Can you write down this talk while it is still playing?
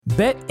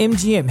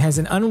BetMGM has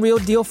an unreal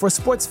deal for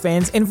sports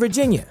fans in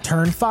Virginia.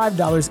 Turn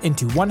 $5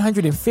 into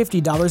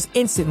 $150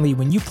 instantly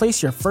when you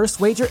place your first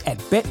wager at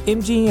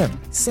BetMGM.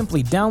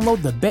 Simply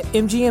download the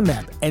BetMGM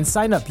app and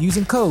sign up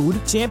using code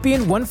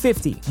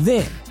Champion150.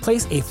 Then,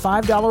 place a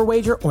 $5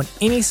 wager on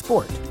any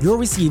sport. You'll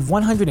receive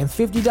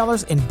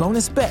 $150 in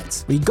bonus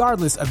bets,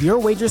 regardless of your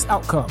wager's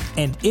outcome.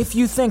 And if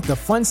you think the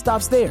fun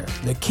stops there,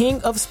 the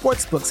King of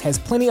Sportsbooks has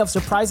plenty of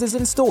surprises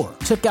in store.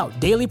 Check out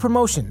daily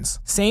promotions,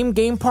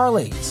 same-game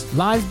parlays,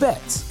 live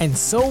bets, and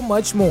so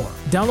much more.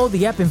 Download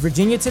the app in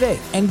Virginia today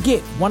and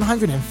get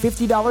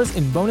 $150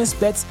 in bonus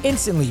bets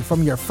instantly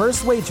from your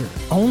first wager.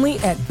 Only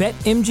at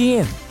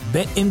BetMGM.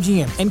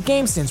 BetMGM and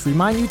GameSense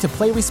remind you to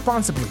play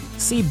responsibly.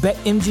 See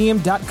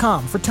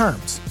BetMGM.com for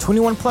terms.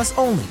 21 plus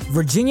only.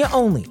 Virginia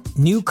only.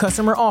 New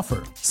customer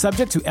offer.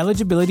 Subject to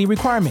eligibility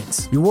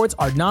requirements. Rewards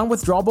are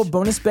non-withdrawable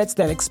bonus bets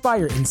that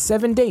expire in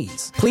 7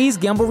 days. Please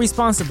gamble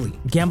responsibly.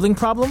 Gambling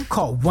problem?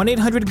 Call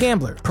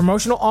 1-800-GAMBLER.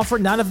 Promotional offer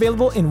not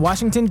available in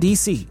Washington,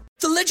 D.C.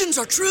 The legends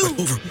are true.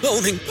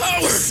 Overwhelming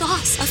power! The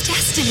sauce of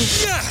destiny.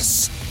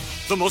 Yes!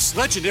 The most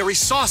legendary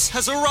sauce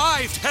has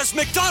arrived as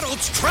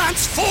McDonald's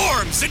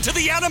transforms into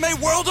the anime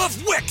world of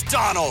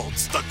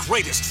WickDonald's. The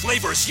greatest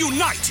flavors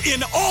unite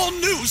in all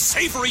new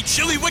savory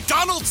chili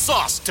McDonald's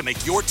sauce to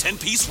make your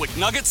 10-piece Wick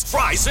Nuggets,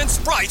 fries, and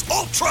Sprite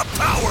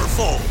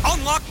ultra-powerful.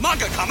 Unlock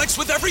manga comics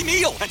with every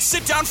meal and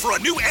sit down for a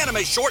new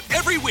anime short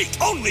every week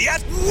only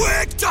at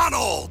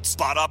WickDonald's.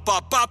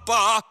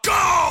 Ba-da-ba-ba-ba,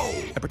 go!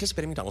 At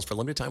participating McDonald's for a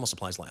limited time while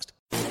supplies last.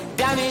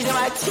 Diamonds in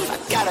my teeth, I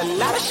got a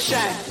lot of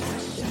shine.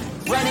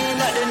 Running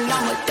up the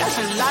number, that's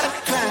a lot of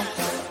crime.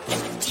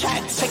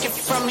 Try to take it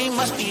from me,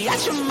 must be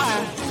out your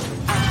mind.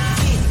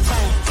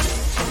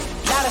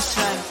 Lot of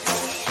sun.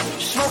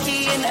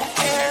 Smoky in the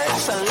air,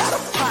 that's a lot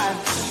of pine.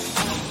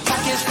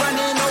 Pockets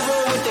running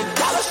over with the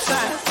dollar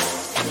sign.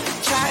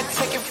 Try to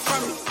take it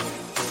from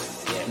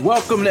me.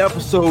 Welcome to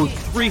episode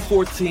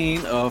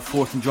 314 of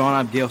Fourth and Drawn.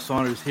 I'm Gail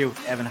Saunders here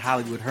with Evan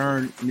Hollywood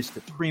Hearn,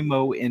 Mr.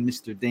 Primo, and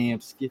Mr.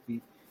 Damn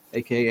Skippy,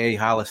 a.k.a.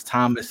 Hollis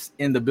Thomas,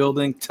 in the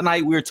building.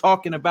 Tonight we're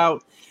talking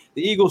about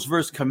the Eagles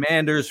versus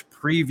Commanders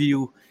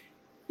preview.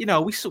 You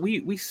know, we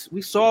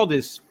saw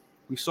this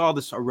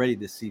already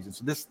this season.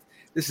 So this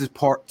is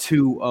part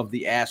 2 of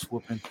the ass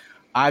whooping.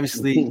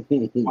 Obviously,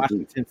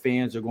 Washington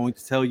fans are going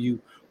to tell you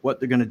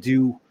what they're going to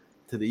do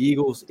to the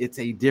Eagles. It's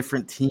a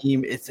different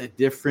team. It's a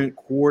different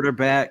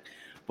quarterback.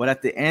 But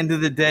at the end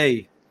of the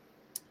day,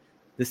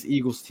 this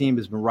Eagles team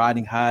has been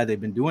riding high. They've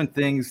been doing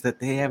things that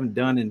they haven't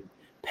done in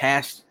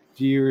past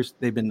years.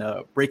 They've been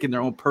breaking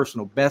their own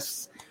personal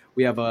bests.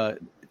 We have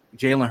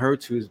Jalen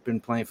Hurts, who's been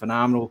playing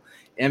phenomenal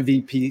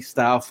MVP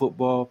style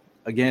football.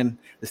 Again,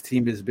 this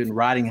team has been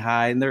riding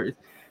high, and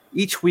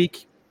each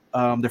week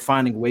they're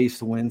finding ways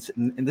to win,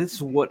 and this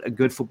is what a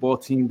good football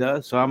team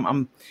does. So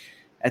I'm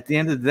at the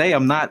end of the day,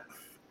 I'm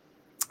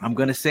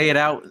going to say it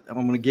out.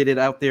 I'm going to get it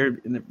out there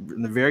in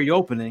the very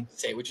opening.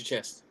 Say it with your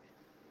chest.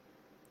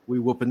 We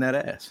whooping that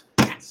ass.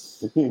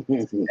 Yes.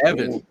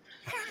 Evan.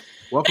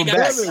 Welcome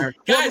back.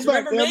 Guys,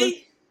 remember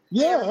me?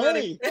 Yeah,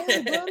 hey,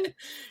 buddy.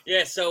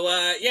 Yeah, so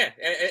I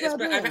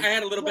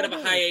had a little bit of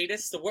a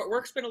hiatus. The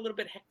work's been a little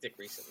bit hectic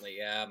recently.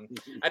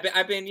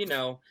 I've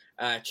been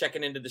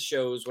checking into the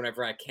shows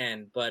whenever I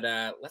can, but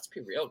let's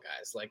be real,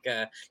 guys. Like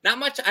not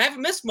much. I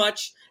haven't missed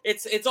much.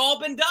 It's all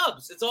been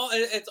dubs.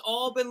 It's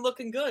all been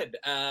looking good.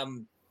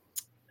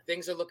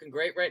 Things are looking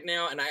great right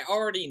now, and I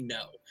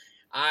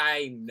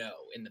know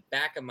in the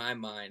back of my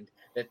mind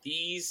that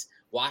these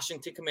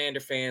Washington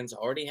Commander fans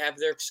already have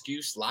their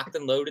excuse locked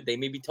and loaded. They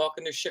may be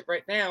talking their shit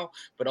right now,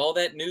 but all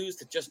that news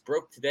that just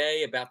broke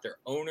today about their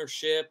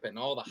ownership and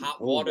all the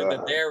hot water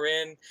that they're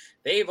in,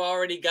 they've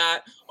already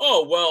got,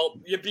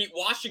 you beat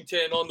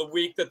Washington on the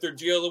week that they're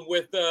dealing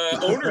with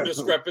owner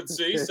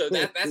discrepancy. So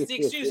that's the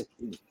excuse.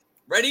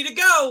 Ready to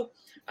go.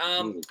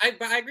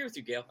 I agree with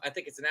you, Gail. I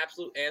think it's an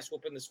absolute ass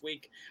whooping this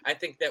week. I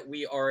think that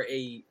we are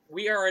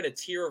at a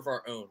tier of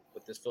our own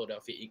with this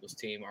Philadelphia Eagles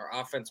team. Our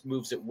offense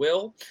moves at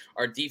will.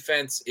 Our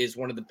defense is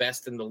one of the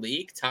best in the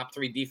league, top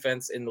 3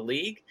 defense in the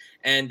league.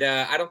 And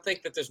I don't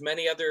think that there's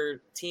many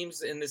other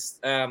teams in this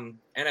in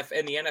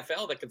the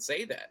NFL that could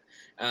say that.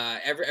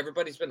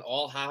 Everybody's been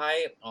all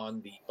high on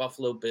the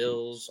Buffalo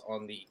Bills,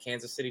 on the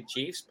Kansas City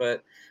Chiefs,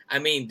 but I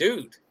mean,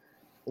 dude.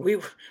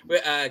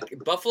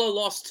 Buffalo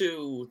lost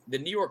to the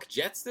New York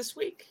Jets this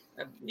week.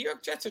 New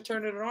York Jets are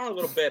turning it on a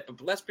little bit,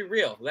 but let's be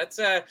real. That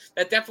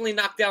definitely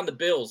knocked down the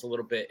Bills a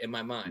little bit in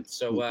my mind.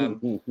 So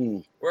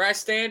where I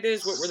stand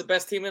is we're the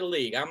best team in the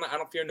league. I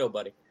don't fear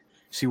nobody.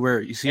 See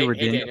where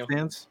Daniel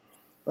stands?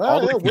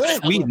 All the way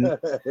from Sweden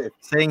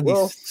saying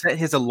he set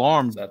his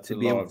alarm to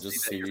be able to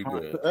see you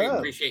good.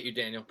 Appreciate you,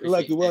 Daniel.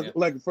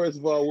 First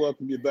of all,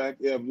 welcome you back,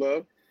 Ev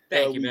Love.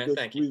 Thank you, man.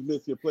 Thank you. We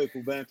missed your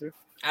playful banter.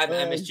 I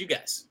missed you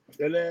guys.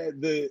 And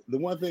the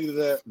one thing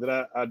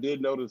that I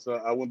did notice,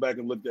 I went back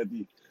and looked at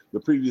the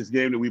previous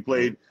game that we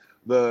played.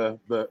 The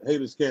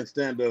haters can't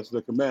stand us,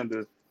 the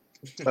Commanders.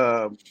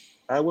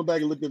 I went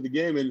back and looked at the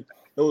game, and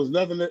there was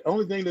nothing. The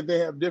only thing that they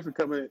have different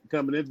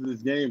coming into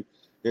this game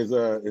is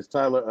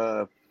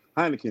Tyler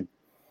Heineken.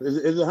 Is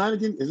it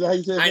Heineken? Is that how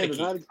you say his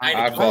name? Heineke.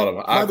 I call him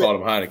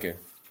Heineken.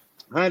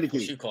 Heineke.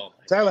 What you call him?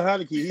 Tyler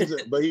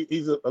Heineke.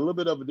 He's a little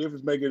bit of a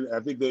difference maker. I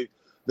think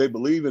they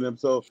believe in him.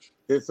 So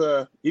it's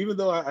even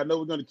though I know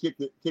we're going to kick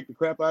the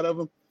crap out of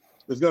him,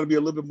 it's going to be a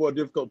little bit more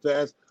difficult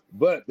task.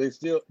 But they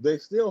still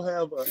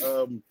have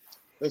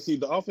let's see,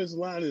 the offensive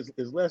line is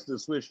less than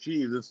Swiss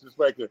cheese. It's just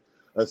like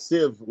a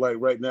sieve like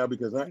right now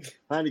because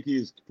Heineke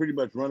is pretty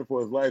much running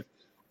for his life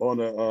on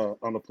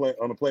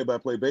a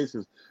play-by-play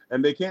basis,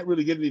 and they can't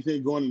really get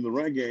anything going in the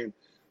run game.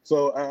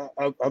 So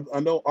I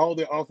know all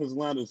their offensive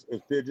line is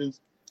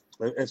pigeons,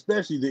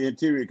 especially the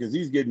interior, because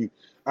he's getting.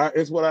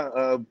 It's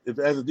what if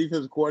as a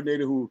defensive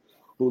coordinator who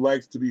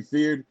likes to be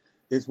feared,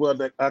 it's what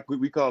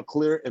we call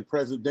clear and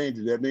present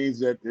danger. That means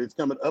that it's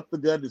coming up the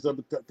gut. It's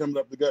coming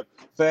up the gut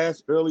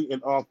fast, early,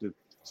 and often.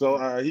 So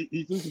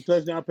he threw some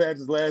touchdown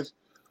passes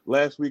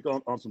last week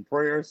on some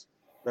prayers.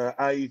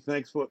 I.e.,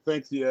 thank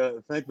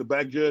the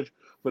back judge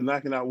for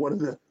knocking out one of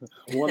the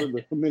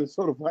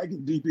Minnesota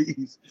Vikings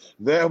DBs.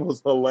 That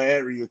was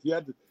hilarious.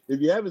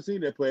 If you haven't seen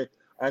that play,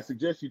 I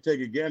suggest you take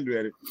a gander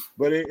at it.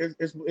 But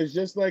it's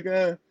just like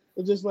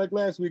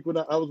last week when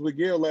I was with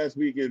Gail last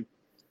week and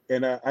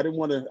I didn't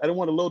want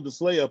to load the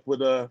sleigh up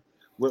with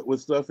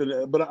stuff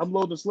but I'm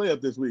loading the sleigh up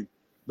this week.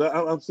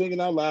 I'm singing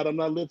out loud. I'm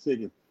not lip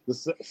syncing. The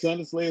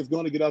Santa sleigh is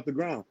going to get off the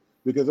ground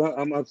because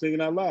I'm singing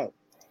out loud.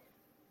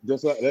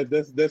 Just like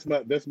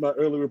that's my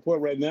early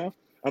report right now.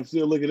 I'm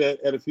still looking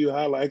at a few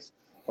highlights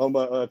on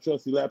my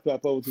trusty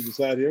laptop over to the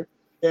side here,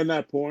 and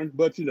not porn,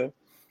 but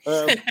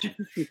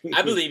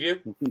I believe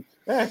you.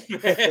 But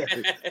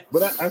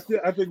I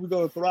think we're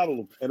going to throttle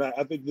them, and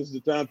I think this is the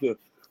time to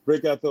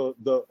break out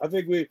the. I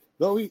think we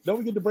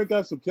get to break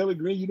out some Kelly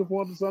Green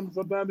uniforms or something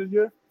sometime this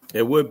year.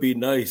 It would be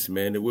nice,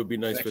 man. It would be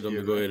nice for them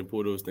to go ahead and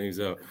pull those things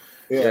out.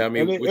 Yeah, I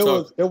mean, it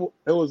was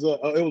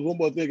one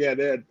more thing I had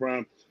to add,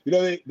 Prime.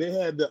 They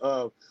had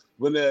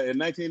in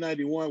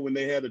 1991 when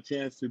they had a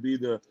chance to be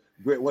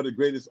one of the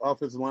greatest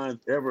offensive lines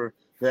ever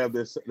to have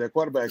their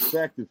quarterback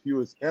sacked the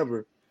fewest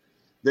ever.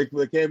 They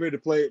came here to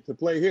play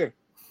here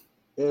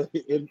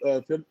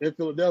in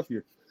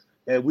Philadelphia,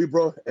 and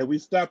we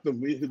stopped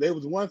them. They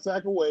was one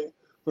sack away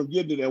from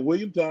getting it. And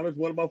William Thomas,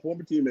 one of my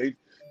former teammates,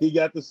 he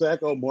got the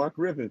sack on Mark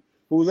Griffin,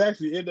 who was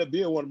actually ended up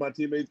being one of my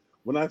teammates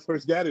when I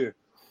first got here,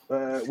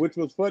 which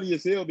was funny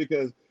as hell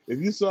because if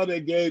you saw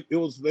that game, they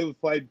was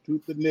fighting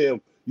tooth and nail.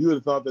 You would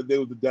have thought that they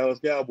were the Dallas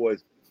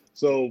Cowboys.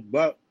 So,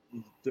 but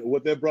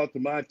what that brought to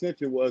my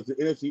attention was the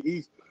NFC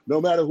East.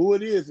 No matter who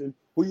it is and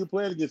who you're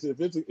playing against,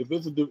 if it's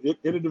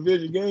in a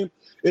division game,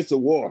 it's a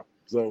war.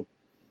 So,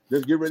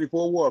 just get ready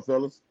for a war,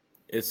 fellas.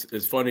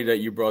 It's funny that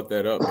you brought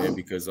that up, man,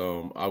 because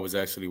I was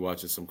actually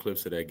watching some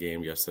clips of that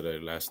game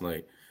last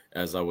night,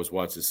 as I was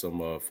watching some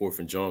 4th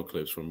and John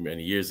clips from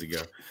many years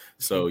ago.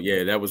 So,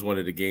 yeah, that was one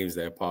of the games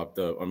that popped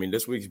up. I mean,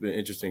 this week's been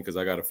interesting because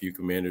I got a few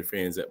Commander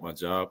fans at my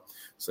job.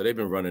 So they've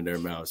been running their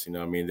mouths.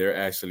 I mean, they're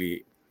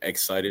actually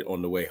excited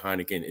on the way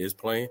Heineken is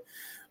playing.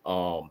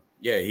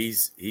 Yeah,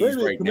 he's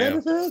right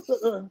now.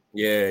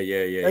 Yeah.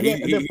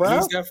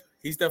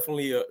 He's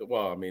definitely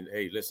well, I mean,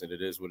 hey, listen,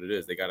 it is what it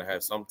is. They got to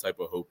have some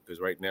type of hope because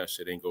right now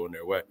shit ain't going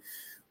their way.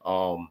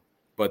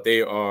 But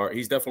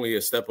he's definitely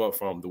a step up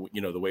from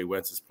the way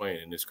Wentz is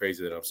playing. And it's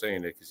crazy that I'm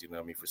saying that because,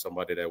 for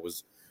somebody that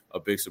was a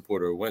big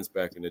supporter of Wentz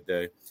back in the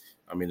day,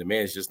 I mean, the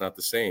man's just not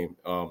the same.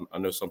 I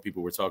know some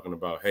people were talking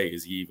about, hey,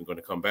 is he even going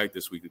to come back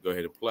this week to go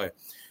ahead and play?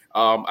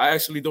 I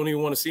actually don't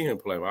even want to see him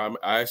play.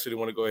 I actually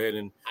want to go ahead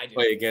and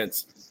play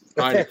against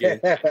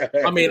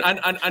Heineken. I mean,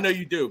 I know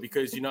you do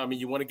because, you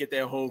want to get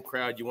that home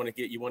crowd. You want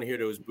to hear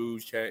those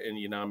boos chatting,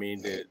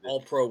 the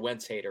all-pro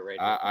Wentz hater right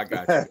now. I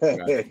got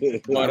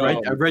you. But,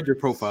 I read your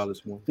profile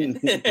this morning.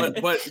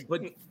 but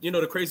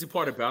the crazy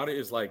part about it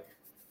is like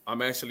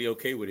I'm actually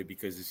okay with it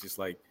because it's just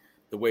like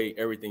the way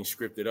everything's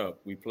scripted up.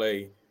 We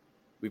play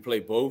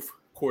both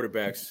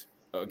quarterbacks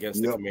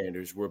against the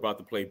Commanders. We're about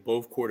to play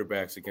both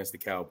quarterbacks against the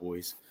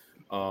Cowboys.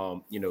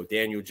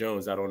 Daniel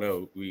Jones, I don't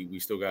know. We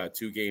still got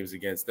 2 games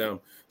against them.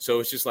 So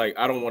it's just like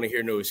I don't want to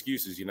hear no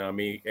excuses, you know what I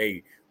mean?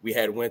 Hey, we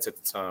had Wentz at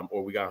the time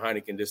or we got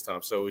Heineken this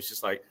time. So it's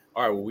just like,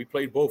 all right, well, we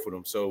played both of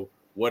them. So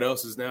what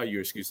else is now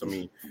your excuse? I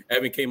mean,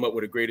 Evan came up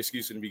with a great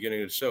excuse in the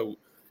beginning of the show.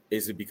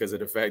 Is it because of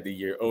the fact that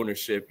your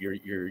ownership, your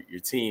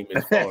team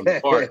is falling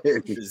apart?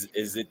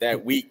 Is it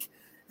that weak?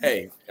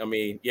 Hey, I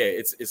mean, yeah,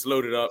 it's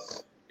loaded up.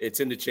 It's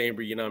in the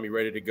chamber,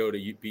 ready to go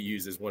to be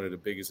used as one of the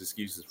biggest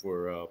excuses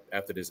for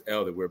after this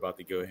L that we're about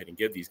to go ahead and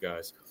give these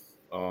guys.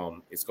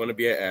 It's going to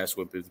be an ass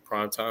whip. It's a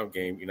primetime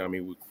game,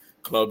 with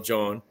Club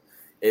John.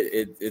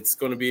 It's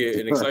going to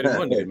be an exciting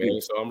Monday, man.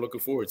 So I'm looking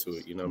forward to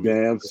it.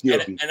 Damn,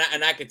 Skippy.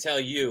 And I could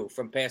tell you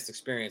from past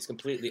experience,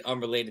 completely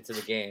unrelated to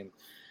the game,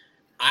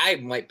 I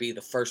might be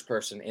the first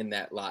person in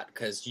that lot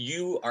because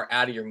you are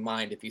out of your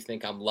mind if you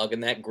think I'm lugging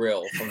that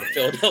grill from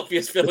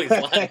the Phillies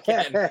lot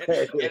again.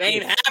 It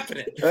ain't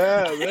happening.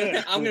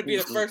 I'm going to be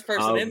the first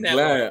person in that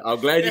lot. I'm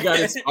glad you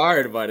got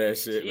inspired by that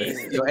shit,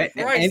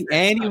 man.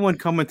 Anyone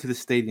coming to the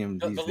stadium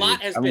these days,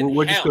 lot has been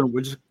we're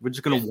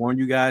just going to warn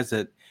you guys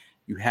that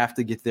You have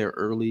to get there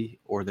early,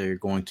 or they're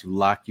going to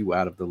lock you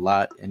out of the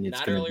lot, and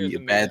it's going to be a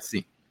bad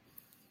scene.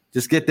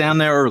 Just get down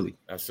there early.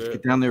 That's it.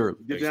 Get down there early.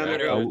 Get down there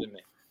early.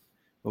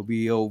 We'll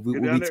be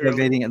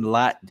tailgating in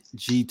lot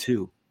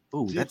G2.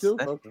 Oh,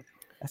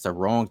 that's a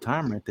wrong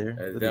time right there.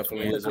 That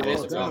definitely is a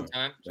wrong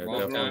time. You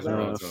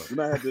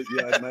might have to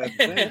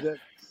change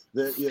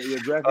that. Your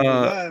graphic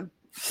design.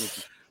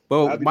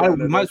 Well, we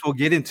might as well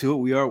get into it.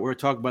 We're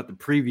talking about the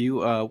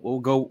preview.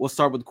 We'll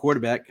start with the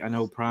quarterback. I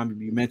know,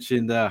 Prime, you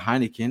mentioned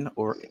Heineken,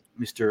 or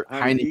Mr.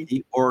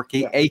 Heineke, or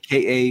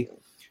AKA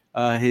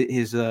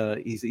he's a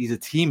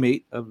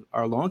teammate of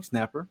our long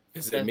snapper.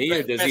 Is it me,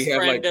 or does he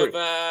have like?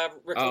 I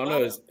don't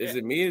know. Is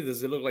it me, or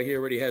does it look like he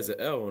already has an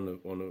L on the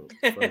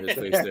front of his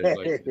face there,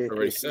 like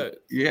already set?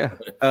 Yeah.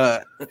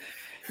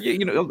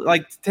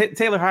 Like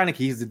Taylor Heineke,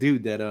 he's the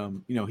dude that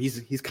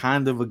he's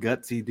kind of a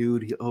gutsy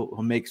dude.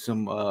 He'll make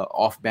some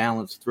off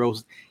balance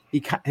throws.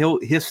 He'll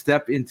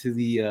step into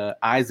the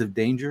eyes of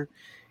danger,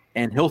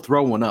 and he'll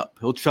throw one up.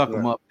 He'll chuck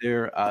them up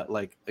there. I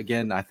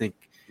think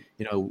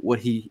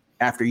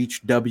after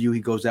each W, he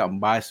goes out and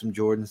buys some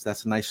Jordans.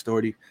 That's a nice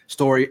story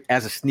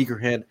as a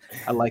sneakerhead.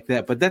 I like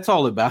that, but that's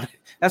all about it.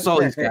 That's all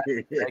he's got.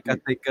 I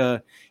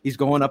think he's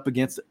going up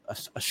against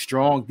a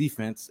strong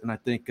defense, and I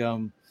think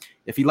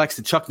if he likes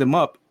to chuck them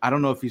up, I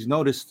don't know if he's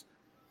noticed,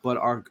 but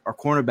our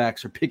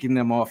cornerbacks are picking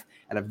them off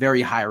at a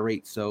very high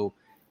rate. So,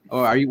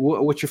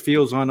 what's your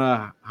feels on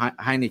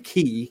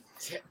Heineke?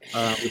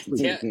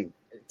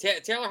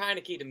 Taylor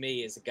Heineke to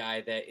me is a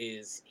guy that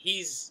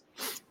he's.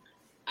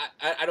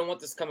 I don't want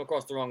this to come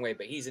across the wrong way,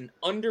 but he's an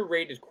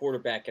underrated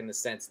quarterback in the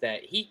sense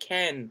that he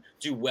can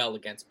do well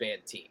against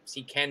bad teams.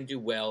 He can do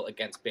well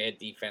against bad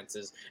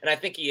defenses, and I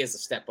think he is a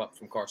step up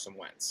from Carson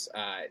Wentz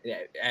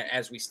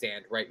as we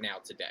stand right now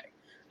today.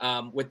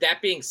 With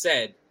that being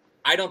said,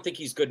 I don't think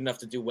he's good enough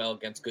to do well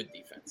against good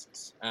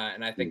defenses.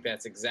 And I think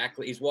that's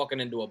exactly – he's walking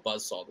into a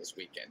buzzsaw this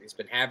weekend. He's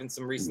been having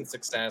some recent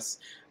success.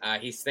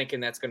 He's thinking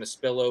that's going to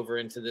spill over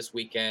into this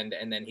weekend,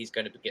 and then he's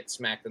going to get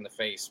smacked in the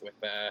face with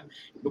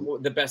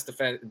the best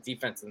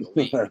defense in the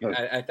league.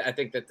 I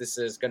think that this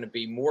is going to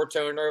be more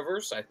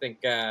turnovers. I think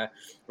we're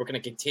going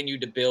to continue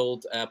to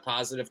build a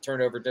positive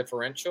turnover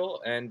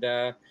differential. And,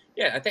 I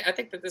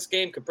think that this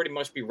game could pretty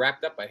much be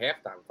wrapped up by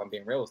halftime, if I'm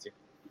being real with you.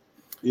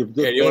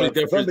 The only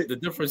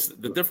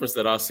difference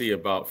that I see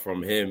about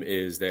from him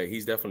is that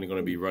he's definitely going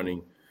to be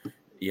running.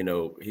 He's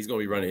going to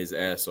be running his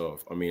ass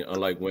off. I mean,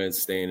 unlike Wentz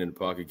staying in the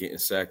pocket, getting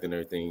sacked and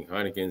everything,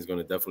 Heineken's going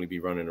to definitely be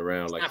running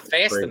around like not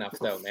fast enough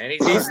though, man.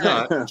 He's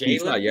not.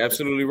 He's not. You're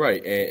absolutely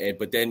right.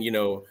 But then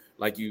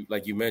like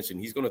you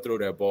mentioned, he's going to throw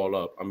that ball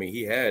up. I mean,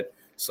 he had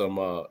some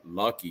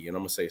lucky, and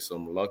I'm going to say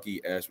some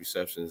lucky ass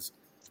receptions.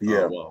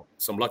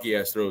 Some lucky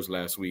ass throws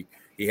last week.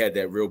 He had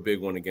that real big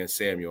one against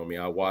Samuel. I mean,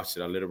 I watched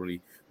it. I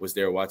literally was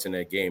there watching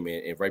that game,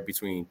 and right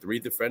between three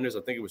defenders,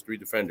 I think it was three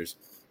defenders.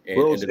 And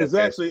it was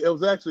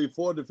actually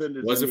four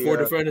defenders. Was it four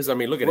defenders? I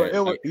mean, look at that.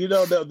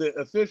 The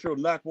official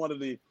knocked one of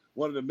the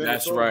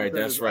That's right.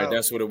 That's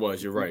what it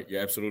was. You're right.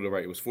 You're absolutely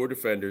right. It was four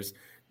defenders,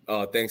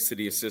 thanks to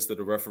the assist of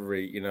the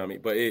referee. You know what I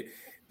mean? But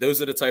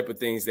those are the type of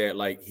things that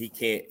like he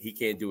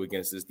can't do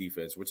against this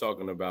defense. We're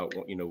talking about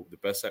one of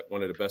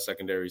the best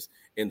secondaries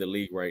in the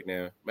league right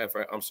now. Matter of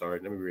fact, I'm sorry,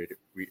 let me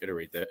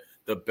reiterate that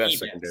the best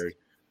secondary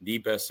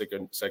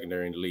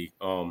in the league.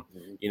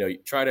 You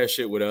try that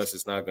shit with us,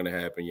 it's not going to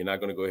happen. You're not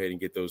going to go ahead and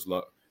get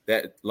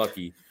that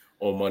lucky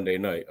on Monday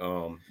night.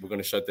 We're going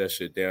to shut that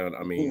shit down.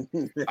 I mean,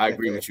 I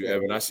agree with you,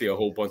 Evan. I see a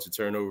whole bunch of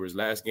turnovers.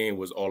 Last game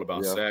was all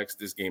about sacks.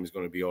 This game is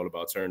going to be all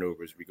about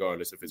turnovers,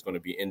 regardless if it's going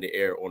to be in the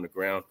air or on the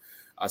ground.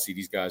 I see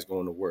these guys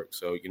going to work.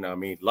 So, you know what I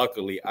mean?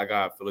 Luckily, I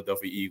got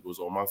Philadelphia Eagles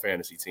on my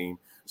fantasy team,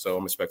 so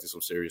I'm expecting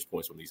some serious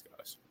points from these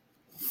guys.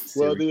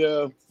 Well,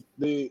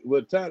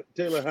 with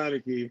Taylor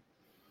Heineke,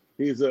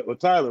 he's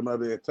Tyler, my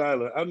bad.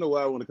 Tyler. I don't know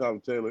why I want to call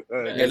him Taylor.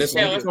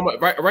 Listen,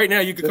 right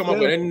now, you can come up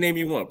with any name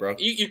you want, bro.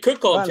 You could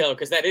call him Taylor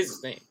because that is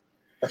his name.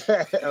 Well,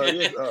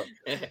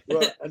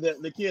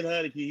 the kid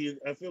Heineke,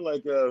 I feel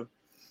like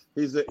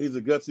he's a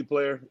gutsy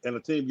player, and the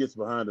team gets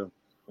behind him.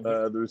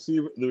 The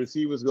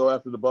receivers go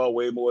after the ball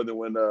way more than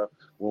when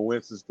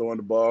Wentz is throwing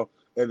the ball,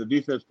 and the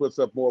defense puts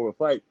up more of a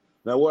fight.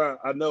 Now,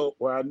 where I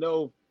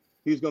know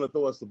he's going to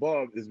throw us the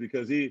ball is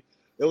because it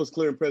was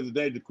clear and present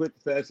danger, quick,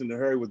 fast, in a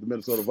hurry with the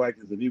Minnesota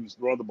Vikings, and he was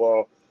throwing the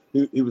ball.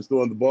 He was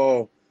throwing the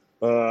ball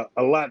a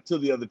lot to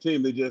the other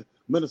team.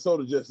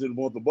 Minnesota just didn't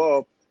want the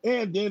ball,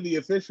 and then the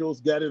officials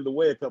got in the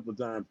way a couple of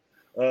times.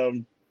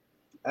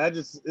 I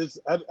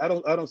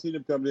don't see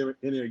them coming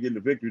in here and getting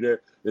the victory there.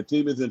 The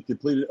team is in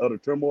complete and utter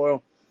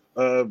turmoil.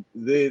 They're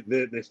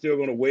still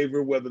going to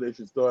waver whether they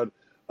should start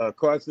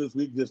Carson this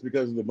week just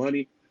because of the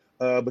money.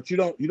 But you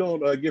don't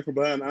get from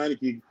behind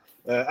Heineke.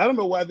 I don't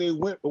know why they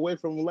went away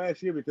from him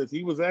last year, because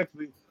he was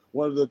actually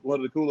one of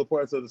the cooler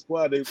parts of the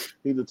squad.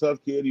 He's a tough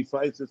kid. He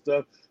fights and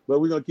stuff.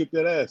 But we're gonna kick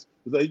that ass.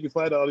 So he can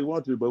fight all he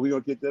wants to, but we're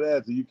gonna kick that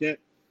ass. And you can't.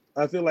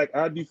 I feel like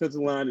our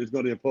defensive line is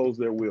going to impose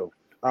their will.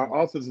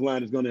 Our offensive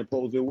line is going to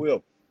impose their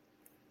will.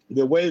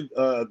 The way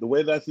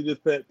that I see this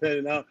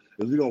panning out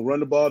is we're gonna run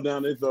the ball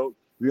down their throat.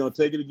 We're gonna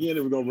take it again,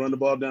 and we're gonna run the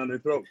ball down their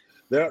throat.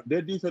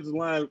 their defensive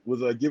line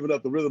was giving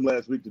up the rhythm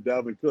last week to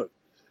Dalvin Cook.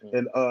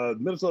 And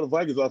Minnesota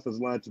Vikings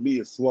offensive line to me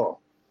is slaw.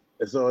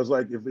 And so it's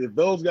like if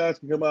those guys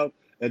can come out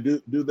and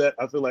do that,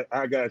 I feel like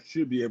our guys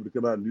should be able to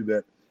come out and do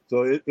that.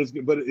 So it is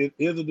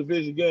a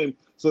division game,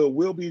 so it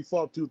will be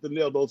fought tooth and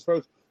nail.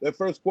 That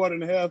first quarter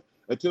and a half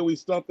until we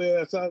stomp their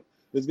ass out,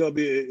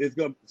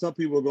 some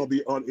people are gonna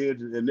be on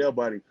edge and nail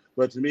biting.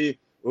 But to me,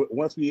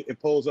 once we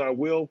impose our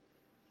will,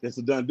 it's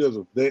a done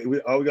deal.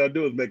 All we gotta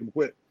do is make them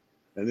quit,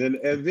 and then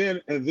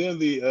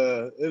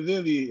the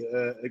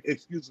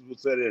excuses will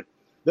set in.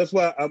 That's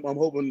why I'm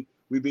hoping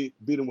we beat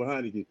them with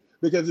Heineke,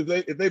 because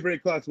if they bring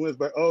Carson Wentz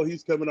back,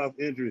 he's coming off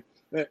injury,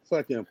 man,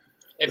 fuck him.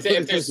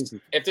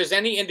 If there's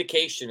any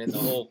indication in the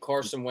whole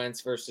Carson Wentz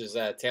versus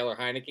Taylor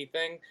Heineke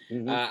thing,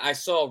 I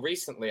saw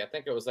recently, I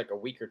think it was like a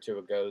week or two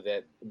ago,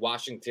 that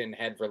Washington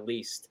had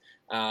released,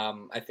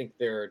 I think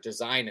their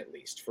design at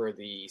least for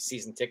the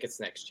season tickets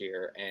next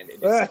year, and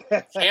it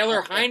is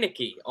Taylor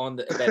Heineke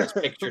that is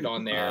pictured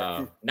on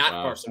there, not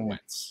Carson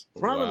Wentz.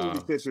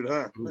 Prominently pictured,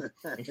 huh?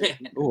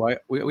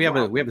 We have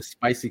a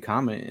spicy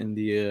comment in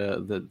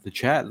the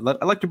chat.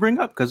 I'd like to bring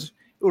up because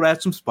it would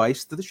add some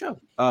spice to the show.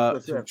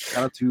 Shout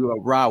out to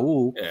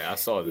Raul. Yeah, I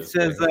saw this. He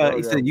says,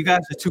 he said, you guys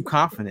are too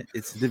confident.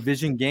 It's a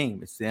division game.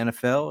 It's the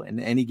NFL,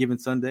 and any given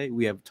Sunday,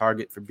 we have a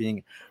target for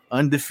being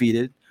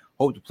undefeated.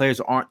 Hope the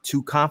players aren't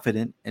too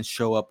confident and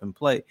show up and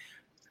play.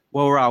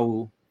 Well,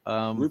 Raul.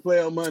 We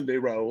play on Monday,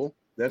 Raul.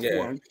 That's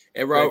one.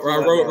 And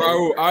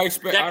Raul, I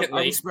expect.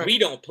 Secondly, we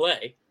don't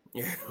play.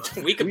 Yeah.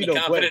 We could be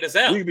confident as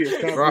hell. We be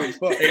as confident as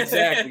fuck.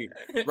 Exactly.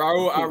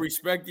 Raul, I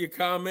respect your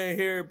comment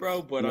here,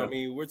 bro. But I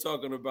mean, we're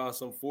talking about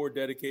some 4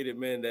 dedicated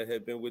men that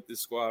have been with this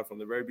squad from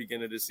the very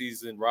beginning of the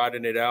season,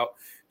 riding it out.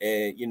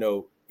 And,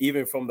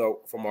 even from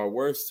our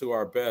worst to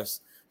our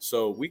best.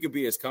 So we could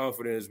be as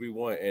confident as we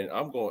want. And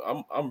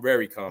I'm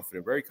very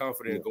confident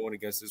in going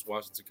against this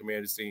Washington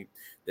Commanders team.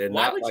 They're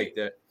not like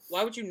that.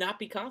 Why would you not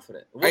be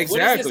confident? Exactly.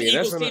 What has this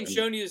Eagles team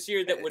shown you this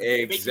year that would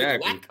make you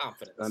lack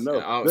confidence? I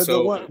know.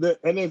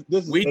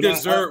 We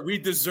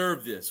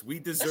deserve this. We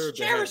deserve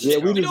this. Yeah,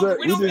 we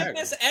don't get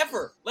this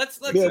ever.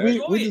 Let's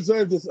we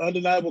deserve this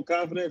undeniable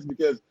confidence,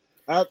 because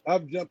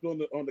I've jumped on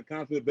the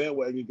confident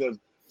bandwagon, because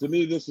to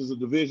me this is a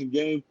division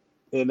game,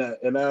 and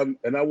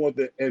I want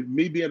that. And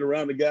me being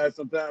around the guys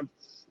sometimes,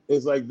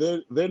 it's like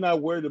they're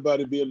not worried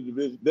about it being a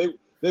division.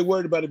 They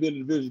worried about it being a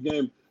division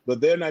game. But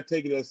they're not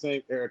taking that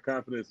same air of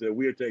confidence that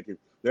we're taking.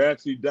 They're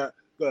actually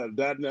dotting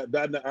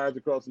the I's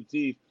across the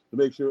T's to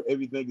make sure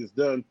everything is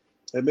done,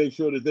 and make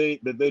sure that they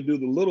do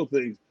the little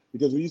things.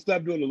 Because when you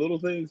stop doing the little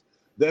things,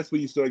 that's when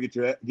you start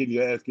getting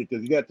your ass kicked.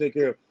 Because you got to take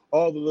care of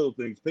all the little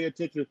things. Pay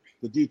attention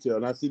to detail.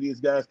 And I see these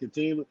guys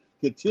continuing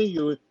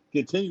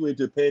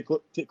to pay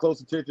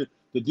close attention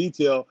to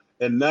detail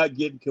and not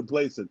getting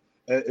complacent.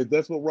 And if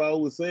that's what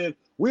Raul was saying,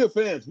 we're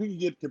fans. We can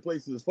get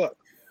complacent as fuck.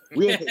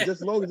 Just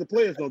as long as the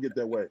players don't get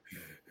that way.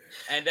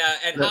 And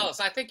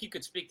Hollis, I think you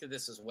could speak to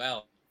this as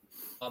well.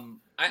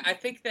 I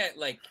think that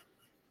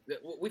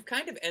we've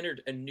kind of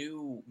entered a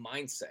new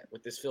mindset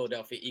with this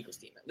Philadelphia Eagles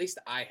team. At least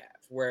I have,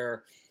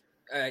 where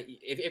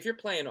if you're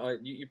playing on,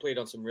 you played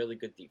on some really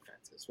good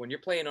defenses. When you're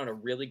playing on a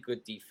really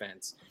good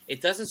defense,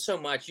 it doesn't so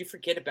much. You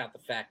forget about the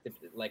fact that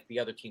the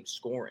other team's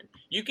scoring.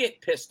 You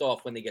get pissed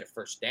off when they get a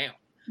first down.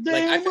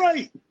 Damn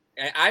right.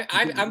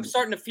 I'm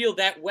starting to feel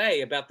that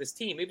way about this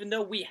team, even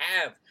though we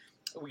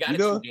got a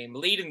 2-game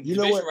lead in the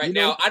division right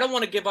now. I don't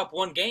want to give up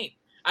one game.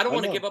 I don't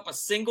want to give up a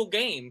single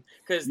game,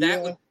 because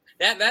that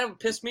would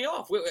piss me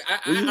off.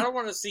 I don't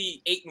want to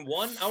see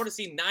 8-1. I want to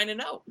see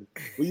 9-0.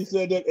 When you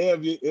said that, Ev,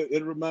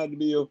 it reminded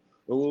me of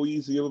when we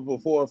used to give up a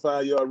 4 or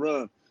 5 yard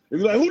run.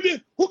 It'd be like,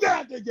 who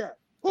got that gap?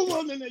 Who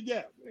won in that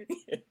gap?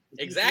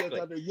 Exactly.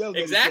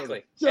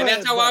 And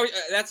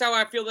that's how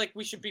I feel like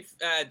we should be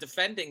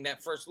defending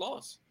that first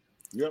loss.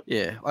 Yep.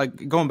 Yeah,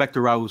 like going back to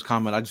Raul's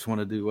comment, I just want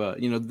to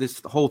do, this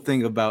whole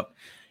thing about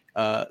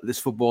this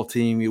football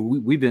team.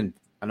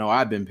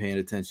 I've been paying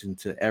attention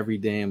to every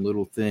damn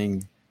little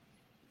thing,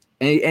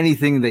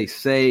 anything they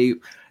say,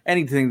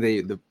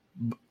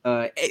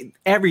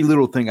 every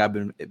little thing I've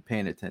been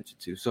paying attention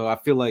to. So I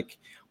feel like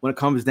when it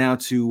comes down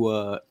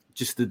to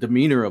just the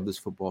demeanor of this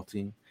football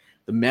team,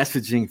 the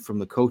messaging from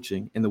the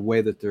coaching, and the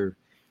way that they're,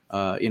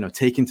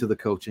 taking to the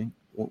coaching,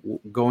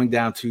 going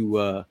down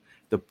to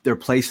their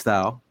play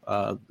style,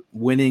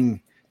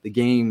 winning the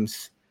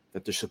games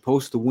that they're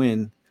supposed to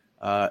win,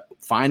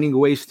 finding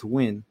ways to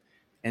win,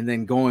 and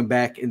then going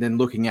back and then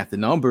looking at the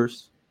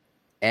numbers.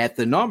 That's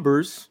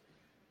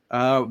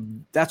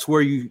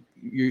where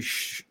you're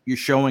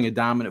showing a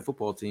dominant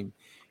football team,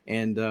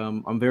 and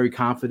I'm very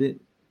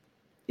confident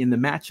in the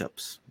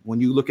matchups.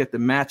 When you look at the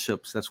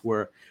matchups, that's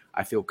where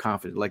I feel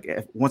confident.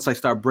 Once I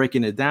start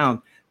breaking it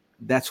down,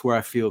 that's where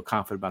I feel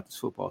confident about this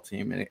football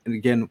team. And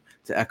again,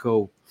 to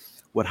echo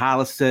what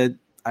Hollis said,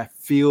 I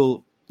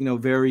feel,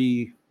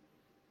 very,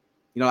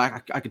 I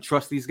can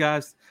trust these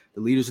guys,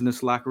 the leaders in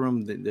this locker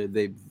room.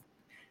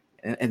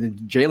 And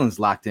Jalen's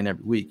locked in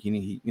every week.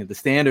 The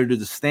standard is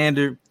the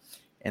standard,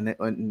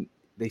 and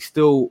they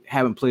still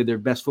haven't played their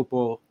best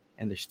football,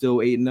 and they're still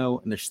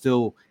 8-0, and they're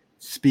still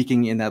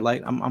speaking in that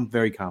light, I'm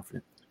very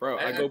confident. Bro,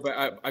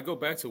 I go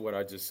back to what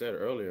I just said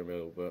earlier,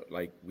 Mil, but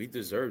like we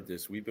deserve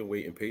this. We've been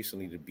waiting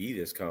patiently to be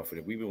this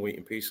confident. We've been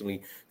waiting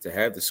patiently to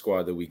have the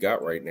squad that we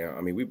got right now.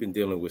 I mean, we've been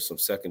dealing with some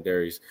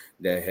secondaries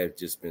that have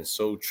just been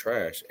so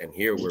trash, and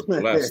here we're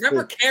blessed.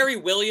 Remember Kerry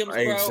Williams,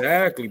 bro?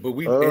 Exactly, but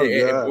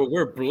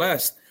we're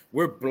blessed.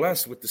 We're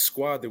blessed with the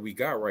squad that we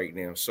got right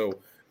now. So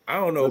I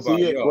don't know about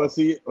y'all.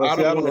 I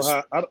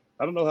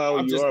don't know how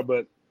you are,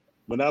 but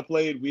when I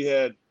played, we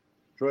had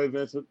Troy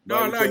Vincent.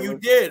 No, you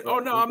did. Oh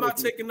no, I'm not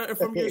taking nothing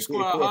from your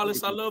squad,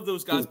 Hollis. I love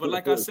those guys, but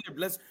like I said,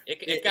 it's been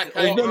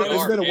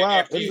a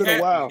while.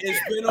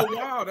 It's been a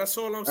while. That's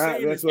all I'm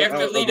saying.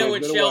 After Lito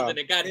and Sheldon,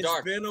 it got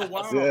dark. It's been a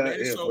while,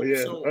 man.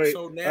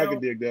 So now, I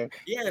can dig that.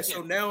 Yeah,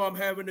 so now I'm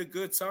having a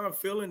good time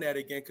feeling that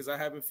again because I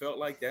haven't felt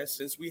like that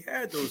since we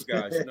had those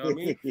guys. You know what I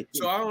mean?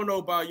 So I don't know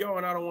about y'all,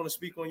 and I don't want to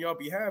speak on y'all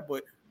behalf,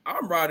 but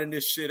I'm riding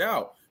this shit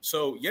out.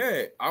 So,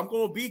 yeah, I'm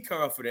going to be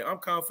confident. I'm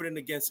confident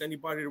against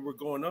anybody that we're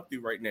going up to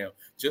right now.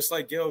 Just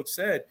like Gail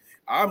said,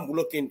 I'm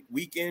looking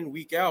week in,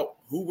 week out,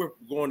 who we're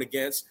going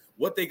against,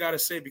 what they got to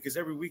say, because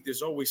every week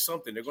there's always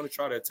something. They're going to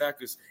try to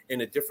attack us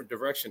in a different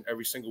direction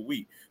every single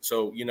week.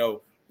 So,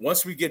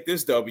 once we get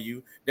this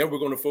W, then we're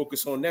going to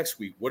focus on next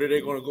week. What are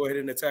they going to go ahead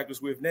and attack us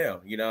with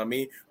now? You know what I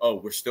mean? Oh,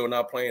 we're still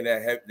not playing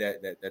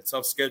that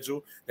tough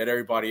schedule that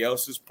everybody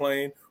else is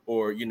playing.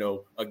 Or,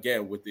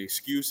 again, with the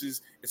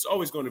excuses, it's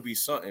always going to be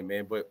something,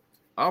 man. But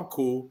I'm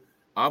cool.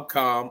 I'm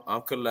calm.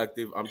 I'm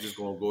collective. I'm just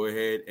going to go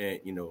ahead and,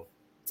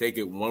 take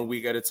it 1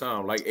 week at a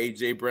time. Like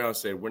A.J. Brown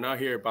said, we're not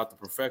here about the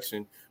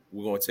perfection.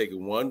 We're going to take it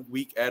 1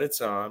 week at a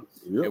time.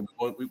 Yep. And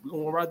we're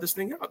going to ride this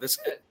thing out. That's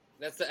it.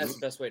 That's the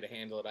best way to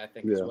handle it, I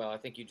think, as well. I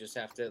think you just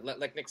have to,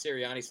 like Nick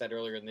Sirianni said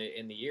earlier in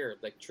the year,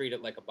 like treat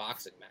it like a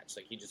boxing match.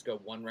 Like you just go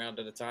one round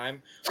at a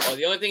time. Well,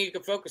 the only thing you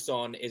can focus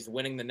on is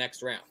winning the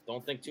next round.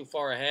 Don't think too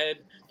far ahead.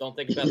 Don't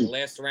think about the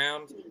last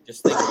round.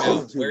 Just think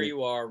about where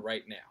you are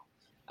right now.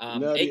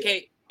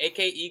 AK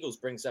Eagles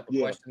brings up a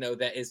question, though,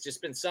 that has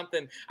just been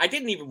something I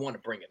didn't even want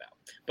to bring it up.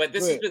 But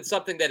this has been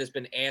something that has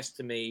been asked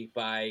to me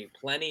by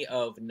plenty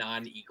of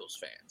non-Eagles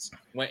fans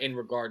in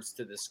regards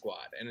to this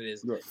squad. And it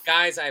is,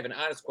 guys, I have an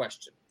honest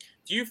question.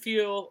 Do you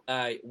feel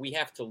we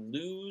have to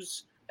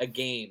lose a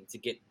game to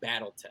get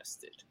battle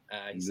tested?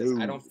 He says,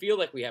 I don't feel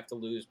like we have to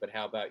lose, but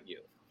how about you?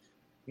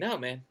 No,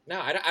 man.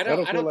 No, I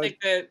don't think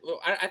that.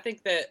 I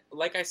think that,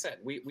 like I said,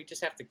 we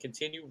just have to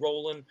continue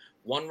rolling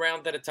one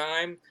round at a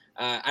time.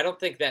 I don't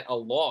think that a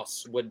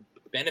loss would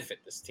benefit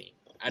this team.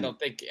 I don't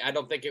think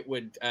it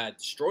would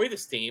destroy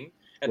this team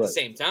at the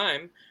same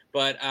time.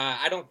 But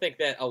I don't think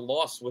that a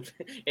loss would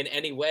in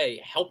any way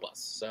help us.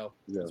 So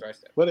that's what I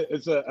said. But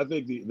it's I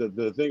think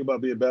the thing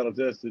about being battle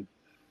tested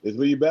is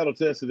when you battle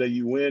tested that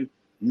you win,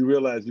 you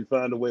realize you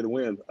find a way to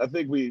win. I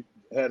think we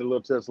had a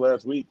little test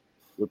last week.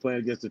 We're playing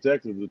against the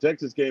Texans. The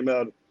Texans came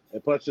out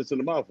and punched us in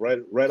the mouth right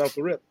off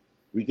the rip.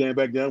 We came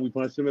back down. We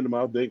punched them in the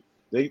mouth. They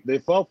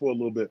fought for a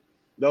little bit.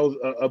 That was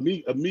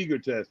a meager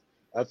test.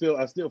 I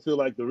still feel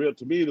like the real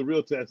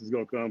test is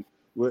going to come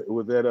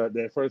with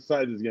that first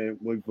Titans game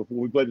before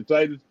we play the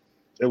Titans,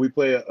 and we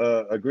play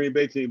a Green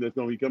Bay team that's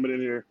going to be coming in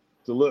here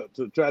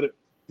to try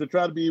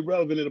to be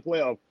relevant in the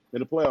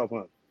playoff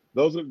hunt.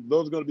 Those are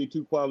going to be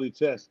two quality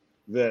tests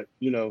that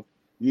you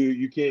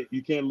can't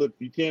look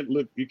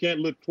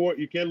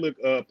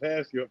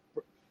past your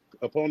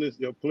opponents,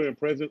 your clear and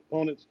present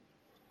opponents,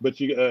 but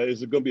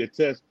it's going to be a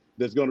test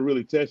that's going to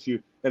really test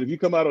you. And if you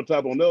come out on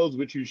top on those,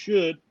 which you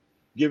should,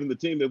 given the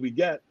team that we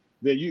got,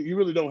 then you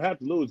really don't have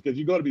to lose because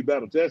you're going to be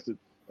battle tested,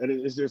 and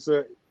it's just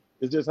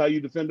how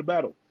you defend the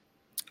battle.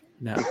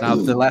 Now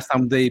the last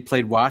time they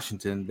played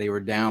Washington, they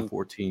were down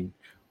 14-0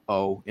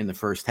 in the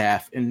first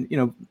half, and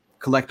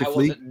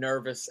collectively, I wasn't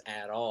nervous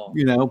at all.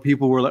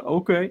 People were like,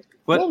 okay,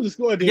 but just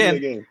go ahead and again, the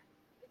game.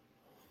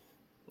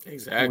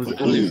 Exactly. I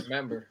don't even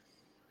remember.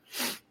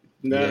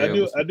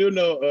 No, I do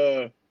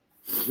know.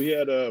 We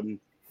had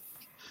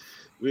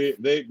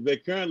they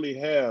currently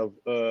have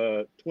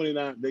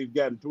 29. They've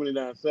gotten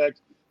 29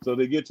 sacks, so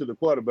they get to the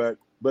quarterback,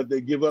 but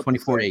they give up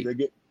 24-8. They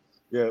get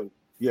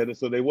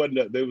So they wasn't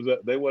up. They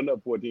wasn't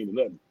up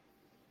 14-0.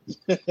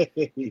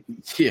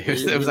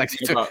 It was like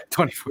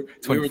 24.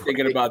 We were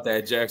thinking about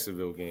that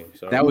Jacksonville game.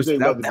 Sorry. That was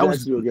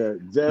Jacksonville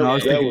game.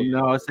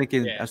 I was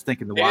thinking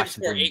the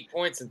Washington 8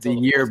 points the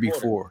year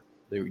before.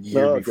 The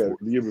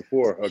year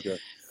before. Okay.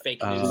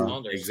 Fake news.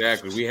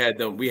 Exactly. We had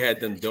them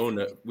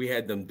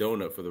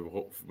donut for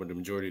the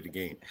majority of the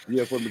game.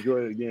 Yeah, for the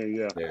majority of the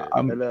game. Yeah.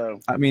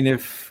 I mean,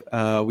 if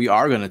we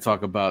are going to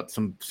talk about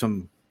some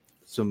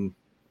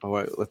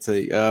let's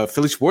say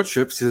Philly sports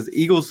trips, because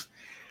the Eagles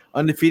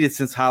undefeated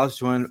since Hollis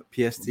joined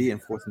PST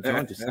and Fourth and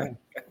John. Just saying,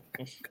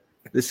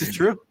 this is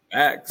true.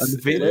 Facts.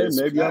 Undefeated.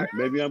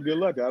 Maybe I'm good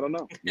luck. I don't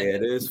know. Yeah,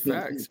 it is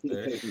facts.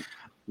 The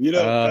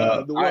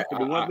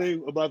one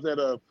thing about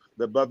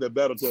that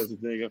battle testing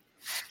thing,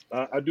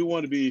 I do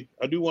want the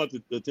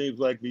teams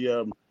like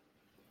the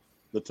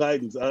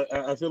Titans.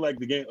 I feel like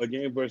a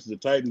game versus the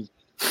Titans,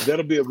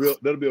 that'll be a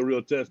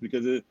real test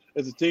because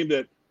it's a team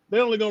that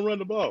they're only gonna run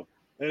the ball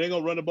and they're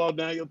gonna run the ball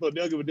down your throat.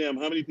 They'll give a damn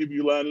how many people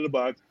you line in the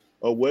box.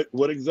 or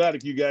what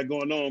exotic you got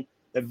going on,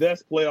 and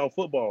that's playoff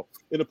football.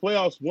 In the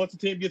playoffs, once a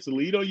team gets a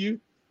lead on you,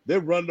 they're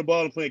running the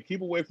ball and playing.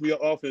 Keep away from your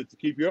offense to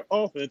keep your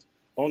offense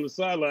on the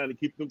sideline and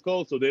keep them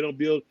cold so they don't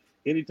build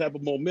any type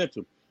of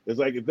momentum. It's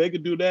like if they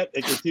could do that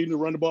and continue to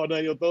run the ball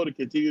down your throat and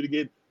continue to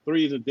get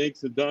threes and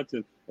dinks and dunks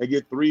and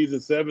get 3s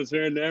and 7s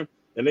here and there,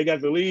 and they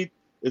got the lead,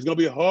 it's going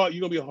to be hard.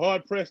 You're going to be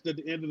hard pressed at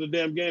the end of the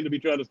damn game to be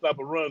trying to stop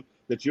a run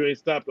that you ain't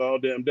stopped all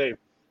damn day.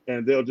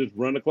 And they'll just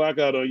run the clock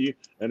out on you,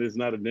 and there's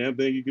not a damn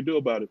thing you can do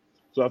about it.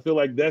 So I feel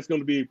like that's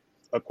going to be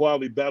a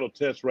quality battle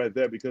test right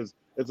there because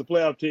it's a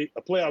playoff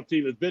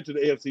team that's been to the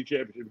AFC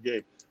Championship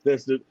game.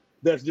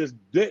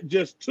 That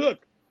just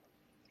took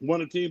one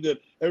of the teams that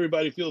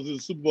everybody feels is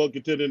a Super Bowl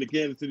contender in the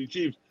Kansas City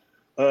Chiefs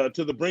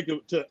to the brink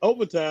of to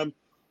overtime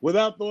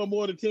without throwing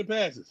more than 10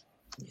 passes.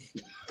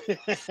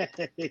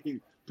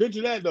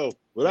 Picture that though,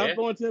 without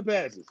throwing 10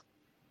 passes.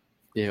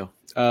 Yeah.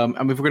 I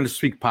mean, if we're going to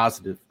speak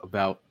positive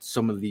about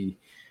some of the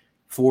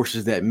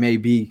forces that may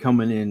be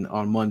coming in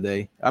on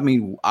Monday, I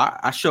mean,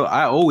 I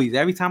always,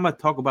 every time I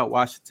talk about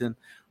Washington,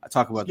 I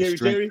talk about the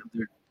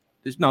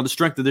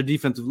strength of their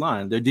defensive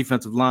line. Their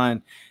defensive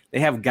line, they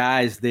have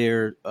guys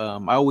there.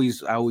 I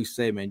always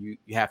say, man, you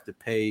have to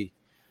pay.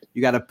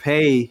 You got to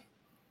pay.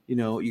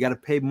 You got to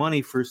pay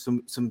money for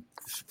some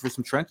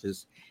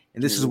trenches,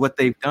 and this is what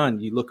they've done.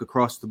 You look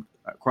across the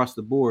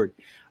board.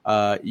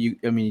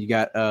 You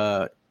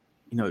got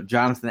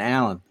Jonathan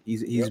Allen.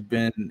 He's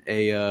been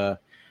a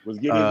was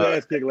getting his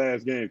ass kicked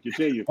last game.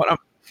 Continue.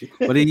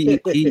 But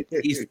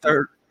he's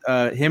third.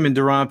 Him and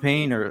Deron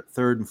Payne are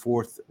third and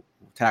fourth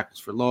tackles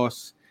for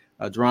loss.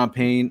 Deron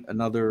Payne,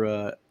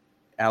 another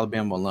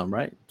Alabama alum,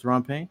 right?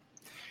 Deron Payne.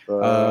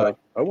 I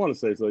want to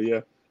say so.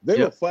 Yeah,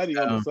 they were fighting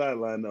on the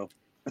sideline though.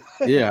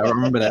 Yeah, I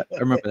remember that.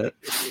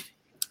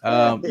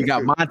 You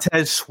got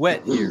Montez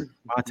Sweat here.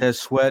 Montez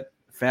Sweat,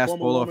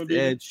 fastball off the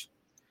edge.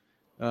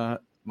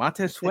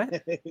 Montez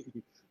Sweat.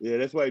 Yeah,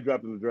 that's why he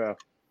dropped in the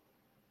draft.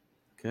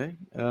 Okay.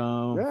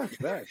 Yeah.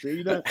 See,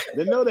 you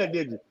didn't know that,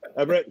 did you?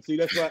 See,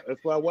 that's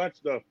why I watch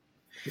stuff.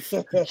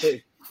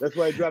 That's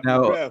why he dropped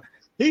in the draft.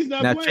 He's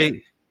not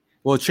playing.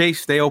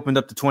 Chase, they opened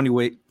up the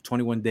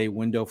 21-day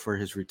window for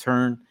his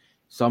return.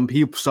 Some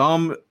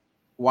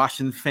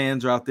Washington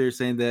fans are out there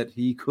saying that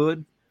he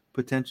could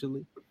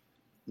potentially,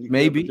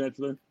 maybe.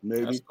 Cool.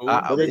 They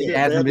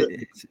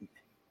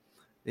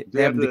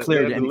haven't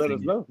declared anything. Let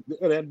us know.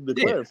 They have to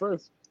declare it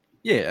first.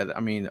 Yeah, I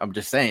mean, I'm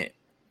just saying,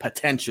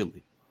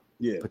 potentially.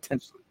 Yeah,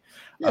 potentially.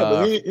 Yeah,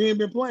 but he ain't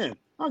been playing.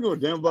 I don't give a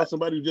damn about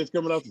somebody who's just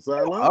coming off the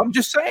sideline. I'm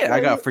just saying,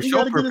 I got for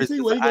sure purposes.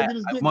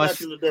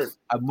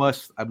 I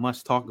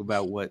must talk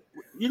about what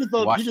you can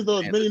throw. You can throw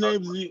as many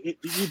names. You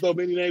can throw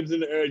many names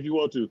in the air as you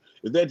want to.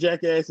 If that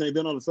jackass ain't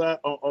been on the side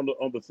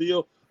on the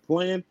field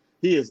playing,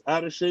 he is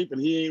out of shape and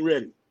he ain't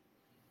ready.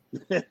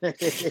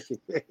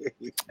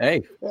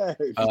 Hey,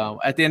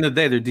 at the end of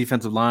the day, their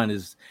defensive line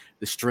is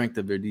the strength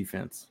of their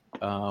defense.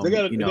 I was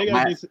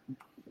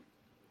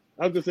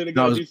gonna say they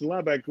got a decent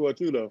linebacker core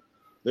too, though.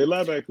 Their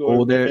linebacker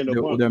core.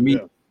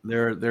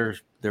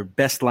 Their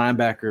best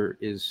linebacker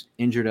is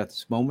injured at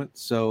this moment.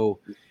 So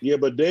yeah,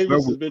 but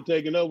Davis has been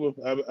taking over.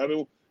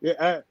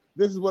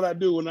 This is what I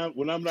do when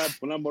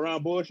I'm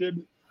around bullshit.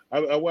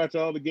 I watch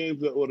all the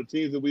games or the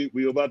teams that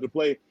we about to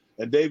play,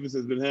 and Davis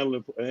has been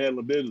handling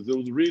business. There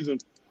was a reason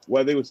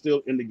why they were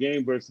still in the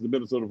game versus the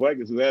Minnesota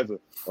Vikings, who has a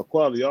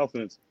quality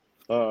offense.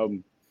 Their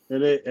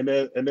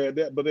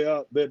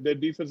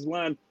defensive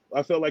line,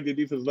 I felt like their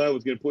defensive line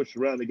was getting pushed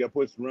around. They got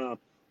pushed around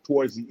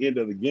towards the end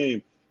of the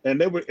game,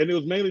 and it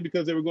was mainly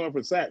because they were going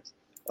for sacks.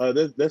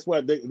 That's why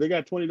they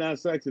got 29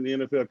 sacks in the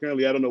NFL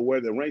currently. I don't know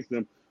where they rank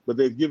them, but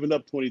they've given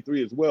up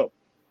 23 as well.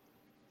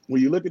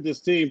 When you look at this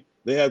team,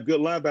 they have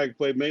good linebacker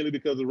play mainly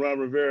because of Ron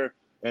Rivera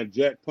and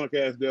Jack Punk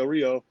Ass Del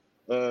Rio.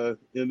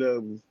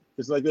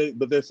 It's like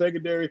but their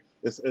secondary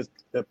is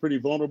pretty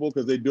vulnerable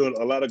because they do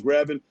a lot of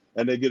grabbing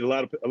and they get a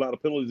lot of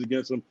penalties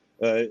against them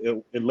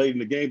in late in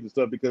the games and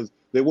stuff because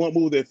they won't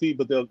move their feet,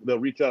 but they'll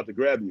reach out to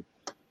grab you.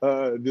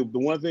 The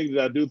one thing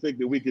that I do think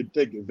that we could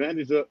take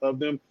advantage of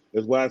them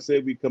is why I say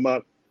we come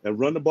out and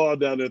run the ball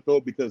down their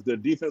throat because their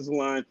defensive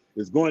line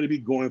is going to be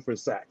going for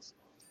sacks.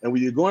 And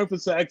when you're going for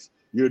sacks,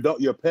 your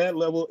pad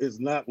level is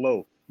not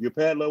low. Your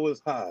pad level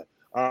is high.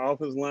 Our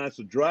offensive line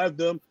should drive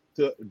them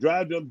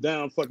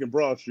down fucking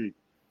Broad Street.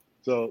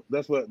 So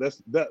that's my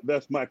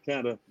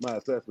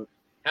assessment.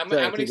 How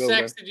many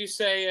sacks did you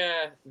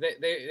say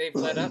they've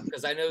let up?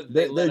 Because I know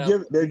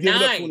they're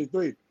giving up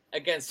 23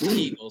 against the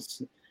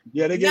Eagles.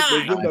 Yeah, they're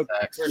giving up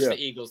versus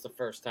the Eagles the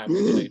first time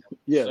we played them.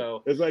 Yeah,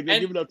 so it's like they're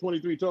giving up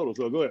 23 total.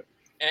 So go ahead.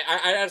 And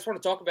I just want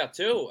to talk about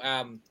too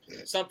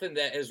something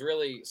that is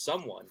really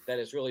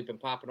been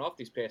popping off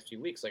these past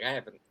few weeks. Like I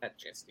haven't had a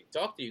chance to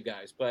talk to you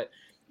guys, but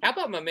how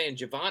about my man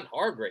Javon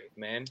Hargrave,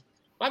 man?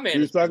 My man.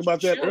 You was talking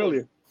about that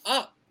earlier.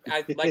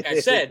 Like I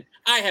said,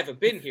 I haven't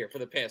been here for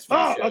the past few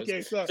shows.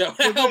 Okay, so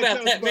how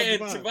about that man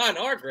Javon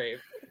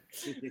Hargrave?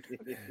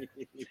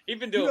 He's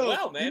been doing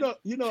well, man. I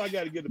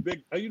got to get a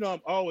big.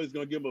 I'm always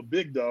going to give him a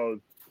big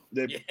dog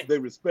They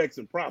respects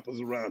and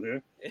proppers around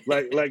here.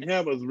 Like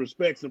Hammers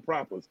respects and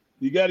proppers.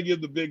 You got to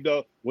give the big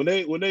dog when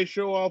they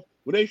show off,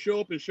 when they show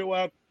up and show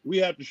out, we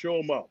have to show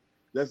them off.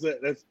 That's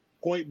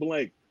point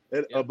blank.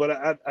 And, but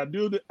I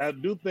do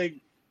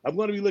think I'm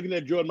going to be looking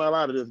at Jordan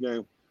Mailata this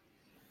game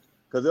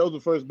because that was the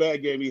first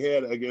bad game he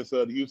had against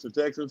the Houston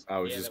Texans. I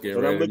was just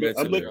getting ready to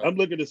mention that. I'm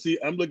looking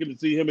to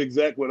see him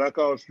exact what I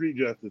call street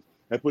justice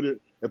and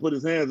put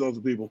his hands on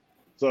some people.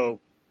 So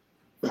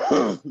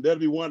that'll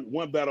be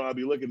one battle I'll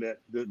be looking at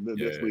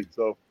this week.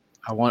 So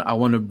I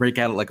want to break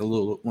out like a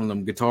little one of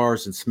them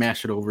guitars and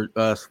smash it over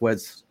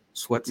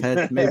Sweat's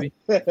head, maybe.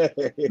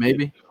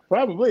 Maybe.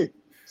 Probably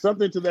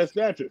something to that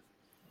stature.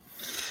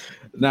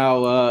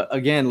 Now,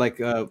 again, like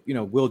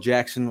Will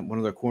Jackson, one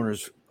of their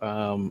corners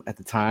at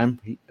the time,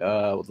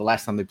 the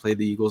last time they played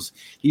the Eagles,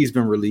 he's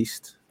been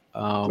released.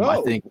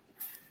 I think,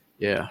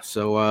 yeah.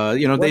 So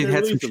they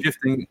had some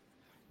shifting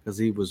because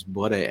he was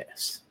butt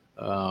ass.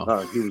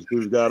 He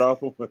was god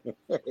awful.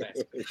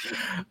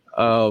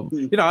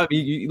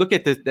 You look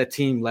at that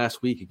team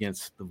last week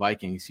against the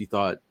Vikings.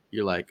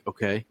 You're like,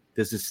 okay,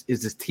 is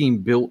this team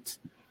built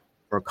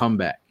for a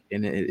comeback?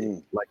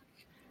 And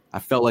I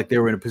felt like they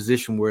were in a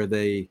position where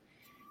they,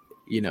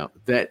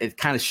 that it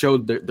kind of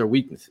showed their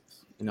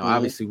weaknesses.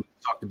 Obviously we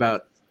talked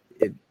about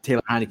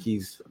Taylor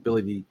Heineke's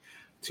ability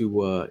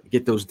to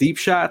get those deep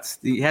shots.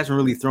 He hasn't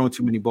really thrown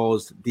too many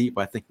balls deep.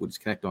 I think we'll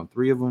just connect on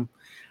 3 of them.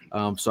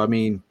 So I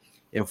mean,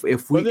 if we,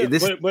 but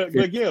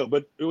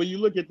when you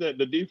look at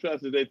the deep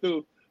shots that they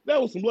threw,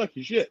 that was some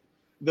lucky shit.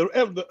 The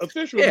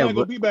official is not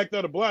gonna be back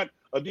there to block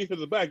a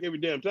defensive back every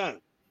damn time.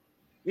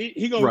 He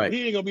ain't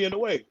gonna be in the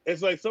way.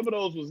 It's like some of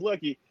those was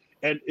lucky,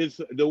 and it's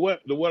the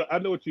what I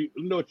know what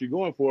you're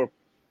going for.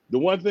 The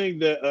one thing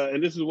that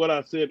and this is what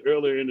I said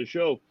earlier in the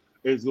show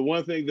is the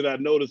one thing that I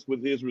noticed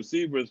with his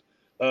receivers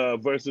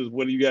versus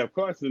when you have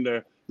Carson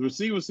there, the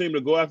receivers seem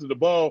to go after the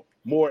ball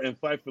more and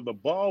fight for the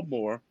ball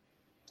more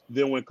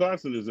than when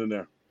Carson is in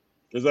there.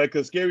 It's like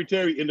because Scary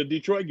Terry in the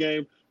Detroit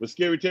game, when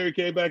Scary Terry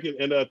came back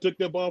and took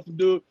that ball from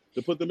dude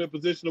to put them in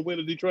position to win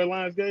the Detroit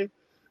Lions game,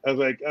 I was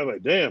like,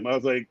 damn. I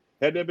was like,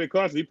 had that been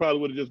Carson, he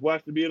probably would have just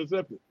watched it be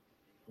intercepted.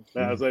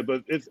 I was like,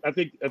 but I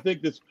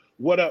think this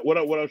what I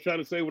was trying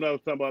to say when I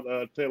was talking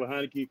about Taylor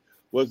Heineke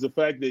was the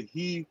fact that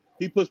he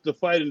puts the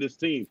fight in this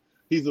team.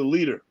 He's a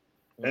leader,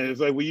 and it's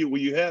like when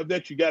you have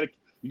that, you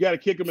gotta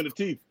kick him in the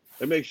teeth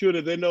and make sure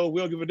that they know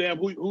we don't give a damn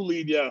who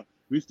lead y'all.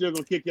 We still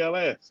gonna kick y'all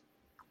ass.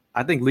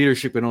 I think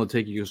leadership can only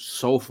take you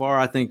so far.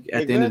 I think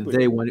at the end of the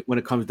day, when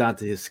it comes down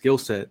to his skill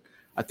set,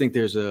 I think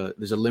there's a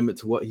limit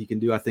to what he can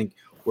do. I think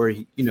where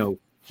you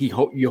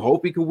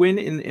hope he could win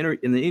in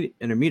the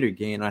intermediate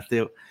game. I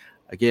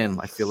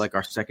feel like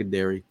our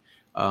secondary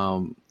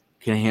can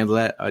handle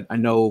that. I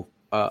know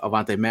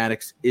Avonte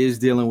Maddox is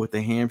dealing with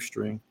a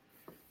hamstring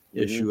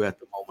issue at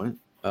the moment.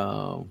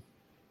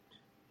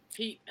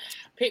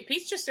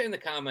 Pete's just in the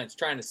comments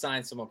trying to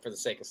sign someone for the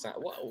sake of sign.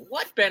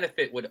 What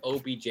benefit would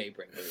OBJ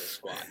bring to this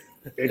squad?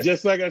 And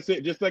just like I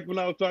said, just like when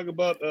I was talking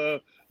about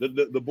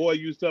the boy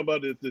you was talking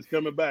about that's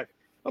coming back,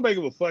 I'm not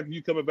giving a fuck if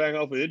you coming back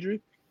off an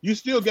injury. You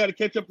still got to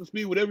catch up to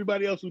speed with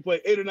everybody else who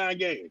played 8 or 9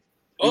 games.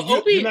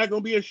 You're not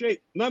going to be in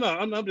shape. No,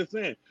 I'm just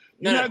saying.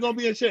 You're not going to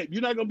be in shape.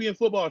 You're not going to be in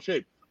football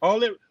shape. All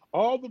the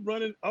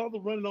running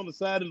on the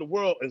side in the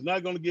world is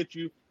not going to get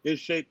you in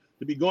shape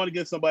to be going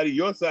against somebody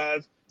your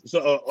size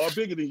or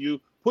bigger than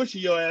you,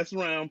 pushing your ass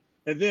around,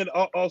 and then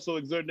also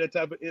exerting that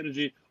type of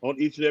energy on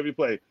each and every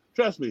play.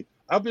 Trust me,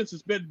 I've been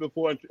suspended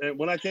before, and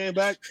when I came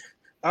back,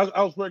 I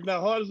was working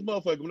out hard as a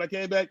motherfucker. When I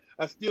came back,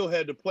 I still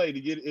had to play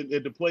to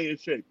get to play in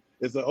shape.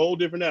 It's a whole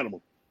different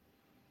animal.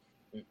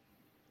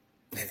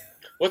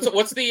 What's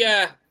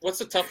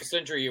the toughest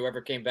injury you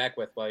ever came back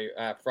with while you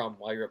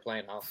were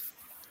playing house?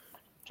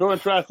 Torn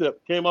tricep,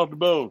 came off the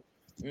bone.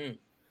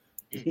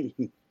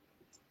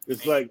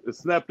 It's like it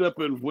snapped up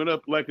and went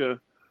up like a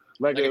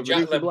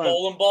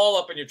bowling ball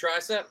up in your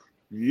tricep.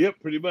 Yep,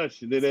 pretty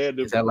much. And then they had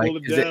to pull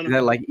it down. Is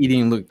that like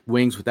eating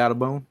wings without a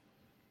bone?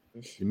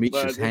 The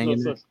meat's just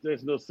hanging.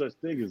 There's no such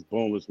thing as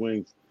boneless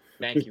wings.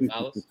 Thank you,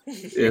 Alice.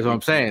 That's what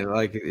I'm saying.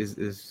 Like,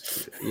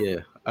 yeah.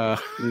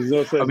 There's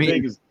no such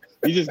thing as.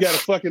 You just got a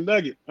fucking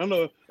nugget. I don't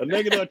know, a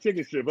nugget or a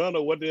chicken strip. I don't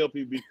know what the hell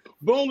people be.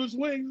 Boneless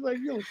wings, like,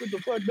 you don't sit the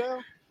fuck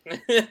down.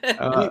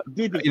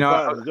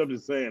 I'm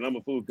just saying, I'm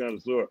a food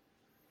connoisseur.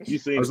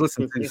 I was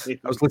listening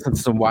to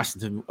some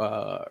Washington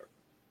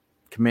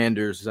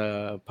Commanders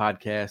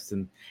podcast,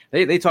 and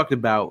they talked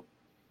about,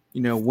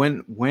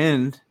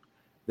 when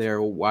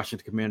their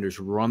Washington Commanders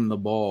run the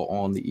ball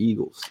on the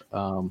Eagles.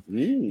 Talk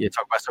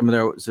about some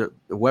of their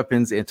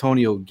weapons.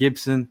 Antonio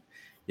Gibson,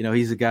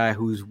 he's a guy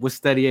who was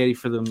steady Eddie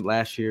for them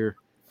last year.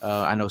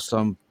 I know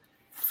some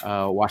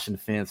Washington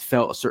fans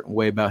felt a certain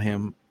way about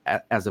him.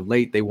 As of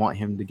late, they want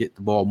him to get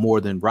the ball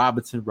more than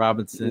Robinson.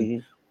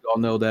 We all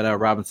know that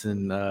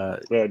Robinson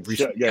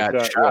recently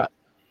got shot.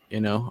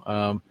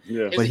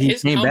 But he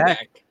came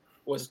back.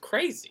 Was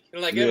crazy. It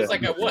was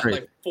like a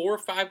 4 or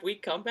 5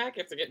 week comeback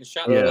after getting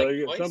shot.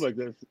 Something like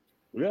that.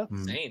 Yeah,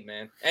 insane,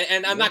 man.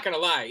 And I'm not gonna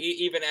lie,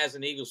 even as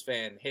an Eagles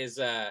fan, his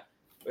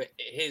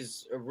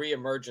his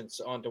reemergence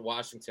onto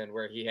Washington,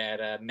 where he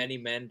had "Many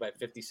Men" by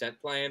 50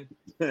 Cent playing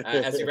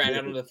as he ran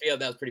out on the field.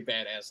 That was pretty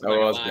badass. That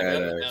was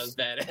badass. That was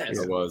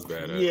badass. It was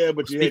badass. Yeah,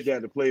 but you ain't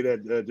got to play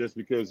that just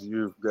because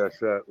you got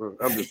shot.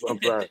 I'm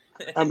sorry.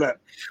 I'm not.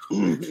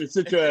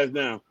 Sit your ass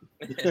down.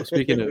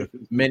 Speaking of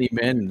many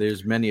men,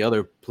 there's many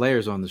other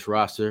players on this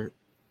roster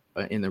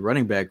in the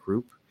running back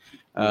group.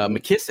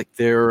 McKissick,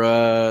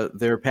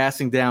 they're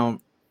passing down.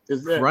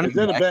 Is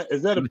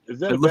that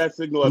a bad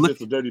signal or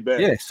just a dirty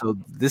bat? Yeah. So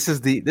this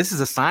is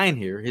a sign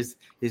here. His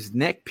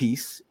neck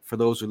piece, for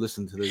those who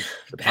listen to the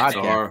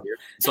podcast,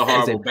 it's a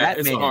horrible bat.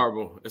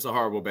 It's a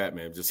horrible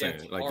Batman. Just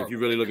saying. Like if you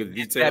really look at the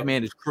detail,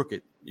 Batman is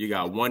crooked. You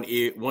got one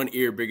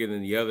ear bigger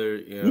than the other.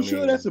 You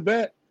sure that's a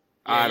bat?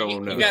 I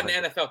don't know. You got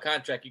an NFL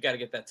contract. You got to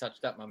get that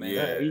touched up, my man.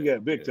 Yeah, you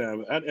got big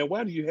time. And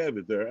why do you have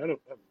it there?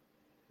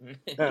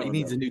 He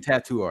needs a new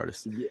tattoo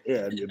artist.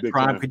 Yeah, big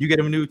Prime, time. could you get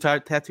him a new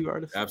tattoo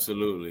artist?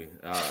 Absolutely.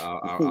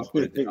 I'll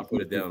put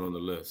it down on the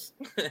list.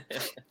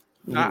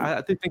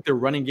 I think their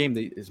running game,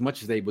 as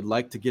much as they would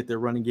like to get their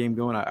running game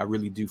going, I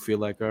really do feel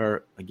like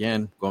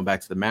again, going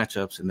back to the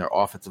matchups and their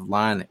offensive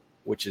line,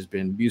 which has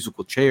been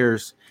musical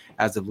chairs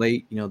as of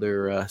late.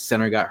 Their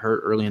center got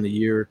hurt early in the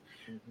year.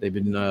 They've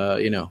been,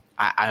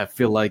 I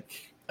feel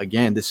like,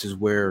 again, this is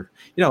where,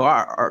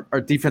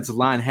 our defensive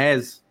line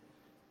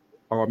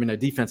our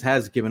defense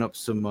has given up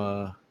some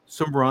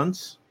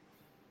runs.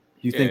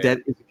 Do you think that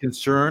is a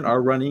concern,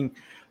 our running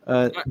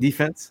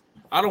defense?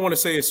 I don't want to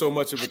say it's so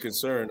much of a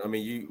concern. I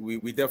mean,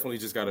 we definitely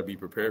just got to be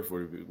prepared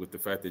for it with the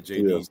fact that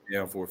JD's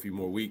down for a few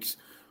more weeks.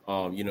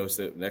 It's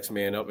the next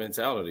man up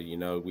mentality.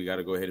 We got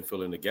to go ahead and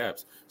fill in the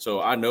gaps.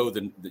 So I know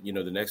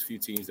the next few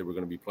teams that we're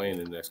going to be playing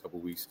in the next couple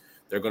of weeks,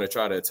 they're going to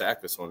try to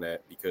attack us on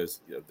that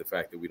because the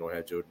fact that we don't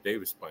have Jordan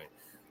Davis playing.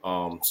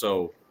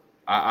 So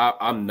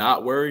I'm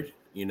not worried.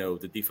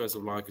 The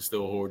defensive line can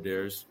still hoard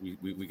theirs.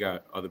 We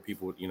got other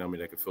people,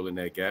 that can fill in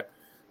that gap.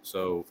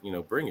 So,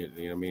 bring it.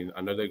 I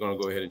know they're going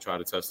to go ahead and try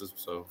to test us.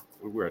 So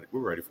we're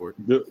ready for it.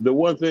 The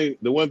one thing,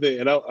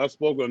 and I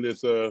spoke on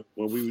this when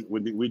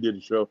we did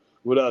the show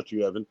without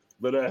you, Evan.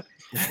 But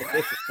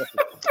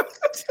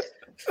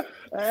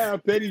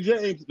Petty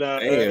James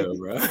now.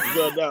 Bro.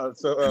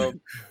 So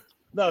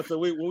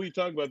when we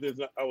talked about this,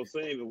 I was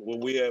saying when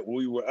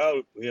we were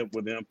out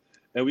with them,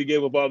 and we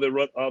gave up all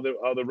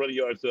the running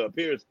yards to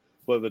Pierce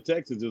for the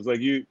Texans. It's like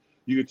you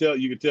could tell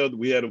that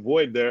we had a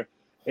void there.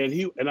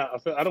 And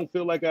I don't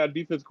feel like our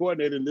defense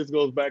coordinator. And this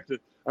goes back to,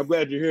 I'm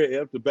glad you're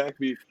here, F, to back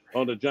me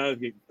on the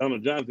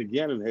Jonathan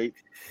Gannon hate,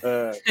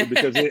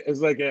 because it's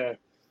like,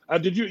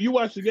 did you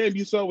watch the game?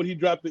 You saw when he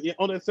dropped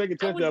on that second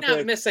touchdown. I would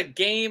not miss a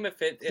game if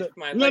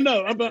my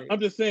I'm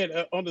just saying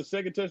on the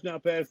second touchdown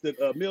pass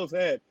that Mills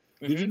had.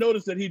 Did you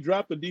notice that he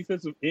dropped the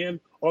defensive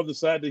end on the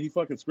side that he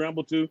fucking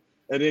scrambled to?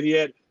 And then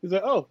he's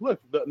like, oh, look,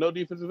 no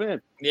defensive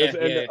end.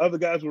 The other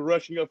guys were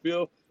rushing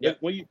upfield. Yep.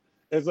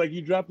 It's like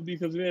you drop the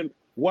defensive end.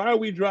 Why are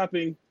we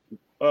dropping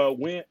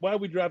Quinn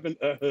and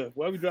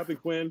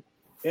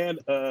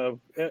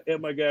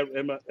my guy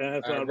and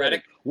Hassan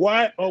Reddick?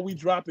 Why are we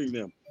dropping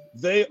them?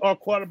 They are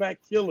quarterback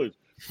killers.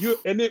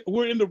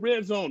 We're in the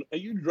red zone,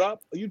 and you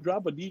drop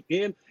a deep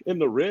end in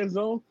the red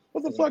zone.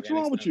 What the fuck's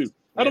wrong with you?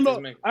 I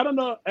don't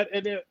know.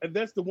 And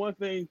that's the one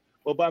thing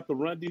about the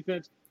run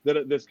defense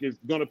that's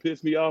going to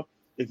piss me off.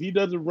 If he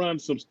doesn't run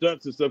some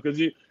stunts and stuff, because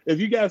if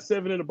you got 6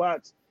 or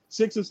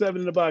 7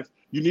 in the box,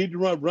 you need to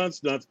run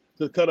stunts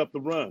to cut up the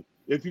run.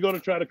 If you're going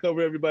to try to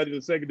cover everybody in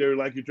the secondary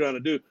like you're trying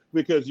to do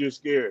because you're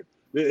scared,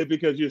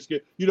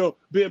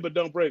 bend but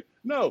don't break.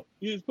 No,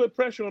 you just put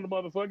pressure on the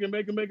motherfucker and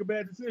make him make a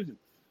bad decision.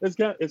 It's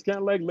kind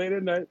of like late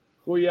at night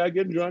where you're out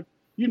getting drunk.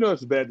 You know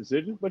it's a bad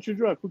decision, but you're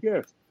drunk. Who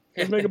cares?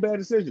 Let's make a bad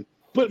decision.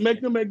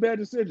 Make them make bad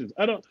decisions.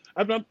 I'm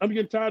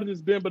getting tired of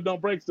this bend but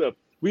don't break stuff.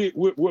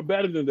 We're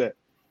better than that.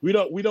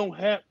 We don't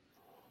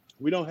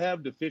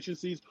have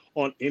deficiencies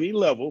on any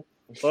level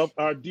of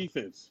our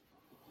defense.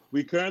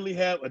 We currently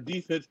have a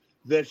defense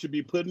that should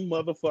be putting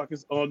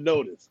motherfuckers on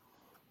notice.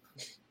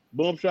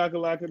 Boom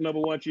shakalaka, number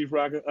one Chief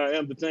Rocker. I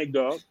am the Tank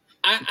Dog.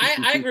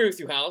 I agree with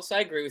you, House. I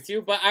agree with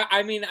you, but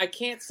I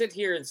can't sit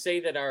here and say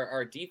that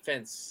our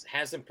defense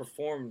hasn't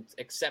performed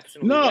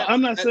exceptionally. No, well.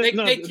 I'm not saying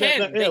they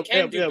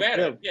can do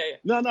better.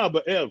 No,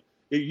 but Ev,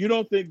 you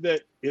don't think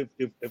that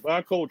if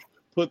our coach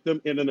put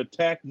them in an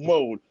attack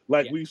mode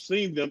like we've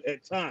seen them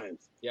at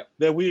times,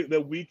 that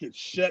we could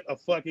shut a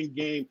fucking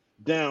game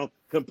down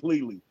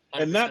completely,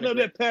 and not know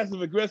that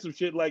passive aggressive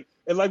shit like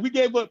we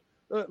gave up.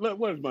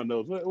 Where's my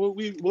notes?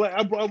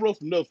 I wrote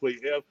some notes for you,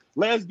 Ev.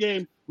 Last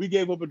game we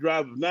gave up a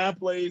drive of 9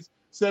 plays,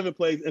 7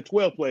 plays, and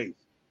 12 plays.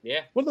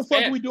 Yeah. What the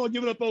fuck are we doing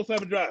giving up those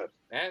type of drives?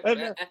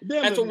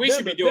 That's what we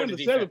should be doing.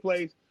 The 7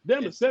 plays,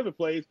 the 7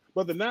 plays,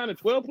 but the 9 and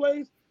 12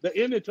 plays, the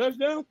end in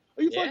touchdown.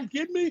 Are you fucking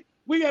kidding me?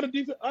 We got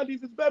our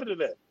defense better than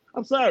that.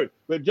 I'm sorry,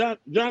 but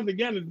Jonathan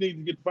Gannon needs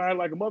to get fired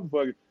like a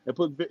motherfucker and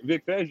put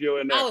Vic Fangio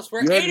in there. Alice,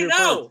 we're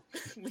 8-0.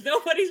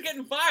 Nobody's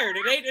getting fired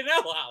at 8-0,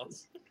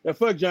 Alice.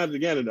 fuck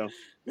Jonathan Gannon though.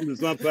 I'm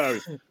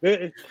sorry.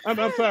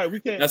 I'm sorry.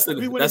 We can't. That's the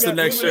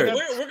next shirt.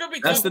 We're gonna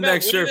be that's the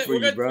next shirt for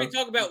you, bro. We're gonna be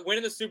talking about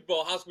winning the Super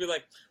Bowl. House will be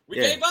like, we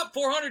gave up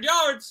 400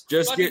 yards.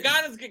 Just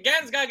Gannon's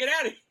gotta get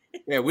out of here.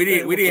 Yeah, we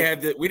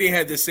didn't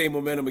have the same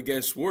momentum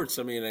against Schwartz.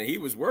 I mean, he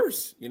was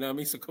worse. You know what I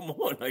mean? So come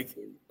on, like.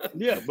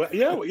 Yeah,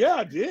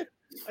 I did.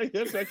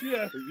 That's like, you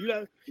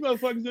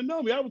motherfuckers didn't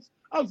know me. I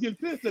was getting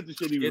pissed at the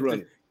shit he was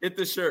running. Get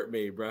the shirt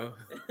made, bro.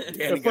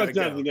 Fuck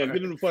Jonathan again.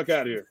 Get him the fuck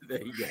out of here.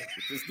 There you go.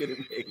 Just get it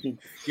made.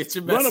 Get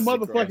your run a message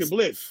motherfucking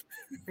blitz.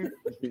 You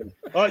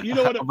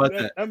know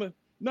what?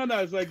 No.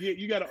 It's like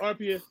you got an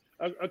RPO.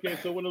 Okay,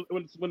 so when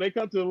they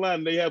come to the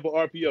line, they have an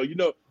RPO. You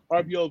know,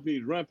 RPO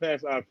means run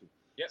pass option.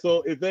 Yep.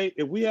 So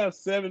if we have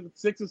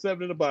 6 or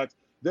 7 in the box,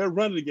 they're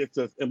running against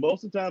us, and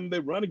most of the time they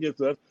run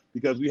against us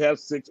because we have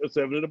 6 or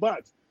 7 in the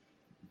box.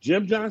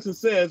 Jim Johnson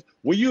says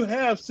when you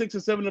have 6 or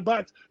 7 in the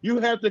box, you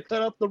have to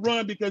cut up the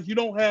run because you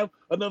don't have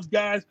enough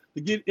guys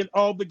to get in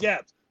all the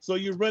gaps. So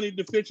you're running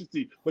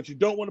deficiency, but you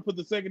don't want to put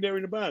the secondary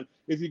in the bind.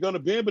 If you're going to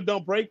bend but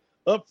don't break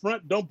up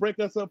front, don't break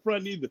us up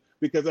front either,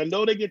 because I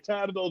know they get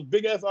tired of those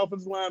big ass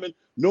offensive linemen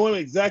knowing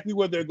exactly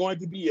where they're going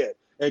to be at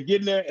and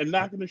getting there and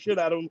knocking the shit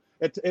out of them.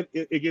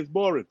 It gets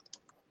boring.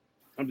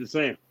 I'm just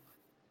saying.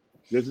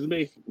 This is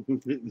me. All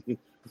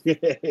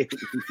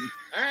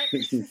right.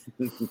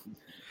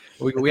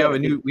 We have a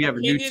new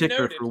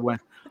ticker for when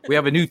we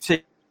have a new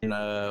ticker.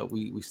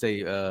 We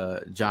say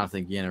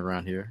Jonathan Gannon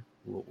around here.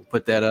 We'll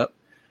put that up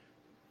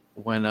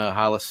when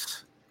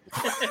Hollis.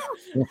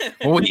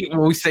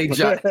 when we say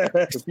Gannon.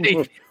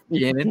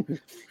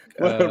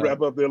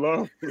 Wrap up the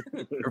alarm.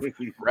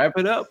 Wrap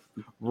it up.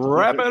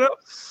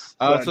 So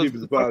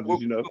apologies, we're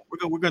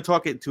going to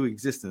talk it into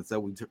existence. That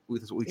we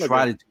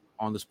try to do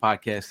on this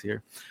podcast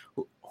here.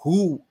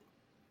 Who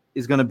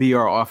is going to be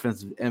our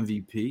offensive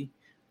MVP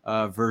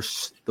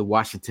versus the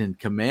Washington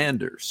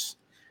Commanders?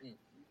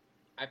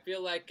 I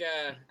feel like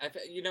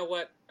you know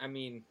what? I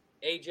mean,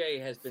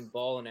 AJ has been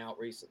balling out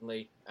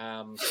recently.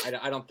 I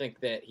don't think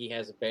that he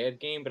has a bad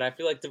game, but I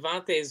feel like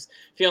Devontae's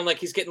feeling like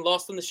he's getting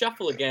lost in the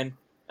shuffle again.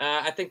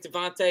 I think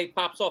Devontae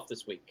pops off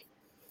this week.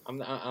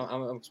 I'm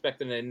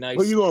expecting a nice.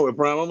 Who you going with,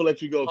 Prime? I'm gonna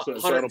let you go.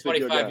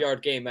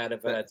 125-yard game out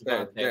of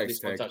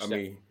Devontae. I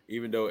mean,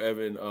 even though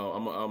Evan,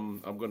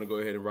 I'm gonna go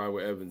ahead and ride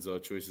with Evan's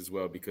choice as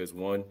well, because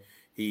one,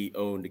 he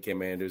owned the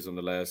Commanders on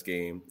the last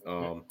game.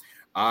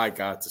 I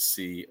got to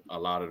see a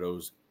lot of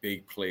those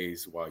big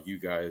plays while you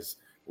guys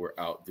were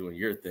out doing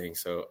your thing,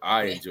 so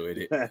I enjoyed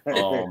it.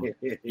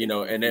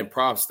 And then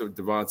props to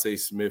Devontae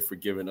Smith for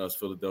giving us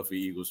Philadelphia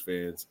Eagles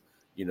fans,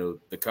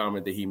 the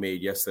comment that he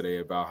made yesterday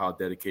about how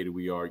dedicated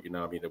we are,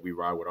 that we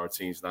ride with our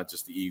teams, not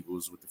just the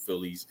Eagles, with the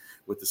Phillies,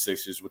 with the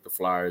Sixers, with the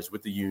Flyers,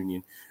 with the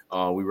Union.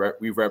 We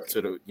rep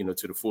to the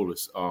to the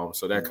fullest.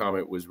 So that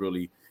comment was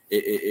really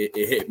it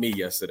hit me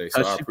yesterday.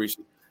 So I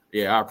appreciate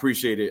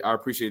it. I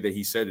appreciate that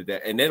he said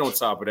that. And then on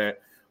top of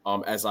that,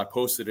 as I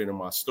posted it in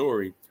my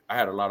story, I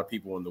had a lot of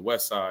people on the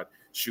West Side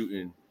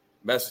shooting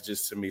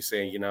messages to me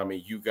saying,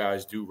 you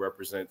guys do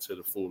represent to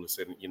the fullest.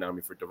 And,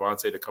 for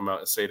Devontae to come out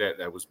and say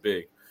that was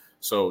big.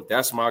 So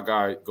that's my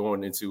guy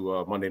going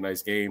into Monday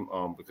night's game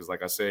because,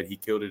 like I said, he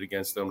killed it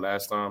against them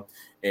last time.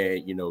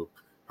 And,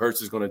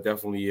 Hurts is going to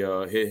definitely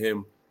hit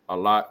him a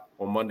lot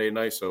on Monday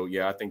night. So,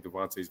 yeah, I think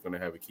Devontae is going to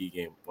have a key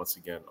game once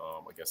again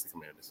against the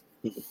Commanders.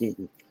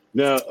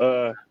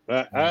 Now,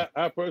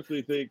 I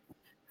personally think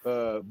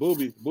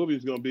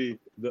Booby's going to be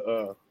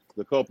the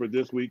culprit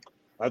this week.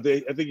 I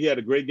think he had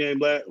a great game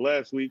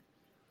last week,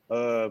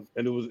 and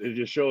it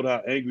just showed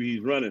how angry he's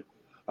running.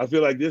 I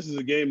feel like this is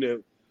a game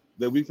that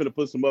we finna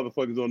put some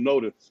motherfuckers on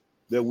notice.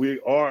 That we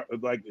are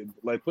like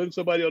putting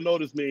somebody on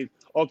notice means,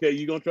 okay,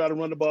 you're gonna try to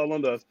run the ball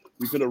on us.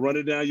 We're gonna run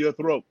it down your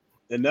throat.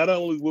 And not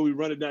only will we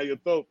run it down your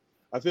throat,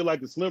 I feel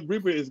like the Slim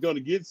Reaper is gonna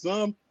get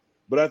some,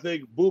 but I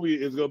think Booby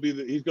is gonna be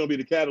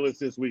the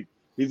catalyst this week.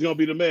 He's gonna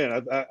be the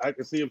man. I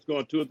can see him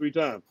scoring 2 or 3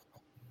 times.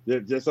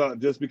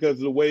 Just because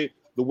of the way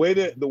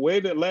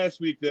that last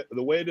week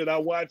the way that I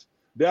watched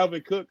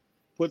Dalvin Cook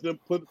put them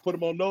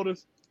on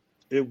notice.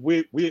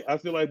 I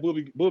feel like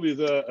Booby is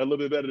a little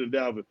bit better than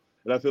Dalvin,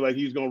 and I feel like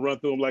he's gonna run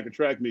through him like a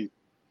track meet.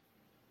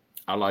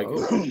 I like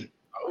it.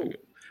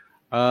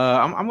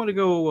 I'm gonna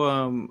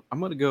go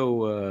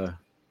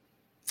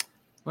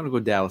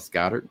Dallas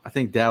Goedert. I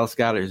think Dallas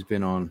Goedert has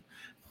been on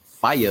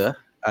fire.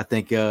 I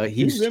think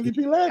he was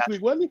MVP last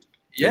week, wasn't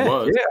he?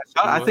 Yeah.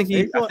 I think he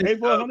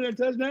 800 and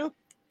touchdown.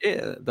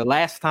 Yeah, the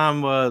last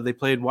time they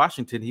played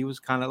Washington, he was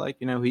kind of like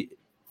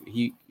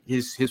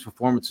his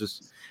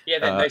performances. Yeah,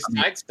 that nice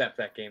sidestep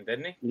that game,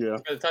 didn't he? Yeah,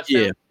 for the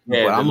touchdown.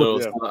 I'm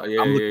looking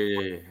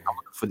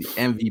for the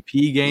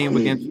MVP game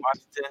against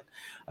Washington.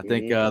 I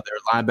think their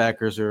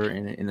linebackers are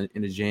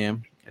in a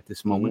jam at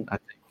this moment.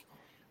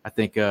 I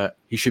think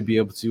he should be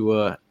able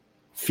to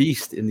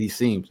feast in these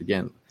seams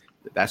again.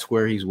 That's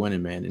where he's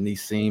winning, man. In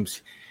these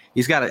seams,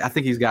 I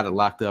think he's got it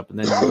locked up. And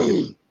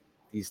then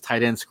these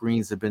tight end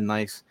screens have been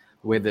nice.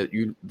 The way that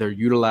they're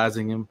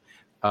utilizing him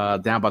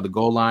down by the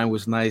goal line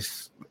was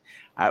nice.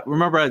 I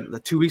remember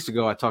 2 weeks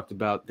ago I talked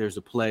about there's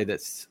a play that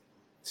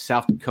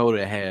South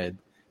Dakota had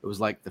It was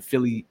like the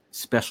Philly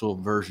special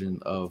version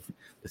of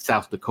the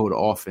South Dakota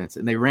offense,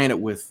 and they ran it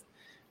with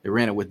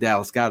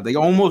Dallas Goedert. They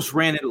almost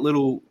ran it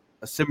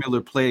a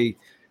similar play.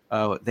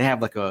 They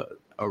have like a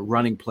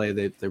running play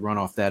that they run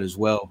off that as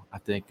well. I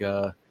think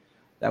that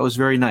was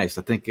very nice.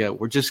 I think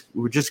we're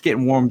just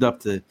getting warmed up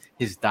to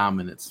his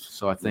dominance.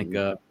 So I think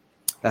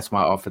that's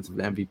my offensive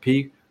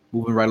MVP.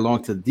 Moving right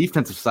along to the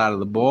defensive side of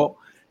the ball,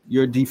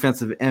 your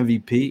defensive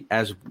MVP.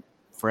 As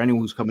for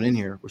anyone who's coming in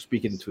here, we're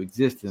speaking into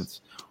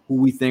existence. Who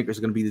we think is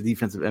going to be the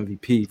defensive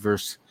MVP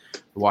versus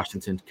the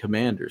Washington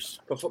Commanders.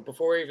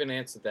 Before I even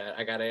answer that,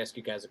 I got to ask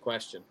you guys a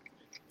question.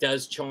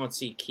 Does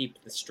Chauncey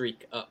keep the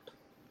streak up?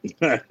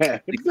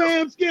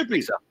 Damn,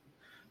 Skippy.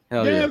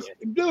 Hell yeah.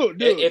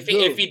 Dude.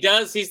 If he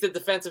does, he's the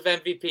defensive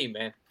MVP,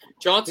 man.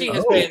 Chauncey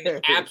has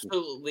been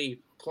absolutely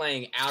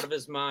playing out of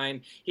his mind.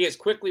 He has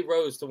quickly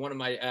rose to one of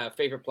my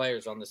favorite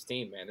players on this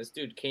team, man. This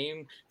dude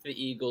came to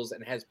the Eagles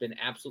and has been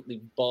absolutely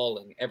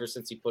balling ever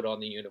since he put on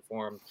the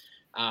uniform.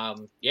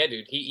 Yeah,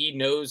 dude, he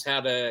knows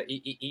how to.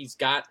 He's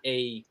got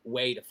a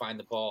way to find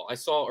the ball. I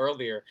saw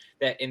earlier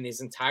that in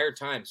his entire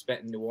time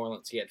spent in New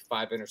Orleans, he had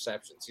 5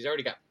 interceptions. He's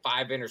already got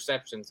 5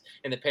 interceptions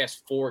in the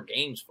past 4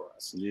 games for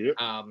us. Yep.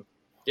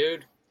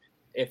 Dude,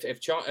 if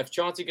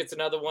Chauncey gets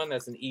another one,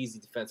 that's an easy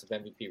defensive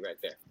MVP right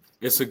there.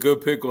 It's a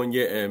good pick on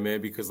your end,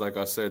 man, because like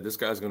I said, this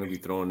guy's going to be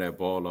throwing that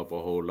ball up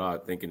a whole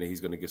lot, thinking that he's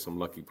going to get some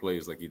lucky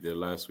plays like he did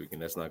last week,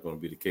 and that's not going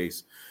to be the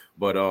case.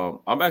 But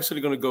I'm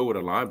actually going to go with a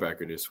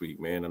linebacker this week,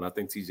 man, and I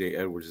think T.J.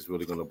 Edwards is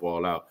really going to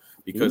ball out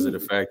because of the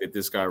fact that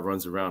this guy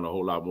runs around a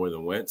whole lot more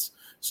than Wentz.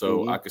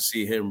 So I could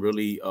see him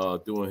really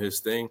doing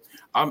his thing.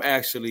 I'm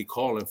actually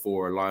calling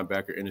for a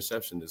linebacker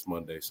interception this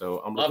Monday,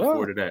 so I'm looking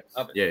forward to that.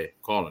 Yeah,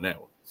 calling that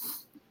one.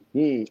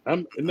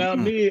 I'm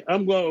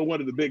going with one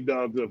of the big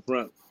dogs up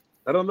front.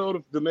 I don't know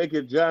if to make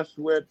it Josh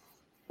Sweat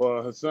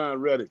or Hassan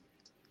Reddick,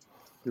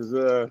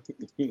 because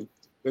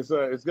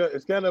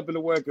it's kind of up in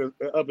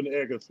the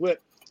air because Sweat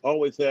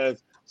always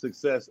has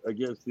success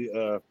against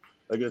the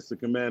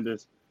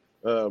Commanders.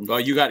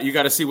 Well, you got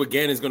to see what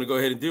Gannon's going to go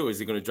ahead and do. Is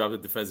he going to drop the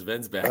defensive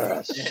ends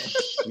back? Shit.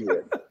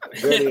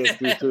 That is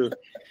true too.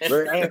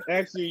 But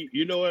actually,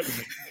 you know what?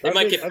 They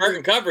might get hurt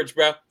in coverage,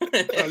 bro.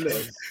 Don't do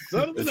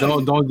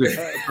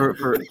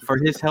it. For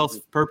his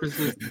health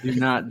purposes. Do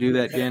not do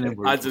that, Gannon.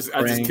 I just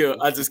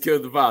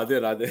killed the vibe,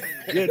 did I? I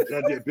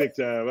did big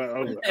time. I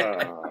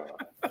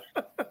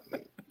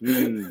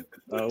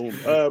was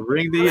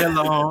ring the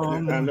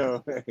alarm. I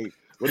know. Hey.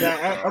 Well,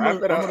 now I'm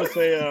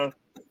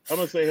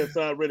gonna say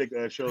Hassan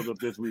Reddick shows up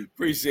this week.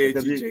 Appreciate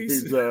you,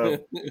 Jason.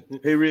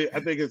 I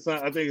think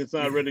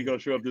Hassan Reddick gonna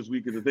show up this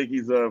week because I think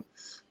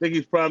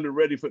he's primed and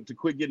ready to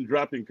quit getting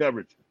dropped in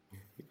coverage.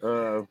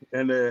 And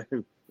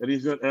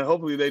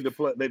hopefully they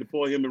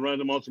deploy him and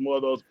run him on some more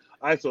of those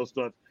ISO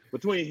stunts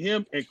between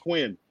him and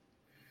Quinn.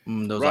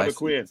 Robert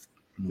Quinn.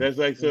 That's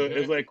like so.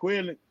 It's like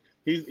Quinn.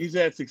 He's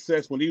had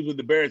success when he was with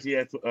the Bears. He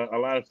had a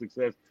lot of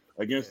success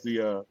against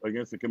the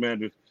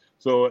Commanders.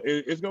 So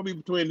it's going to be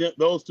between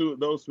those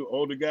two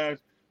older guys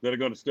that are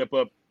going to step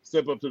up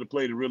to the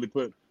plate and really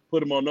put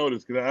them on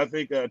notice. Because I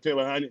think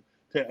Taylor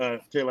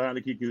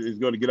Heinicke is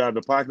going to get out of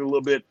the pocket a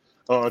little bit,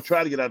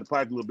 try to get out of the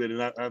pocket a little bit.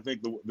 And I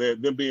think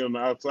them being on the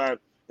outside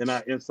and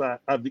our inside,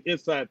 the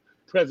inside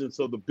presence,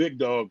 so the big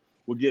dog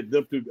will get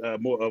them to a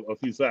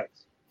few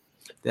sacks.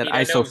 That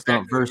ISO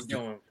stunt versus.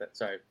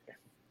 Sorry.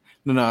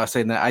 No, I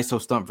say that ISO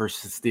stunt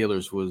versus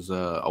Steelers was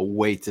a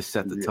way to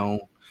set the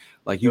tone.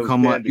 Like you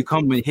come and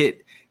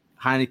hit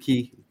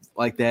Heinicke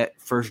like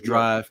that first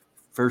drive,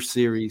 first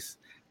series.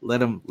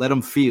 Let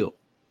him feel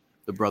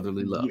the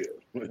brotherly love.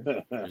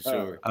 Yeah. For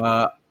sure.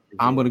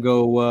 I'm gonna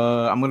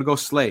go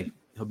Slay.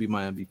 He'll be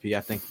my MVP.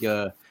 I think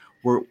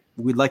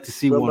we'd like to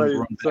see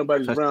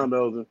somebody's brown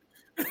nosing.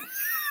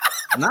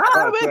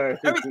 Nah, man.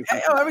 Every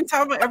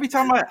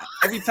time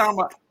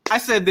I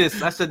said this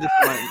in my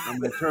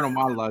internal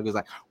monologue is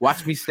like,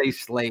 watch me say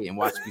Slay and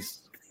watch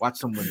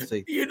someone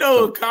say. You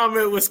know, a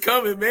comment was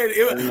coming, man.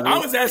 I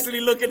was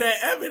actually looking at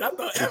Evan. I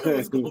thought Evan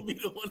was going to be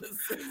the one to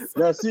say something.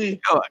 Now,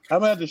 see, I'm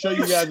going to have to show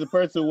you guys in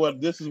person what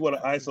an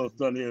ISO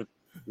stunt is.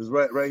 Is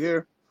right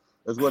here.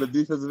 That's what a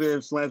defensive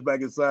end slants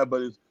back inside,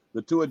 but it's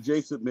the two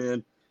adjacent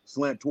men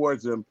slant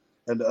towards him,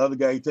 and the other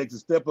guy, he takes a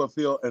step up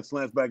field and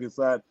slants back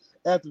inside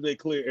after they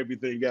clear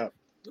everything out.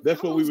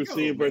 That's what we were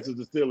seeing versus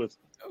the Steelers.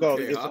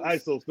 It's an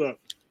ISO stunt.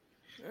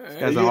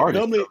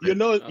 Normally, you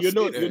know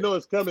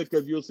it's coming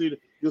because you'll see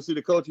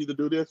the coach either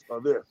do this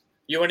or this.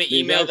 You want to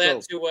email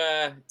that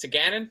to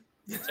Gannon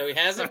so he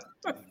has it?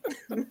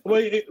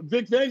 Well,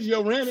 Vic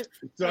Fangio ran it,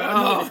 so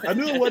I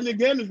knew it wasn't in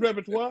Gannon's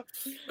repertoire.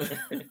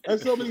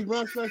 There's so many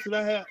run stunts that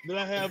I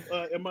have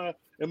in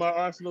my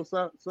arsenal,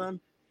 son.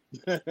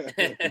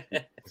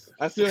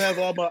 I still have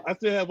all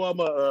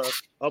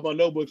my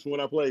notebooks from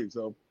when I played.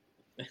 So.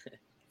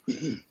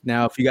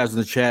 Now, if you guys in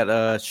the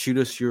chat, shoot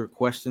us your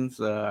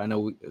questions. I know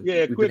we've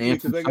been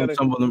answering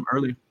some of them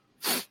earlier.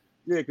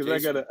 Yeah,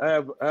 because I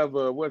have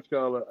a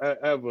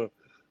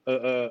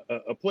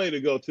play to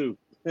go to.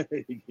 Are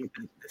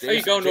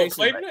you going to a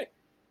play tonight?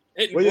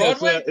 Well,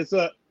 yeah, it's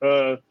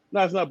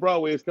not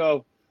Broadway. It's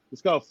called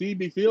It's called Feed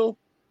Me Phil.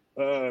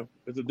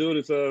 It's a dude.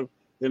 It's in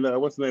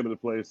what's the name of the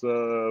place? It's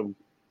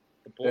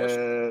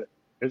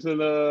in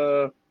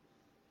where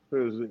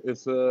is it?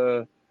 It's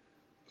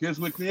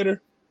Kinswick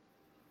Theater.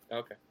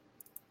 Okay.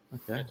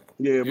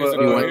 Yeah,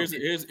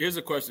 here's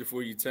a question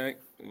for you, Tank.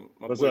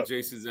 My What's boy up?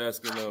 Jason's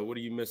asking, what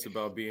do you miss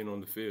about being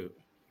on the field?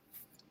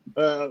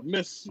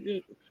 Miss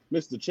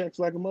the checks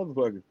like a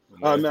motherfucker.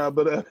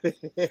 But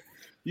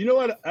you know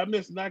what? I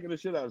miss knocking the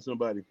shit out of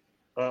somebody.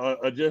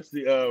 Just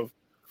the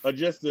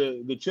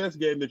chess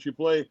game that you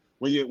play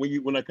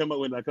when I come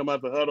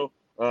out the huddle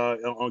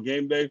on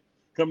game day,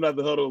 coming out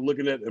the huddle,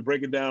 looking at and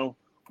breaking down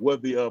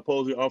what the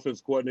opposing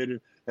offense coordinator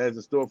has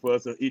in store for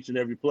us on each and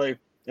every play,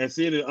 and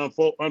seeing it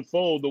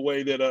unfold the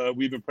way that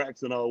we've been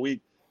practicing all week,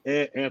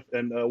 and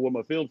where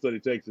my film study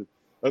takes it.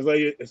 I was like,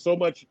 it's so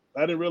much.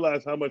 I didn't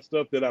realize how much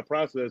stuff that I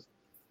processed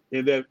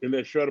in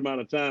that short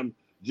amount of time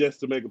just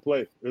to make a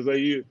play. It's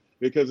like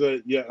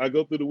I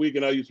go through the week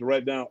and I used to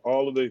write down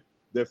all of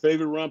their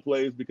favorite run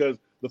plays, because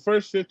the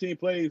first 15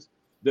 plays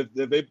that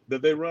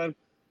they run,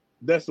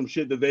 that's some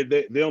shit that they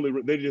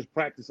just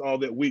practice all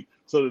that week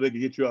so that they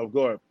can get you off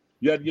guard.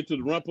 You have to get to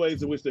the run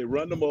plays in which they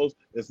run the most.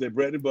 It's their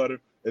bread and butter,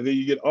 and then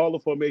you get all the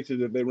formations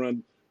that they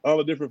run, all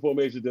the different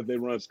formations that they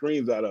run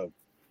screens out of.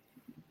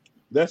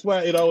 That's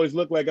why it always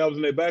looked like I was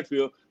in their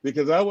backfield,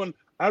 because I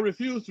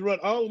refused to run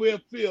all the way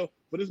upfield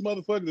for this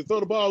motherfucker to throw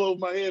the ball over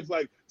my head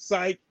like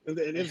psych, and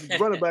it's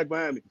running back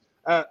behind me.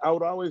 I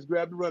would always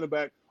grab the running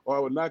back, or I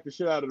would knock the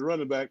shit out of the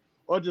running back,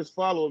 or just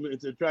follow him and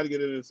to try to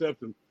get an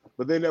interception.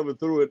 But they never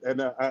threw it, and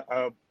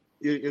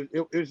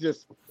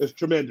it's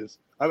tremendous.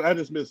 I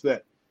just miss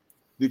that.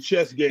 The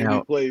chess game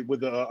we played with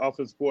the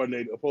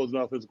opposing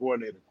offensive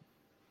coordinator.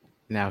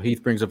 Now,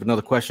 Heath brings up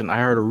another question. I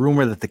heard a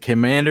rumor that the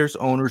Commanders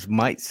owners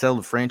might sell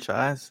the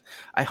franchise.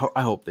 I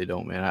hope they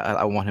don't, man.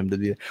 I want him to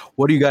do that.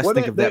 What do you guys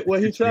think of that?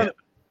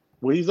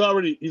 He's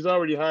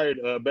already hired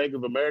Bank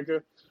of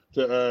America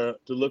to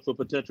look for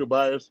potential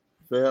buyers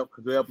to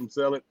help him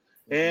sell it,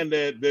 and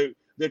they've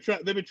been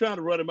trying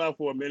to run him out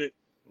for a minute,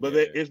 but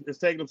it's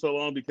taking them so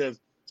long because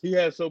he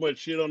has so much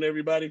shit on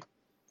everybody,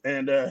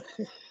 and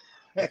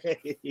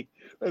it's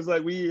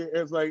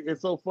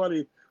so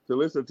funny to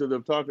listen to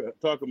them talk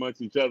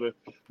amongst each other,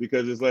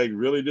 because it's like,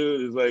 really, dude?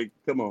 It's like,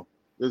 come on.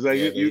 It's like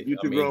you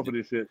too grown for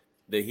this shit.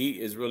 The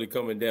heat is really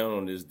coming down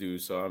on this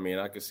dude, so I mean,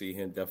 I could see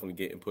him definitely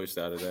getting pushed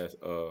out of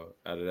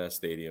that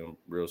stadium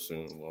real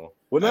soon. Well,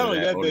 not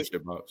only that,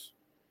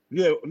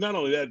 not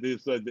only that,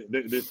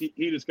 the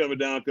heat is coming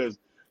down because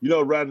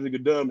Roger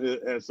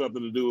Goodrum has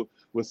something to do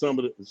with some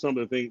of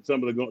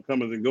the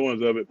comings and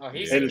goings of it. Oh,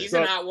 he's in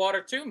hot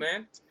water too,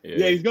 man.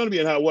 Yeah, he's going to be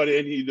in hot water,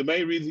 and the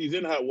main reason he's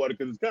in hot water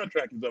because his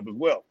contract is up as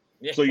well.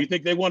 Yeah. So you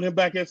think they want him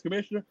back as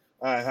commissioner?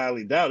 I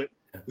highly doubt it.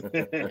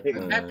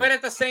 But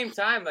at the same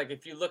time, like,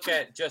 if you look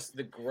at just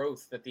the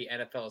growth that the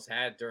NFL has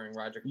had during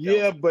Roger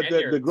Goodell's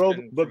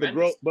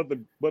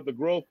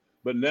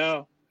but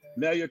now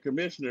your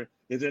commissioner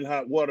is in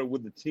hot water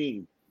with the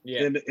team,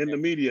 in the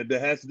media that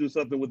has to do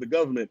something with the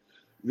government.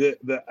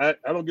 I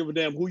don't give a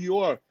damn who you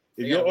are.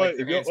 If your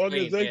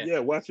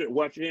organization, wash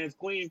your hands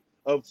clean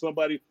of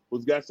somebody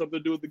who's got something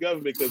to do with the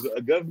government, because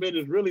a government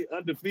is really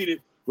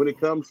undefeated when it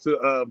comes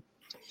to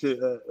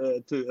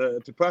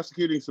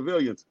prosecuting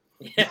civilians.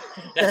 Yeah,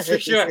 that's for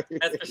sure.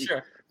 That's for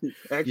sure.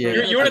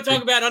 You want to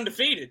talk about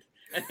undefeated?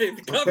 The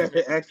government.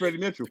 Ask Freddie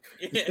Mitchell.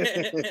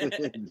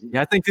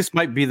 Yeah, I think this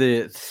might be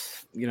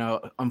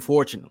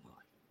unfortunately,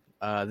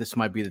 this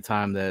might be the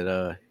time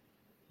that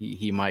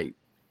he might.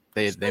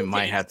 They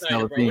might have to.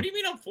 What do you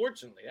mean,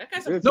 unfortunately? That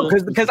guy's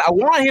because I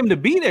want him to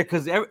be there,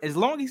 because as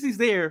long as he's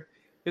there,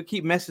 he'll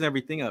keep messing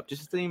everything up.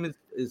 Just the same as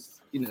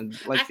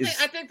like.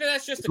 I think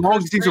that's just as long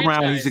as he's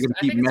around, he's going to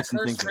keep messing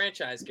things up.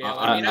 Franchise, Gail.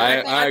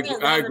 I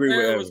agree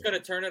with Evan. Was going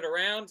to turn it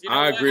around.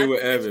 I agree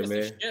with Evan,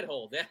 man.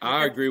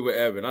 I agree with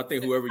Evan. I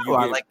think whoever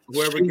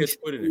gets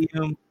put in it.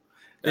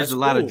 There's a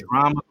lot of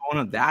drama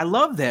going on. I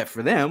love that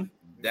for them.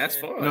 That's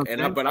fun,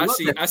 but I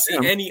see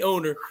any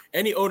owner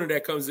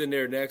that comes in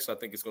there next, I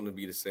think it's going to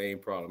be the same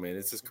problem, man.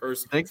 It's this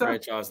cursed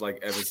franchise,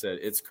 like Evan said.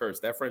 It's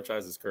cursed. That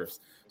franchise is cursed.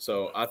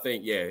 So I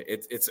think,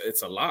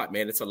 it's a lot,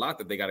 man. It's a lot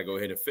that they got to go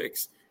ahead and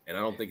fix, and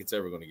I don't think it's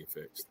ever going to get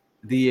fixed.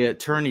 The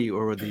attorney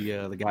or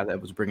the guy that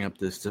was bringing up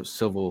this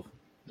civil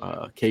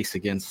case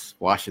against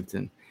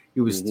Washington, he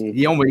was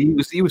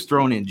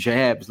throwing in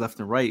jabs left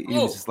and right. He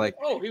was just like,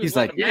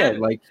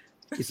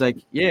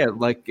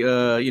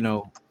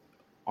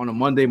 on a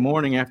Monday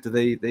morning after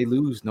they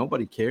lose,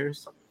 nobody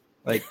cares.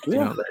 Like,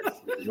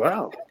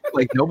 wow.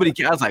 Like, nobody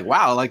cares. I was like,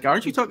 wow, like,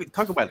 aren't you talking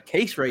about a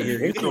case right here?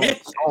 You're throwing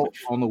salt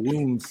on the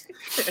wounds.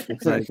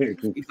 It's like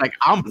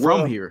I'm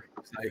from here.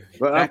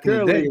 But back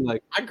in the day,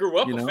 like, I grew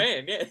up a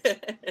fan. Yeah.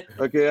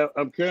 Okay,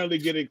 I'm currently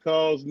getting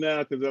calls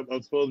now because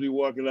I'm supposed to be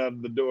walking out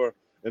of the door,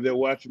 and they're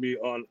watching me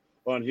on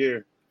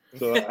here.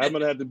 So I'm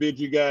gonna have to bid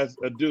you guys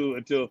adieu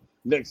until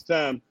next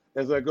time.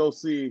 As I go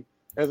to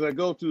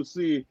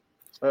see,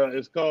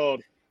 it's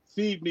called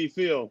Feed Me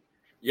Phil.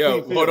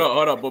 Yo, hold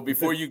on. But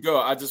before you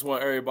go, I just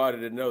want everybody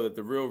to know that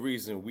the real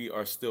reason we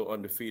are still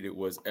undefeated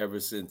was ever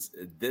since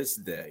this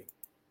day.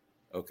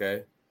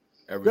 Okay.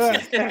 Ever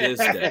since his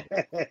day.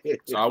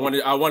 So I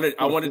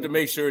wanted to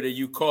make sure that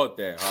you caught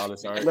that,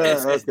 Hollis. All right.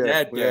 It's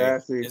that day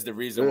is the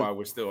reason why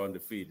we're still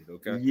undefeated.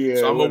 Okay. Yeah.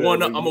 So I'm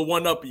a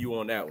one up you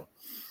on that one.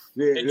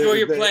 Yeah, enjoy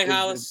your play,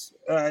 Hollis.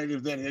 All right,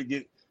 if that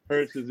get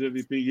Hurts as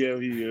MVP, yeah,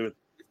 he.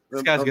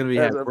 This guy's gonna be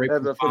great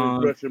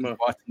fun watching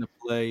the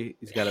play.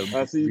 He's got a.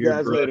 I'll see you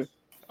guys later.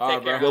 All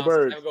right, go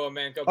Birds. Go,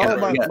 man. Go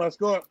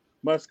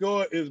My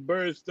score is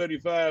Birds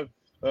 35,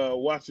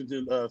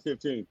 Washington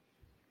 15.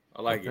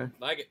 I like it.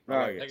 Like it. All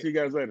right. See you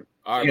guys later.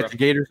 All right, you got the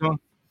Gators on.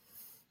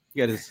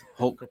 You got his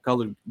Hulk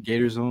colored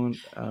Gators on.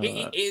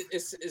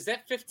 Is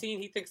that 15?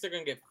 He thinks they're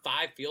going to get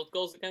 5 field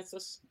goals against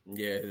us?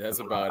 Yeah, that's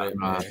about it,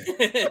 man.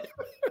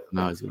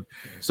 No, it's good.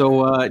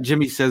 So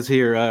Jimmy says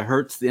here,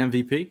 Hurts the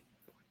MVP.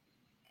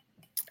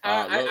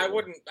 I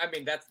wouldn't. I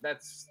mean,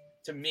 that's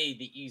to me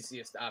the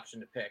easiest option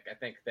to pick. I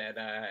think that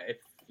if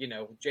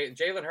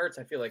Jalen Hurts,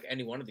 I feel like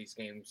any one of these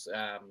games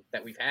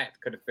that we've had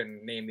could have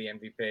been named the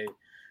MVP.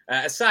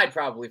 Aside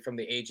probably from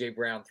the A.J.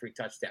 Brown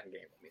 3-touchdown game.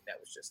 I mean, that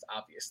was just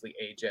obviously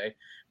A.J.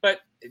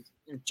 But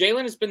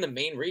Jalen has been the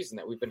main reason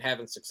that we've been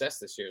having success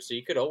this year. So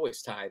you could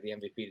always tie the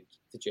MVP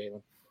to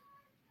Jalen.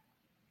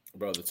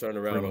 Bro, the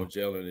turnaround on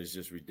Jalen is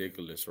just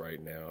ridiculous right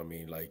now. I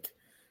mean, like,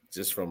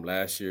 just from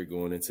last year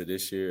going into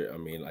this year, I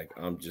mean, like,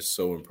 I'm just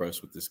so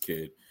impressed with this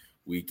kid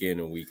week in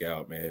and week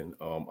out, man.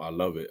 I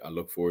love it. I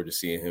look forward to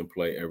seeing him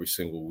play every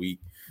single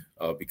week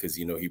because,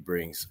 he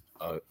brings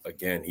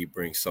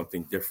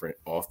something different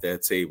off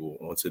that table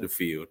onto the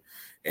field.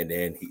 And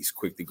then he's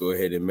quick to go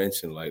ahead and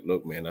mention, like,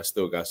 look, man, I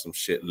still got some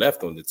shit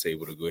left on the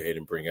table to go ahead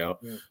and bring out.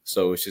 Yeah.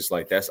 So it's just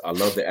like I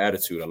love the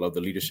attitude. I love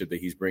the leadership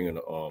that he's bringing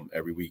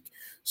every week.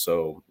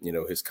 So,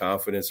 his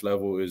confidence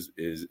level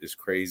is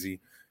crazy.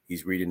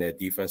 He's reading that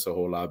defense a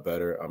whole lot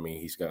better. I mean,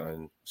 he's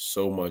gotten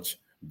so much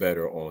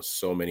better on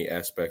so many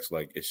aspects.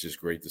 Like, it's just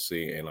great to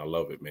see, and I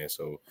love it, man.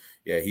 So,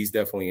 yeah, he's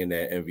definitely in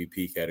that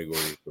MVP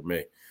category for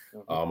me.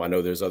 I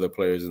know there's other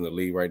players in the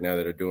league right now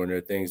that are doing their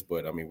things,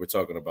 but, I mean, we're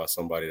talking about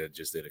somebody that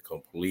just did a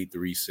complete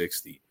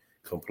 360.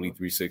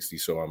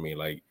 So, I mean,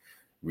 like,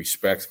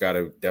 respect's got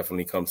to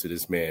definitely come to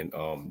this man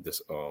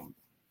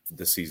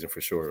this season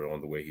for sure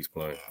on the way he's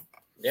playing.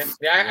 Yeah,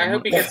 I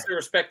hope he gets the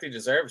respect he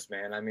deserves,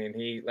 man. I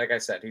mean, like I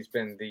said, he's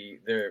been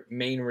the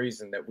main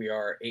reason that we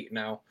are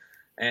 8-0.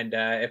 And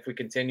if we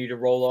continue to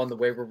roll on the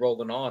way we're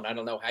rolling on, I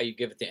don't know how you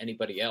give it to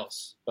anybody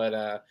else.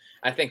 But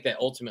I think that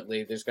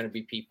ultimately there's going to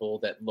be people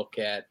that look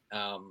at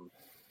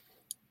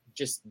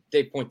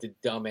they point to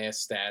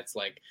dumbass stats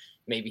like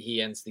maybe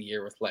he ends the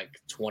year with like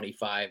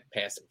 25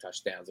 passing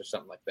touchdowns or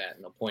something like that.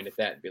 And they'll point at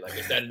that and be like,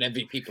 is that an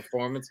MVP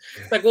performance?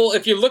 It's like, well,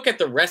 if you look at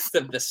the rest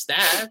of the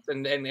stats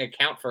and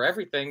account for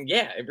everything,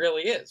 yeah, it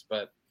really is.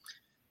 But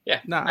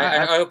yeah,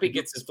 I hope he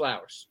gets his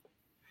flowers.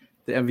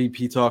 The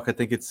MVP talk, I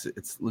think it's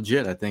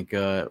legit. I think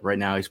right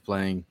now he's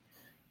playing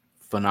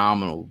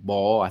phenomenal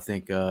ball. I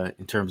think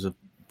in terms of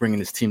bringing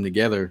his team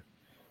together,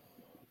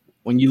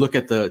 when you look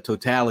at the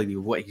totality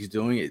of what he's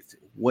doing,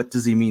 what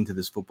does he mean to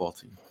this football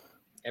team?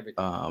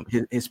 Everything.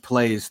 His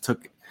plays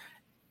took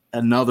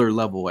another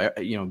level.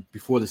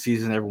 Before the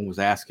season, everyone was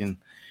asking,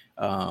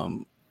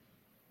 can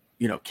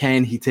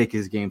he take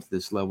his game to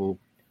this level?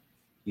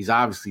 He's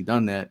obviously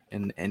done that,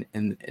 and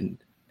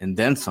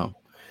then some.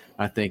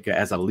 I think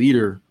as a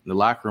leader in the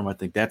locker room, I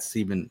think that's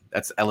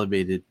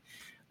elevated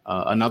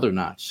another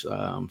notch.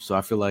 So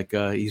I feel like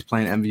he's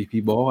playing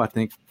MVP ball. I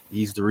think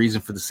he's the reason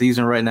for the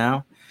season right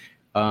now.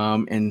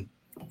 And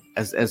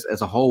as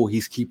a whole,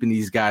 he's keeping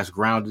these guys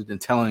grounded and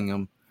telling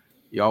them,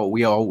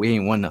 we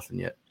ain't won nothing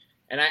yet.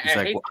 And I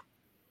hate.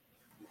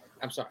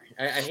 I'm sorry.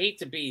 I hate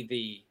to be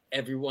the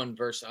everyone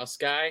versus us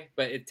guy,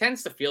 but it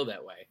tends to feel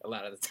that way a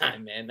lot of the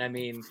time, man. I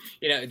mean,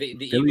 the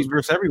Eagles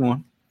versus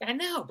everyone. I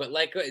know, but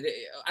like,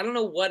 I don't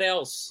know what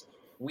else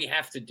we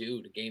have to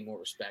do to gain more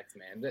respect,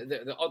 man.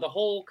 The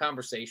whole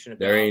conversation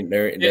about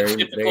the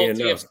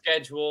difficulty of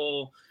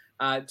schedule.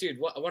 Dude,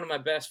 one of my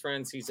best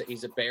friends,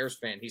 he's a Bears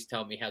fan. He's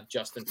telling me how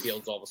Justin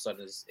Fields all of a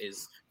sudden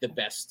is the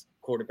best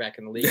quarterback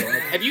in the league. Like,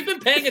 have you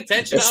been paying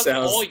attention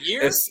all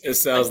year? It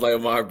sounds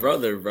like my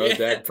brother, bro. Yeah.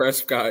 Dak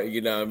Prescott,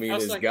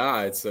 is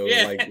God. So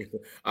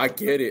I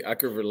get it. I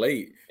can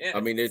relate. Yeah. I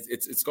mean,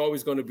 it's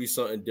always going to be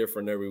something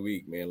different every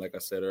week, man. Like I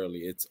said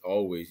earlier, it's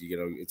always,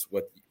 it's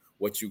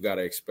what you got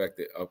to expect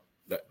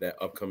that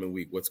upcoming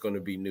week. What's going to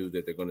be new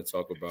that they're going to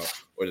talk about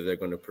or that they're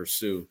going to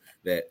pursue,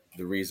 that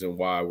the reason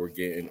why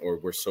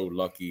we're so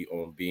lucky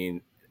on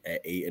being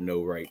at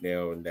 8-0 right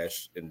now, and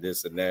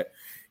this and that.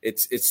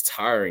 It's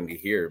tiring to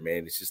hear,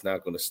 man. It's just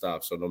not going to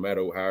stop. So no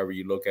matter however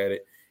you look at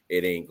it,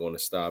 it ain't going to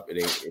stop.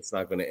 It's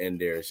not going to end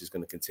there. It's just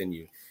going to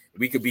continue.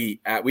 We could be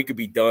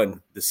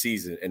done the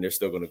season, and they're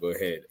still going to go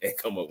ahead and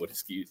come up with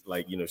excuses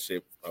like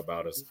shit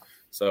about us.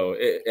 So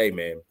hey,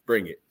 man,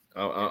 bring it.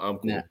 I'm cool.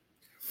 Yeah.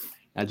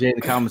 Now Jay in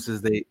the comments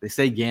says they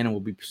say Gannon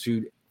will be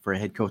pursued for a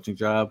head coaching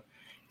job.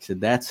 He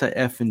said that's a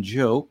effing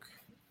joke.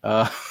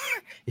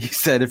 He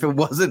said if it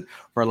wasn't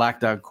for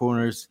lockdown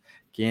corners,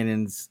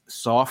 Gannon's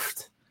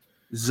soft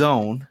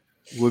zone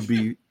would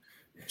be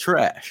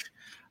trash.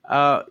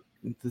 The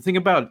thing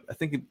about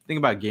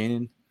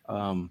Gannon,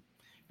 And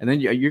then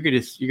you're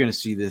gonna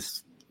see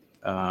this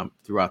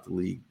throughout the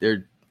league.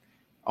 Their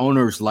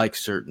owners like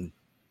certain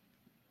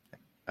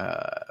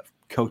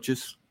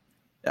coaches.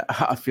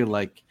 I feel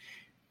like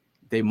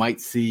they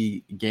might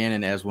see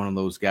Gannon as one of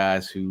those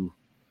guys who,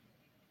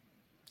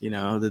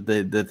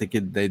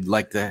 they'd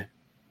like to,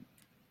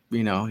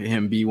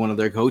 him be one of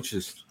their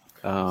coaches.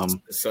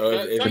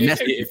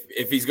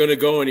 If he's going to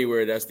go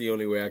anywhere, that's the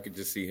only way I could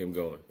just see him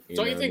going.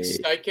 Don't you think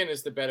Steichen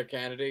is the better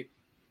candidate?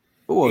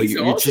 Well, he's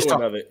also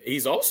another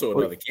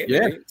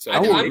candidate. Yeah. So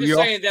I'm just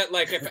saying that,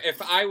 like,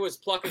 if I was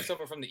plucking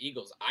someone from the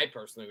Eagles, I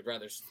personally would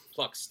rather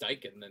pluck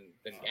Steichen than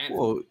Gannon.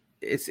 Well,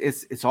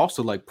 it's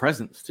also like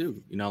presence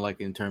too. Like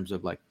in terms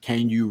of like,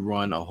 can you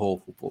run a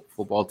whole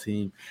football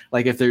team?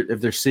 Like if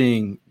they're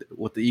seeing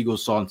what the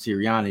Eagles saw in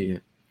Sirianni,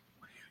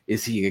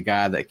 is he a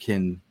guy that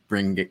can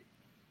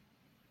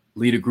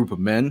lead a group of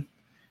men?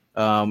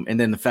 And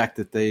then the fact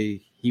that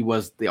he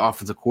was the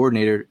offensive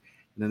coordinator,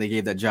 and then they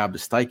gave that job to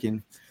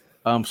Steichen.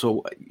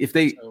 So if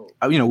they,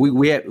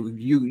 we had,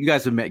 you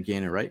guys have met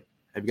Gannon, right?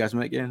 Have you guys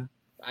met Gannon?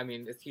 I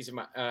mean, he's in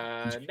my.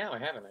 No, I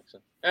haven't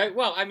actually.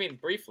 Well, I mean,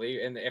 briefly,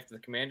 after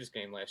the Commanders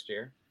game last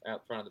year,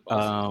 out front of the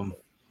bus.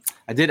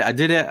 I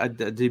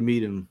did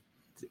meet him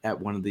at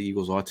one of the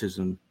Eagles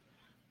autism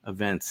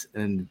events,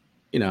 and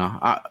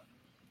my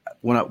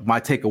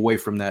takeaway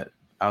from that,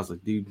 I was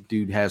like,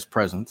 dude has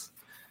presence.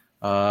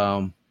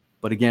 But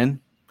again,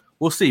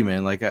 we'll see,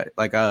 man.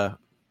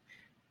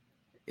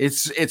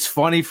 It's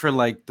funny for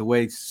like the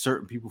way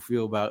certain people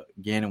feel about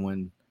Gannon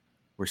when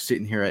we're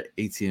sitting here at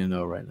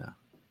 18-0 right now.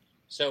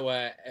 So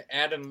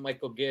Adam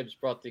Michael Gibbs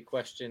brought the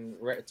question,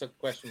 took the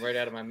question right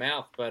out of my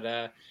mouth.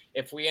 But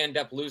if we end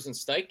up losing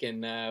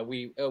Steichen,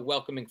 we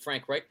welcoming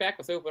Frank Reich back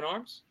with open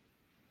arms?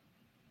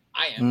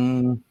 I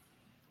am.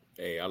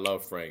 Hey, I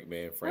love Frank,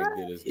 man. Frank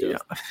did his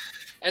job.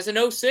 As an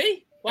OC?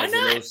 Why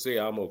not? As an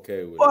OC, I'm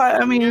okay with it. Well,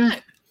 I mean,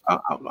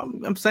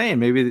 I'm saying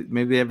maybe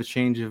they have a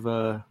change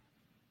of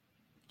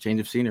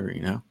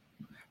scenery.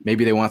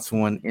 Maybe they want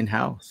someone in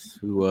house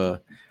who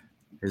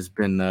has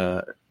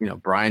been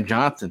Brian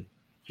Johnson,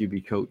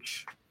 QB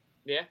coach.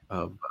 Yeah.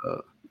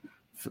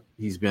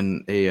 He's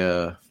been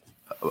a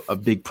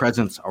big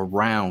presence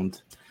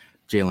around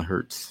Jalen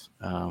Hurts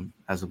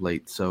as of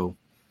late. So,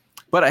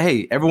 but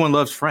hey, everyone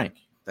loves Frank.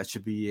 That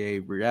should be a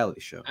reality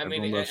show. I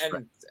mean, he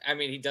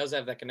does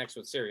have that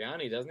connection with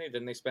Sirianni, doesn't he?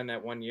 Didn't they spend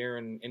that 1 year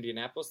in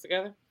Indianapolis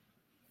together?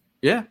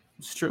 Yeah,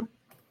 it's true.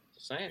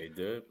 Just saying.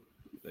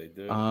 They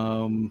did.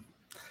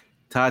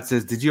 Todd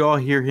says, "Did you all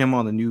hear him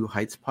on the New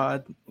Heights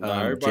pod?"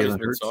 Everybody's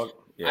been talking.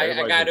 Yeah,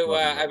 I got to.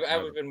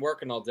 I've been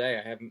working all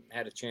day. I haven't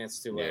had a chance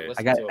to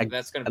listen to it.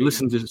 That's going to be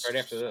right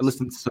after this. I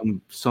listened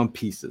to some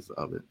pieces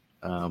of it.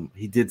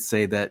 He did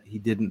say that he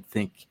didn't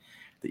think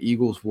the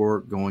Eagles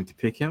were going to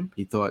pick him.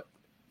 He thought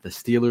the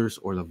Steelers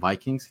or the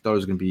Vikings. He thought it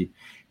was going to be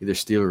either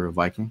Steeler or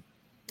Viking.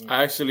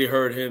 I actually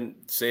heard him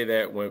say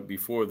that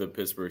before the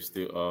Pittsburgh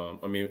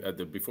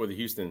before the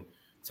Houston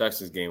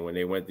Texans game, when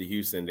they went to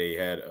Houston, they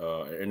had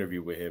an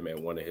interview with him at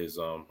one of his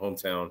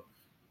hometown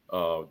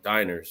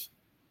diners,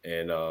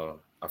 and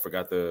I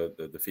forgot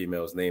the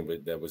female's name,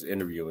 but that was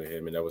interviewing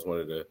him, and that was one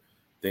of the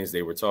things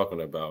they were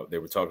talking about. They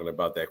were talking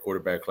about that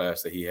quarterback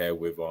class that he had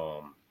with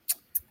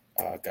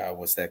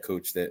what's that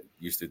coach that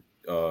used to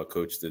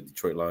coach the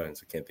Detroit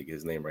Lions? I can't think of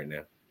his name right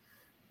now.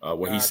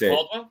 When he said,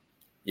 Caldwell?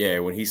 Yeah,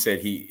 when he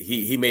said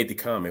he made the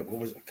comment.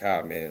 What was it?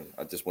 God, man,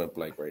 I just went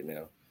blank right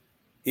now.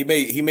 He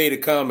made a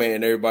comment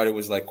and everybody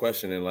was like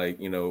questioning, like,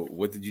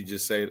 what did you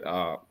just say?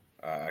 I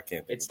can't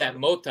think. It's that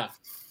Mota.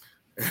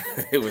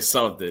 It was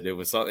something.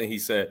 He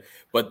said,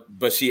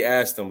 but she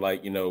asked him,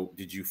 like,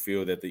 did you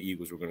feel that the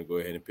Eagles were going to go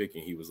ahead and pick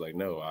him? He was like,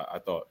 no, I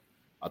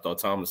thought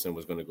Tomlinson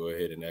was going to go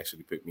ahead and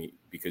actually pick me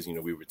because,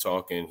 we were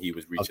talking. He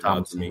was reaching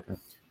out to me.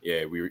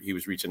 Yeah, he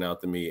was reaching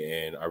out to me,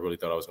 and I really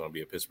thought I was going to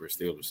be a Pittsburgh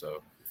Steeler.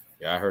 So,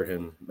 yeah, I heard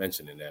him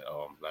mentioning that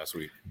last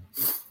week.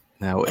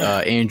 Now,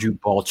 Andrew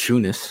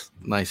Balchunas,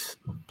 nice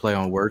play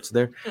on words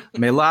there.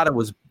 Mailata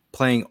was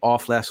playing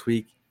off last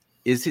week.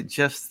 Is it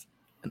just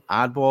an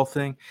oddball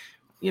thing?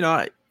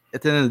 At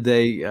the end of the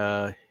day,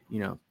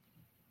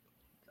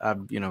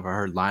 I've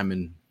heard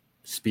Lyman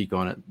speak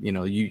on it.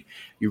 You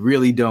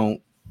really don't,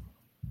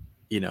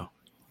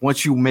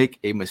 once you make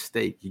a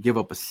mistake, you give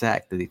up a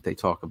sack that they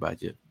talk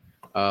about you.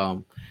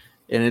 And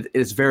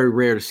it's very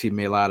rare to see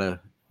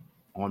Mailata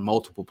on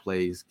multiple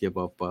plays give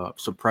up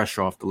some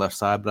pressure off the left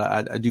side.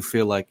 But I do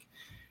feel like,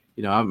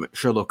 I'm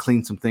sure they'll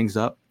clean some things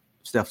up.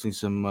 There's definitely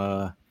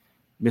some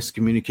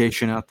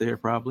miscommunication out there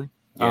probably.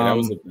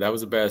 Yeah, that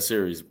was a bad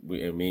series.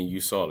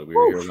 You saw it. We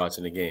were here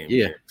watching the game.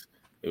 Yeah.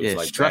 It was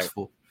like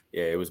stressful.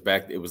 It was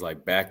back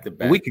to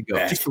back. A week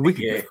ago. Just a week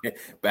ago.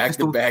 Back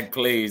to back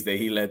plays that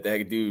he let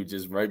that dude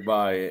just right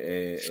by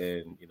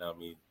and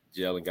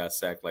Jalen got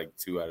sacked like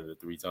 2 out of the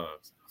 3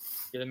 times.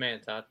 You're the man,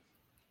 Todd.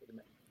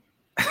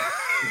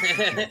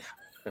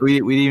 we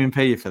didn't even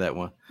pay you for that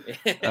one.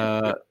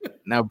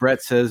 Now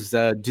Brett says,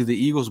 do the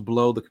Eagles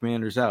blow the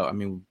Commanders out? I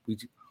mean, we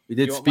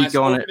did speak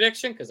on it.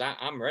 Prediction, because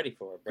I'm ready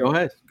for it.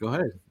 Bro. Go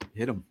ahead,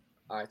 hit them.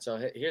 All right, so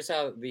here's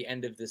how the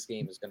end of this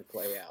game is going to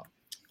play out.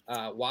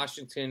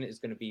 Washington is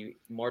going to be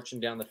marching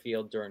down the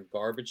field during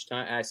garbage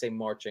time. I say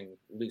marching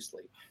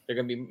loosely. They're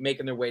going to be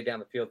making their way down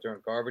the field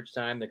during garbage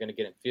time. They're going to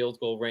get in field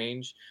goal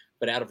range,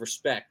 but out of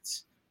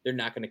respect, they're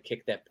not going to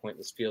kick that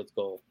pointless field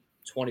goal.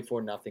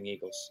 24-0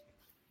 Eagles.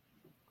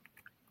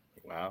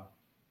 Wow.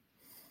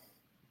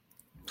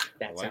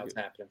 That's how it's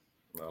happening.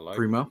 I like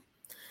Primo. it.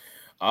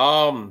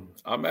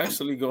 I'm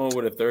actually going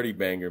with a 30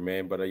 banger,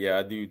 man. But yeah,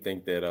 I do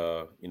think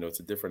that it's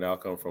a different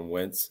outcome from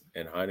Wentz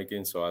and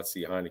Heineken. So I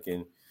see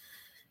Heineken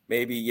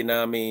maybe,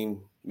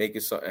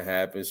 making something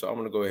happen. So I'm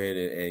gonna go ahead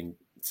and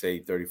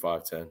say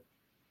 35-10.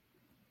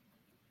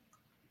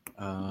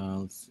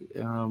 Let's see.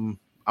 I'm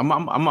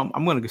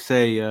gonna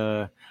say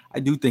I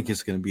do think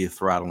it's gonna be a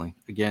throttling.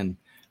 Again,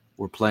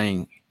 we're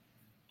playing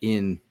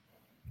in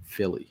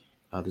Philly.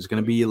 There's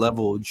going to be a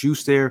level of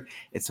juice there.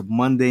 It's a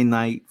Monday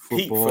night football.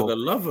 Pete, for the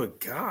love of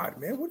God,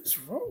 man, what is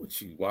wrong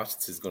with you?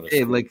 Washington's going to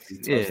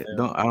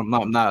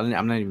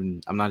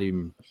I'm not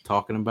even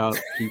talking about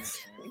Pete's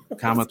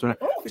comments. I'm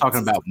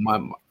talking about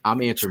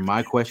I'm answering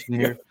my question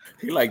here.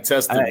 He like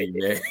testing me,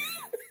 man.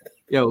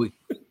 Yo,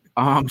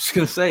 I'm just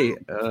gonna say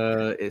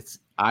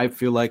I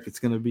feel like it's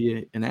gonna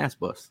be an ass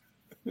bust.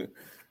 It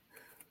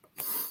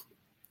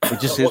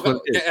just is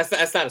what it is.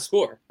 That's not a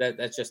score.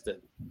 That's just a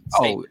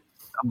statement.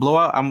 A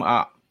blowout. I'm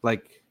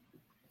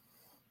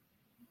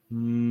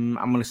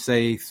I'm gonna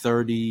say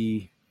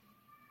 30.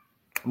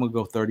 I'm gonna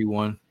go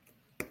 31-14.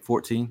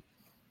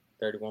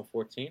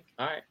 31-14.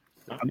 All right.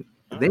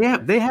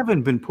 They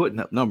haven't been putting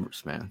up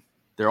numbers, man.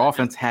 Their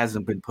offense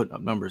hasn't been putting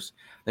up numbers.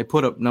 They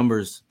put up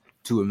numbers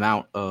to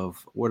amount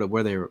of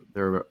where they're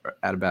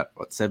at about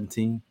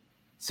 17,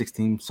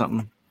 16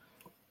 something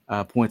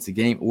points a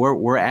game.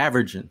 We're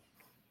averaging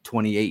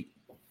 28.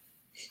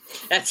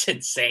 That's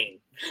insane.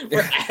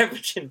 We're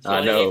averaging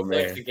 28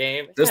 points a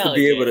game. Just to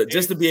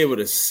be able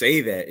to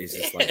say that is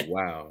just like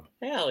wow.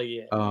 Hell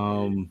yeah.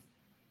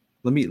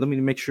 Let me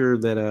make sure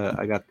that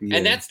I got the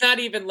and that's not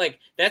even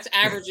that's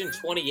averaging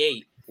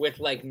 28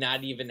 with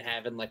not even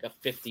having a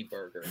 50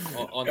 burger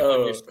on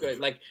your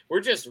squid.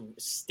 We're just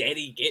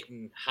steady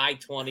getting high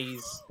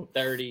 20s,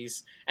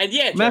 30s, and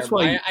yeah, that's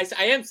Jeremiah,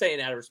 I am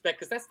saying out of respect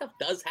because that stuff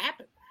does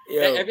happen.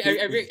 Have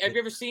you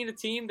ever seen a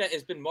team that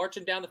has been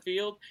marching down the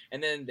field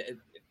and then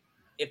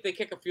if they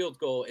kick a field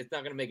goal, it's not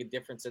going to make a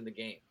difference in the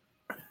game?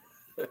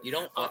 You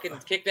don't fucking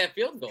kick that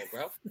field goal,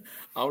 bro.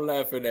 I'm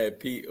laughing at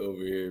Pete over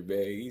here,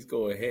 man. He's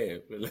going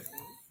ham.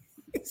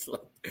 It's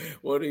like,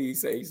 what did he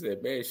say? He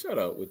said, man, shut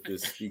up with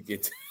this speaking.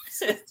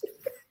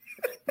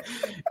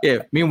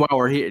 Yeah, meanwhile,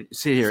 we're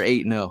sitting here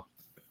 8-0.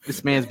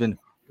 This man's been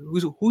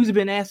who's he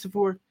been asking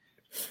for?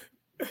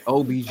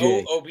 OBJ.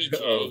 OBJ.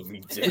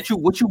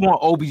 What you want,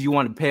 OBJ? You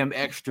want to pay him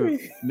extra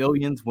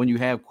millions when you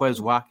have Quez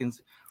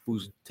Watkins,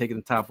 who's taking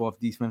the top off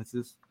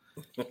defenses,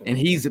 and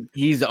he's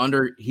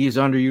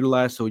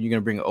underutilized. So you're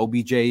gonna bring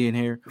OBJ in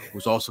here,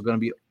 who's also gonna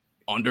be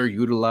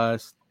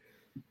underutilized.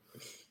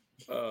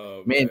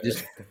 Oh, man,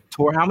 just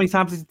tore. How many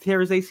times did he tear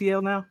his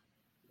ACL now?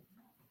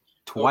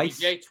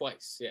 Twice. OBJ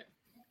twice, yeah.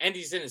 And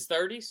he's in his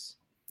 30s.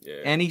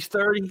 Yeah. And he's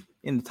 30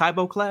 in the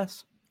Tybo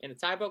class. In the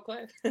Tybo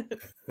class.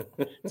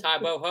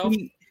 Tybo ho.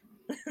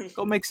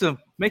 Go make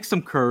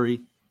some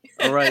curry.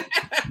 All right.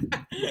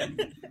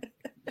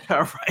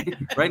 All right.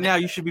 Right now,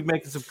 you should be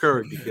making some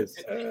curry because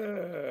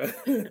that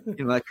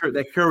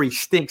curry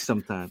stinks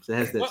sometimes. It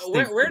has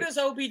that. Where does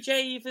OBJ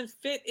even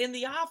fit in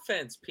the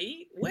offense,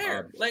 Pete?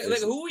 Where?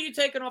 Who are you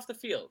taking off the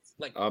field?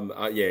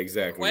 Yeah,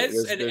 exactly.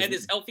 Quez and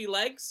his healthy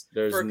legs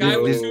for a guy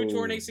with 2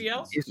 torn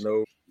ACLs.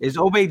 Is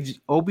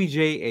OBJ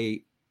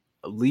a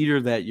leader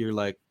that you're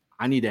like,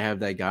 I need to have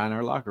that guy in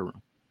our locker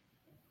room,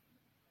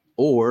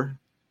 or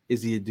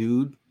is he a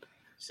dude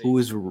who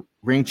is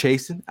ring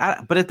chasing?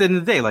 But at the end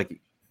of the day,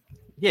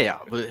 yeah,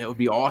 but it would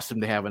be awesome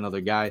to have another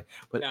guy.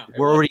 But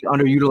we're already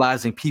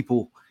underutilizing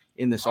people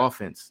in this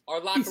offense. Our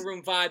locker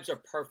room vibes are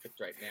perfect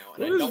right now.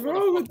 What is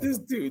wrong with this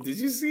dude? Did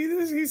you see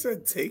this? He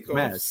said take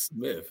off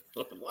Smith.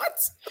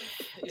 What?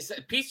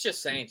 Pete's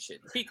just saying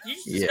shit. Pete, you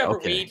just discover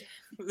weed.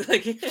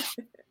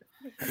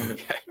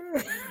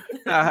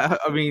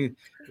 I mean,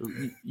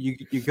 you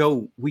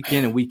go week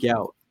in and week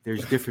out.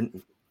 There's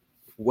different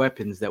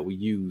weapons that we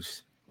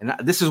use, and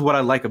this is what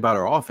I like about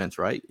our offense.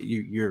 Right?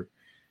 You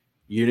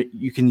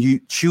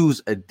can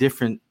choose a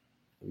different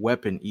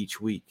weapon each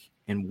week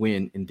and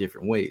win in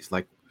different ways.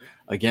 Like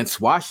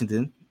against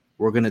Washington,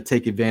 we're going to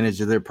take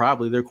advantage of their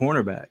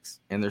cornerbacks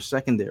and their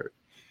secondary.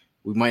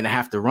 We might not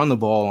have to run the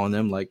ball on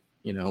them like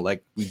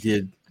we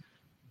did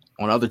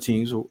on other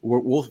teams.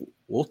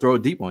 We'll throw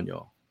it deep on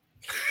y'all.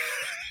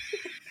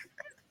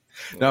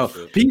 No,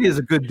 Pete is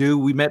a good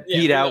dude. We met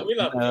Pete out. We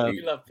love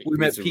Pete. We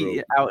met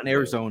Pete out in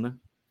Arizona.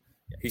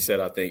 He said,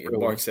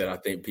 Mark said, I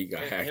think Pete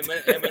got hacked.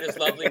 Him and his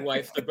lovely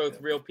wife, they're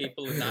both real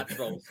people and not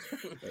trolls.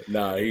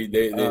 Nah,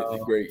 they're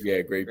great.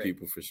 Yeah, great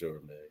people for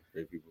sure, man.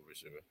 Great people for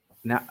sure.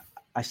 Now,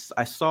 I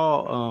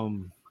saw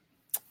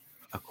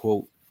a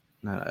quote,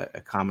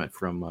 a comment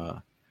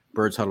from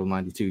Birds Huddle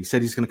 92. He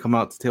said he's going to come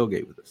out to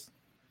tailgate with us.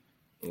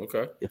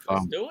 Okay. If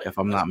I'm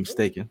not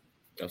mistaken.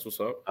 That's what's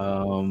up.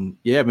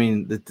 Yeah, I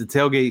mean the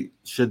tailgate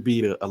should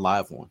be a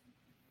live one.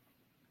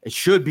 It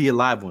should be a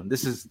live one.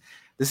 This is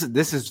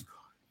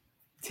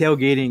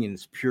tailgating in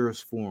its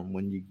purest form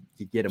when you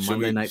get a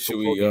Monday night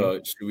football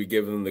game. Should we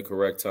give them the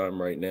correct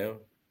time right now?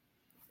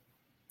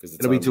 Because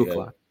it'll be 2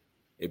 o'clock.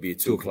 It'd be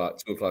 2 o'clock.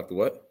 2 o'clock to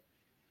what?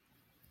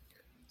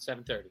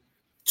 7:30.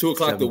 2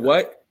 o'clock to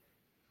what?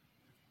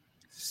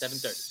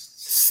 7:30.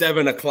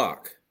 7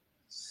 o'clock.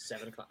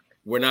 7 o'clock.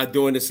 We're not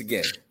doing this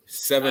again.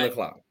 7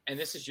 o'clock. And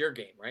this is your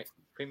game, right,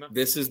 Primo?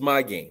 This is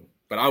my game,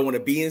 but I want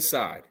to be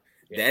inside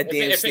that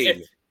damn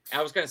stadium.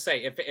 I was gonna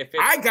say if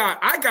I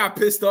got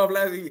pissed off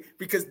last week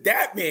because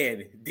that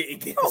man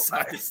didn't get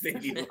inside the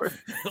stadium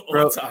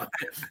on time.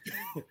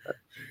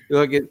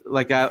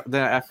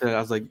 After I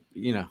was like,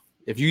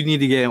 if you need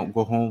to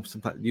go home,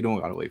 sometimes you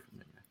don't gotta wait for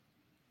me.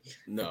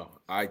 No,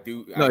 I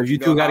do. No, if you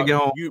do gotta get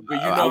home, but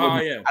you know how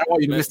I am. I don't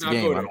want you to miss the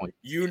game.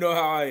 You know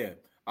how I am.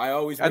 I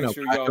always make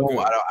sure y'all good.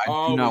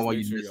 I do not want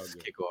you to miss the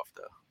kickoff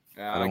though.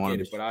 I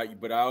get it,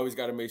 but I always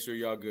got to make sure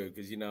y'all good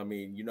because you know what I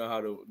mean. You know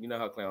how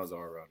clowns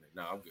are around it.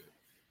 No, I'm good.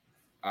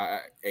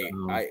 I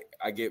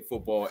get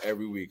football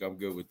every week. I'm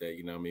good with that.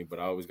 You know what I mean. But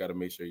I always got to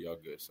make sure y'all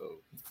good. So,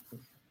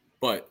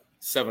 but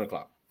 7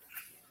 o'clock.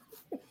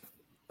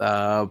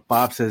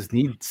 Bob says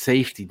need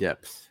safety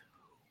depth.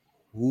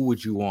 Who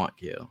would you want,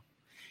 Gail?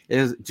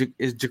 Is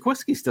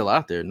Jaquiski still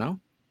out there? No.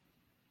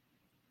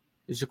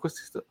 Is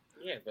Jaquiski still?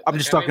 Yeah, but I'm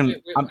just talking.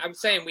 I'm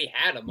saying we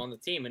had him on the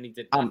team and he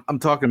did. I'm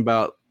talking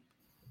about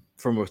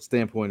from a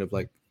standpoint of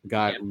like a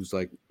guy who's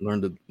like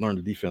learned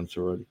the defense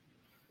already.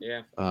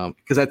 Yeah.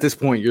 Because at this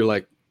point you're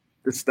like,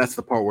 that's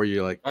the part where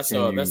you're like, that's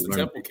the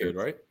Temple kid,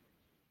 right?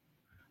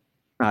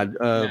 No.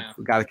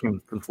 Guy that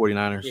came from the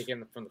 49ers. Yeah,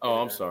 from the 49ers.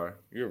 Oh, I'm sorry.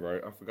 You're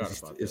right. I forgot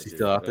about that. Is he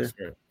still out there?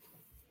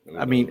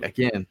 I mean,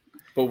 again.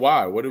 But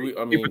why? What do we?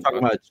 I mean, we're talking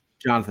about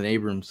Jonathan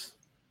Abrams.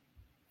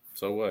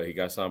 So what? He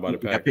got signed by the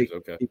Packers.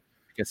 Okay. He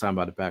got signed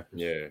by the Packers.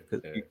 Yeah.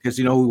 Because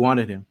you know who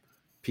wanted him?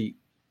 Pete.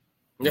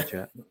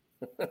 Yeah.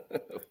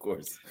 Of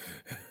course.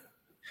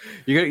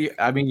 You're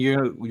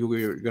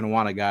gonna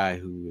want a guy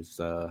who is.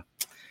 I'm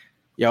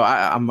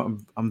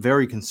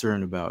very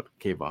concerned about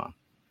Kayvon.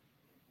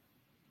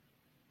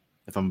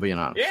 If I'm being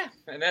honest. Yeah,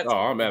 and that's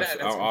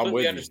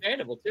completely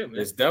understandable too, man.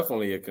 It's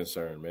definitely a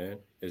concern, man.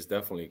 It's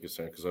definitely a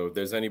concern because if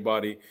there's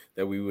anybody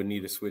that we would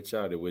need to switch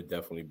out, it would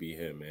definitely be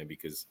him, man.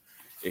 Because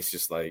it's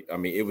just like, I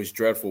mean, it was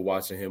dreadful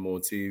watching him on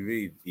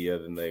TV the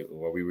other night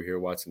while we were here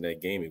watching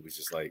that game. It was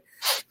just like,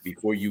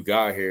 before you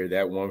got here,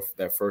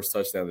 that first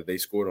touchdown that they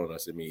scored on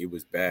us, I mean, it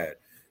was bad.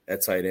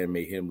 That tight end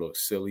made him look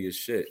silly as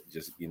shit.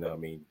 Just, you know what I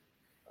mean?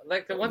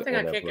 Like the one thing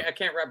I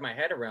can't wrap my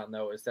head around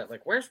though is that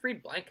like where's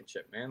Reed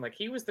Blankenship, man? Like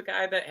he was the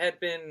guy that had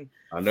been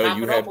I know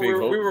you had big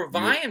hopes. We were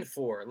vying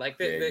for like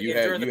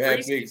during the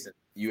preseason.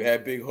 You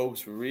had big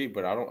hopes for Reed,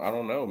 but I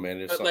don't know, man.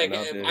 There's something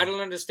out there. I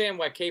don't understand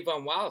why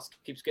Kayvon Wallace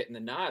keeps getting the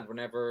nod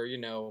whenever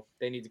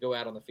they need to go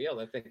out on the field.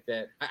 I think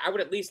that I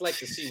would at least like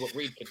to see what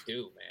Reed could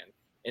do,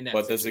 man.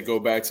 But does it go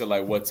back to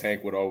like what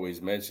Tank would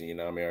always mention? You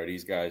know what I mean? Are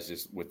these guys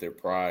just with their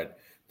pride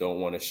don't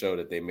want to show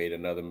that they made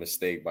another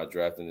mistake by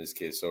drafting this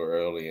kid so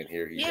early, and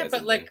here he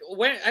but like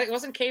when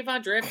wasn't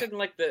Kayvon drafted in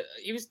like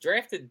he was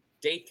drafted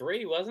day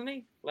 3, wasn't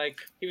he? Like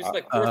he was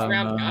like fourth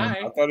round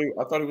guy. I thought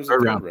he was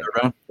third round. Third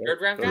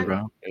round guy.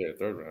 Yeah,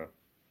 third round.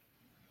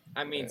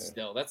 I mean,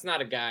 still, that's not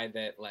a guy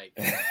that like.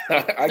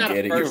 I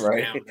get it.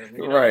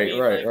 You're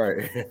right.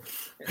 Right.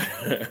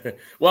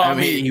 Well, I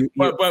mean,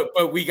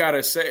 but we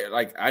gotta say,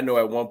 like, I know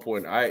at one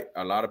point,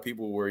 a lot of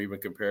people were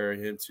even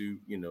comparing him to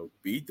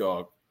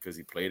B-Dog. Because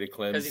he played at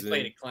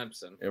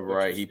Clemson.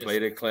 Right. He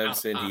played at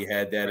Clemson. He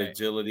had that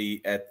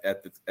agility at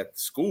the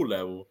school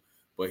level,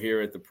 but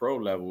here at the pro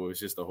level, it was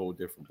just a whole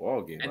different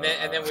ballgame. And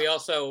then we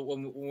also,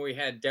 when we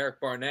had Derek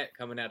Barnett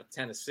coming out of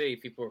Tennessee,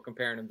 people were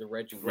comparing him to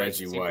Reggie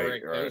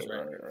White. Right.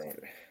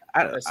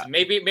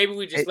 Maybe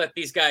we just let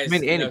these guys. I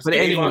mean,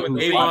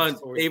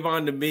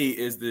 Avon to me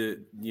is the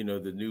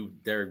new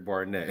Derek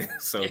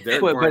Barnett. So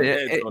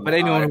but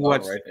anyone who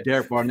watched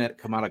Derek Barnett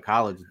come out of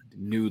college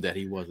knew that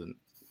he wasn't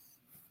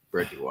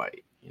Reggie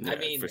White. I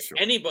mean, sure.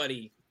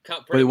 Anybody.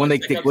 But when they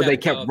kept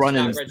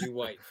running,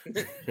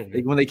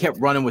 when they kept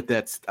running with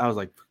that, I was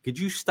like, "Could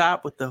you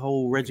stop with the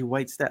whole Reggie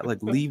White stat?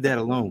 Like, leave that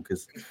alone."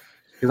 Because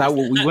I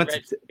went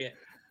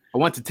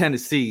to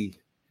Tennessee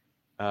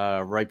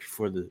right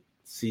before the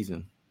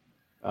season.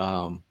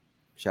 Shout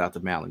out to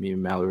Mallory, me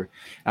and Mallory.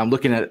 I'm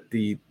looking at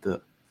the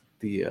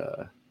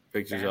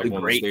pictures up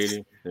on the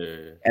stadium.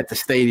 Yeah. At the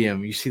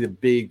stadium, you see the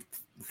big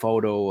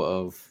photo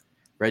of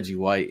Reggie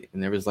White,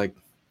 and there was like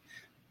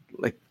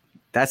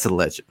that's a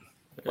legend.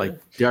 Like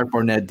Derek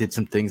Barnett did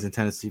some things in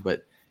Tennessee,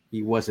 but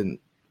he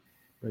wasn't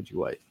Reggie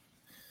White.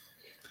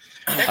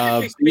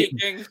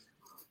 Speaking,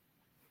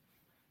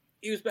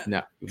 he was bad.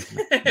 No.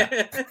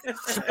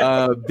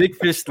 Big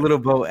Fish Little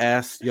Bo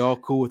asked, "Y'all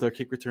cool with our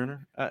kick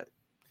returner?"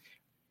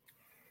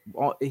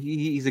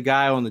 He's a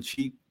guy on the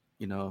cheap.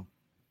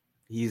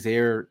 He's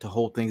there to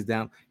hold things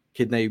down.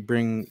 Can they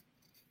bring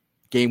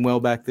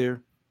Gamewell back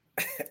there?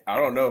 I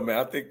don't know, man.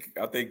 I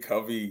think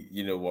Covey,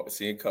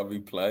 seeing Covey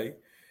play,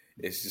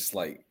 it's just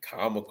like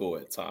comical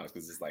at times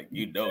because it's like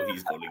he's going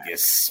to get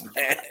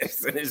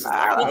smashed. And it's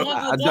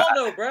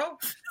just bro.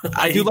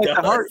 I do like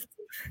the heart.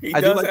 He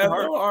does have the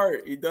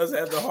heart. He does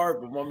have the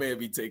heart, but my man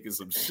be taking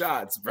some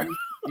shots, bro.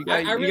 You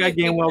got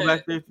Gainwell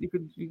back there. You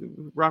could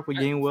rock with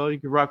Gainwell. You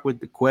could rock with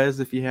the Quez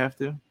if you have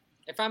to.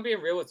 If I'm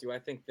being real with you, I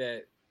think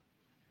that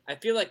I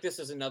feel like this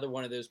is another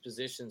one of those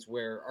positions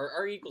where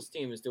our Eagles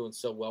team is doing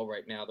so well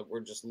right now that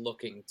we're just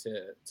looking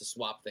to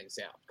swap things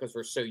out because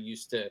we're so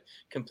used to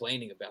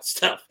complaining about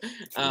stuff.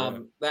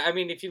 I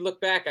mean, if you look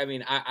back, I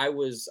mean, I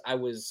was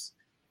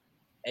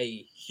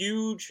a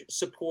huge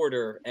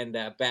supporter and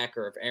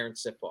backer of Aaron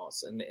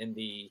Sipos and in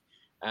the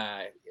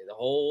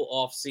whole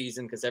off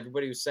season because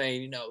everybody was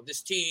saying,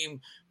 this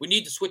team, we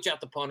need to switch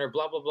out the punter,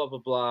 blah blah blah blah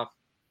blah.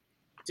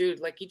 Dude,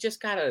 like you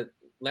just gotta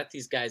let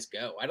these guys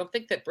go. I don't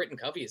think that Britton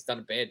Covey has done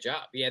a bad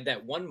job. He had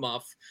that one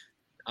muff.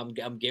 I'm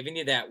giving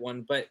you that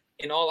one. But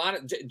in all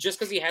honesty, just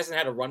because he hasn't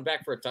had a run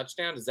back for a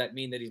touchdown, does that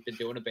mean that he's been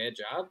doing a bad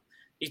job?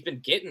 He's been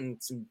getting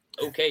some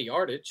okay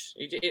yardage.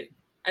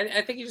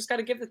 I think you just got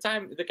to give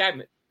the guy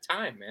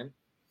time, man.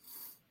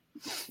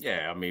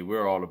 Yeah, I mean,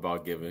 we're all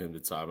about giving him the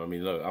time. I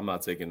mean, look, I'm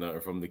not taking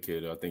nothing from the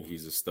kid. I think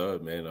he's a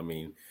stud, man. I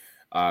mean,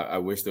 I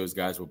wish those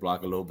guys would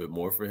block a little bit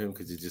more for him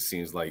because it just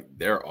seems like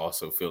they're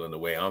also feeling the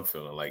way I'm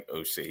feeling. Like,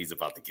 oh shit, he's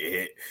about to get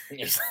hit.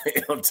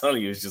 Yeah. I'm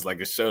telling you, it's just like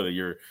a show that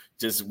you're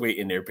just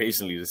waiting there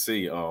patiently to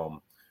see.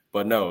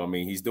 But no, I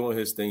mean, he's doing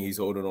his thing. He's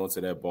holding on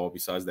to that ball.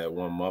 Besides that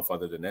 1 month,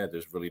 other than that,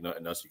 there's really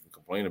nothing else you can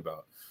complain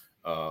about.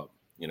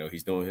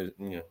 He's doing his.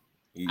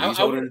 He's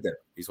holding it there.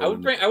 I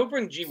would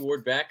bring G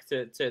Ward back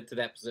to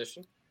that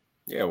position.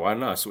 Yeah, why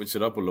not switch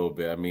it up a little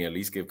bit? I mean, at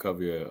least give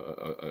Covey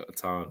a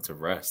time to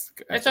rest.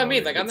 That's what I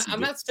mean. Like,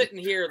 I'm not sitting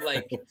here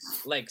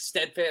like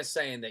steadfast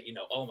saying that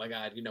oh my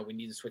God, we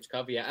need to switch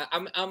Covey.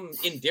 I'm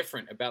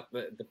indifferent about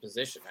the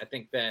position. I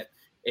think that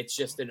it's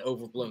just an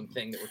overblown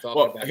thing that we're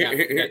talking about.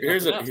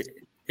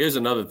 Here's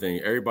another thing.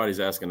 Everybody's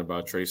asking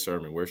about Trey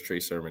Sermon. Where's Trey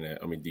Sermon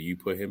at? I mean, do you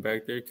put him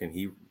back there? Can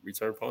he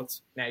return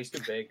punts? Nah, he's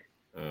too big.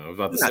 I was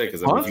about to say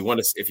because if you want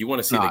to see see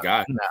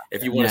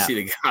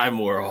the guy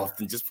more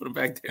often, just put him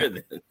back there.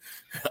 Then,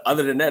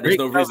 other than that, there's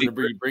no reason to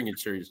bring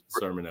Trey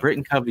Sermon out.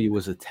 Britton Covey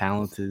was a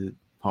talented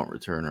punt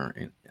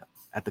returner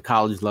at the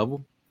college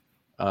level,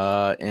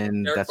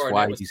 and Derek that's Barnett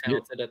why was he's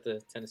talented at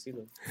the Tennessee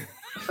level.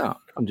 No,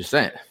 I'm just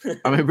saying.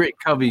 I mean, Britton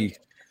Covey,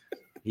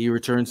 he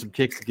returned some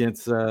kicks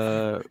against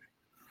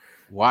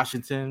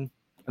Washington.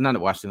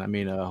 Not Washington. I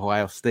mean,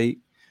 Ohio State.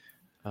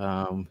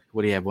 What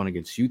do you have one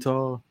against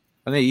Utah?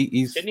 I think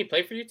didn't he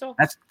play for Utah?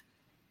 That's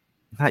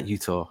not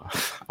Utah.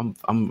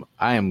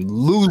 I am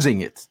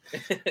losing it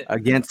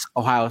against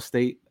Ohio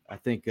State. I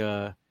think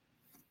go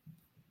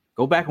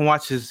back and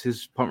watch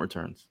his punt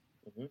returns.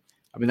 Mm-hmm.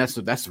 I mean that's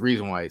the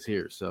reason why he's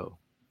here. So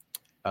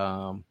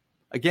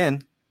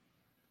again,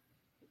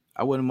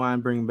 I wouldn't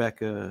mind bringing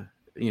back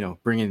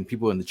bringing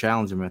people in to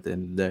challenge him at the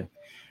end of the day.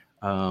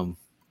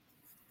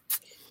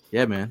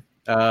 Yeah, man.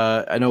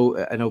 I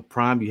know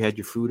Prime, you had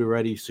your food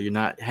already, so you're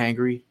not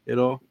hangry at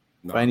all.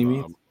 No, by any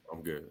means?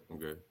 I'm good.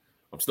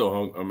 I'm still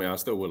hungry. I mean, I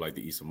still would like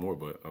to eat some more,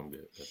 but I'm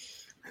good.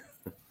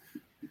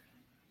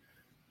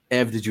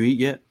 Ev, did you eat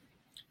yet?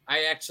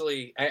 I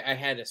actually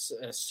had a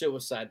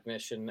suicide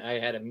mission. I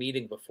had a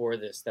meeting before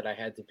this that I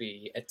had to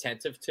be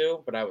attentive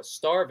to, but I was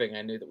starving.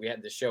 I knew that we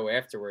had the show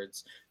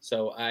afterwards,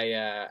 so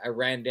I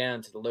ran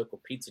down to the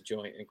local pizza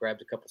joint and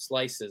grabbed a couple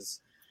slices,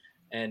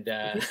 and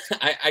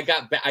I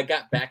got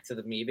back to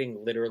the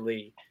meeting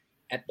literally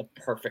at the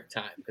perfect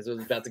time because it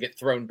was about to get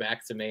thrown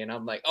back to me, and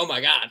I'm like, oh my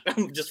God,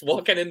 I'm just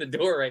walking in the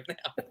door right now.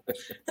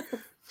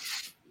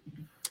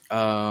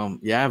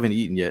 Yeah, I haven't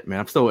eaten yet, man.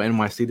 I'm still in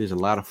NYC. There's a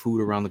lot of food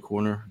around the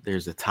corner.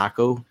 There's a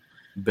Taco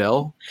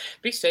Bell.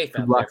 Be safe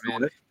out there,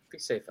 man. Be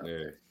safe out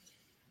there.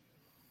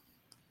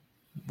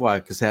 Why?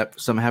 Because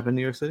something happened in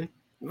New York City?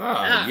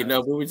 Nah, we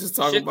were just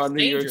talking about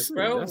New York City,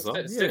 bro.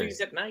 Cities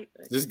at night.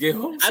 Just get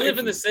home. I live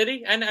in the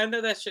city. I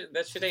know that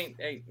shit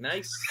ain't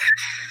nice.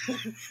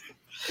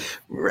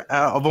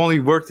 I've only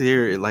worked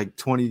here like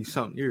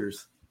 20-something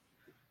years.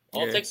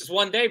 All it takes is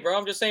one day, bro.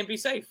 I'm just saying, be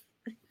safe.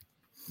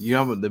 You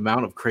know the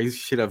amount of crazy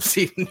shit I've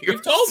seen in New York.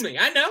 You've told me.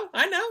 I know.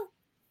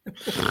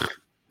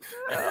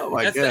 Oh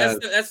my God.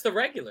 That's the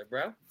regular,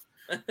 bro.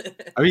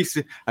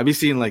 I be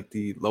seeing like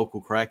the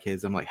local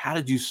crackheads. I'm like, how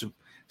did you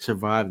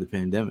survive the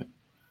pandemic?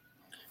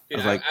 Dude,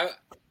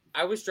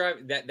 I was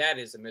driving. That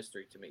is a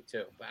mystery to me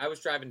too. But I was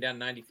driving down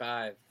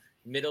 95,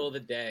 middle of the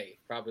day,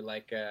 probably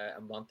like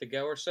a month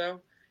ago or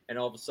so. And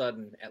all of a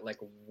sudden, at like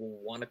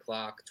 1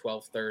 o'clock,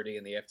 12:30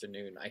 in the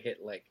afternoon, I hit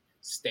like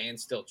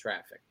standstill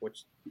traffic.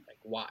 Which, like,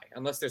 why?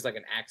 Unless there's like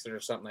an accident or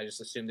something, I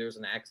just assumed there was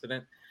an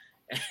accident.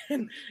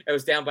 And I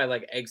was down by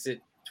like exit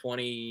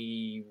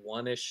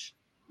 21-ish.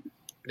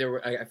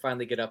 I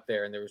finally get up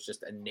there, and there was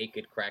just a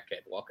naked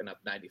crackhead walking up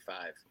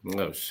 95.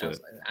 Oh shit!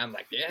 I'm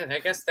like, yeah, I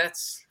guess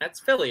that's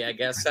Philly. I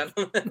guess.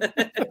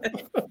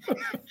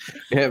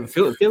 Yeah,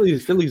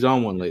 Philly's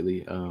on one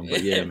lately.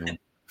 But yeah, man,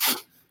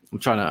 I'm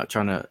trying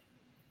to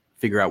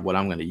figure out what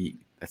I'm gonna eat.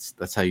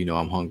 That's how you know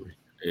I'm hungry.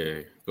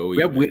 Yeah, Go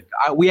eat.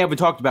 We haven't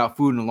talked about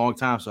food in a long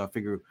time, so I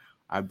figure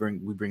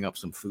we bring up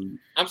some food.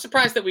 I'm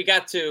surprised that we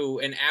got to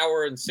an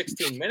hour and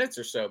 16 minutes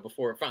or so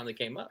before it finally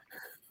came up.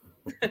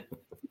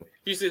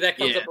 Usually that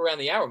comes up around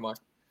the hour mark.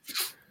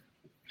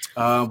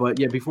 But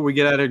yeah, before we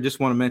get out of here, just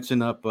want to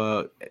mention up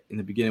in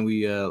the beginning,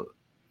 we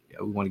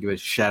want to give a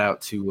shout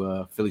out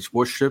to Philly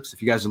Sports Trips.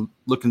 If you guys are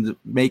looking to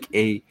make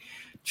a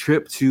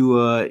trip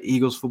to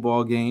Eagles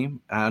football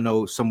game, I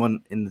know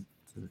someone in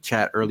the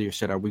chat earlier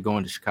said, "Are we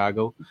going to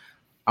Chicago?"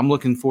 I'm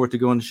looking forward to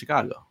going to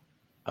Chicago.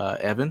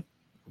 Evan,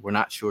 we're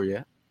not sure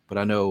yet, but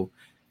I know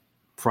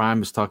Prime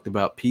has talked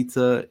about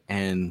pizza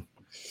and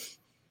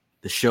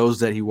the shows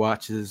that he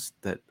watches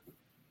that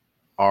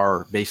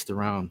are based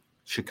around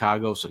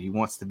Chicago, so he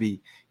wants to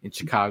be in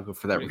Chicago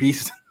for that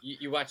reason.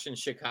 You watching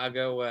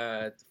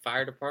Chicago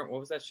Fire Department? What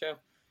was that show?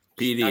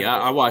 PD.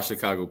 I watch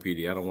Chicago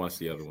PD. I don't watch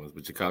the other ones,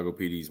 but Chicago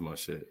PD is my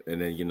shit. And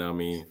then, you know what I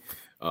mean?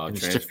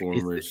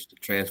 Transformers.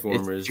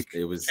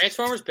 It was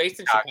Transformers based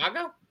in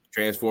Chicago?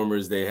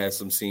 Transformers, they had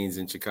some scenes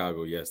in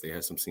Chicago. Yes, they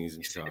had some scenes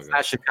in Chicago. It's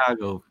not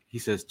Chicago. He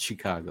says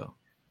Chicago.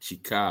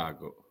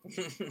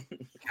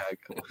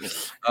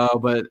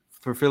 But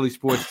for Philly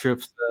Sports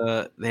Trips,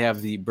 they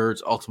have the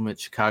Birds Ultimate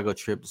Chicago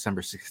trip,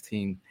 December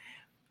 16th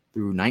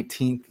through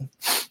 19th.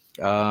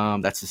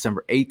 That's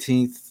December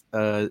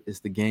 18th is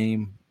the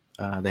game.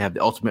 They have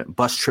the Ultimate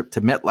Bus Trip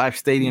to MetLife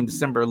Stadium,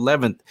 December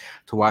 11th,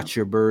 to watch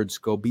your Birds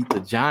go beat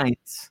the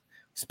Giants.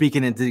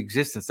 Speaking into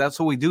existence. That's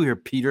what we do here,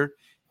 Peter.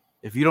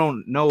 If you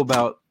don't know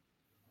about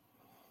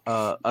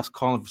us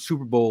calling for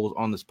Super Bowls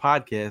on this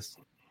podcast,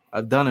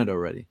 I've done it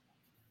already.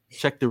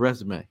 Check the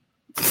resume.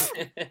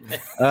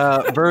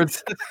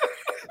 Birds.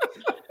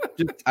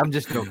 I'm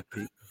just joking,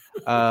 Pete.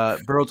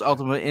 Birds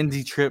Ultimate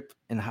Indy Trip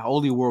and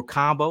Holy World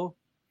Combo,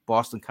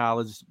 Boston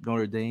College,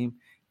 Notre Dame.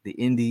 The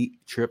Indy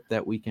trip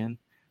that weekend.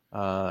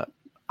 I'll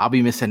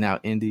be missing out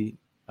Indy,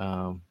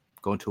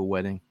 going to a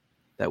wedding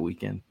that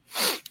weekend.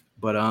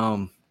 But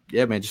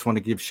yeah, man, just want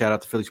to give a shout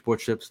out to Philly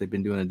Sports Trips. They've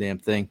been doing a damn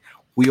thing.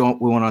 We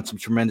went on some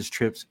tremendous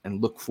trips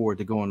and look forward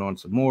to going on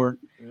some more.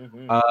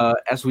 Mm-hmm.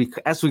 As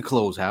we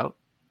close out.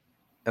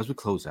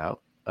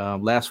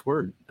 Last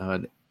word.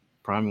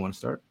 Prime, you want to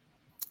start?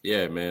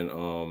 Yeah, man.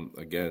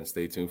 Again,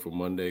 stay tuned for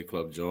Monday,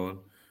 Club John.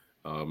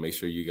 Make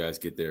sure you guys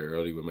get there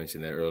early. We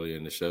mentioned that earlier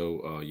in the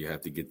show. You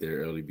have to get there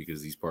early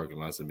because these parking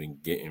lots have been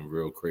getting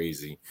real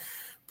crazy.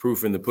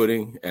 Proof in the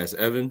pudding, as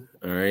Evan.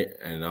 All right,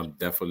 and I'm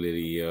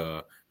definitely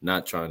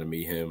not trying to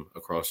meet him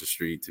across the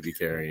street to be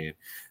carrying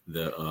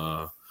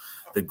the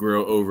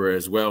grill over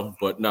as well.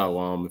 But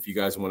no, if you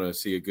guys want to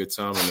see a good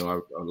time, I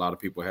know a lot of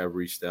people have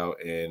reached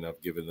out and I've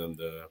given them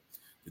the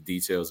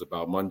details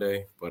about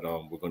Monday. But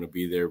we're going to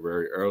be there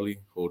very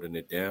early, holding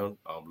it down.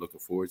 I'm looking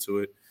forward to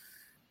it.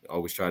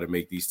 Always try to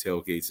make these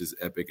tailgates as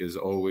epic as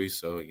always.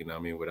 So, you know what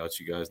I mean? Without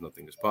you guys,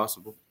 nothing is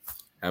possible.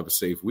 Have a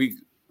safe week.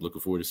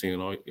 Looking forward to seeing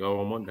y'all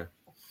on Monday.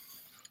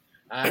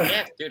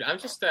 Yeah, dude, I'm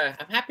just I'm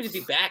happy to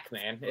be back,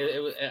 man.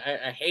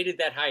 I hated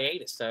that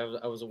hiatus. I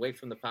was away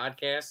from the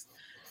podcast.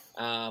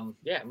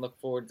 Yeah, I'm looking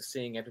forward to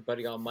seeing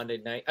everybody on Monday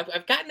night.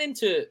 I've gotten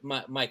into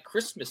my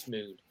Christmas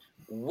mood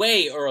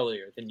way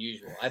earlier than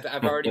usual. I've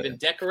already been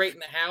decorating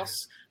the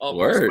house.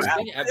 Word. I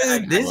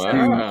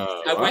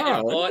went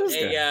and bought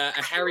a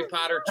Harry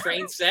Potter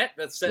train set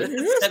that's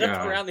set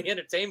up around the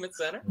entertainment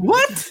center.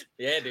 What?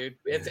 Yeah, dude,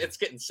 it's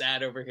getting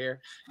sad over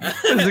here.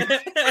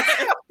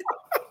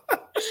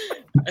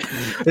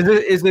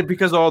 Is it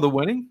because of all the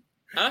winning?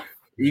 Huh?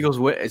 Eagles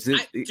win. Is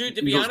it dude,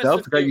 to be Eagles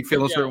honest, got you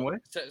feeling a certain way?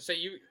 So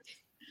you,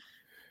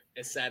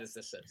 as sad as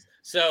this is.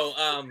 So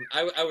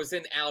I was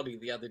in Aldi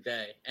the other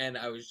day and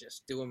I was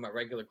just doing my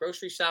regular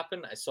grocery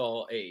shopping. I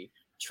saw a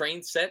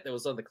train set that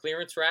was on the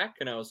clearance rack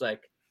and I was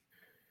like,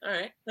 all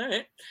right.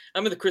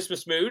 I'm in the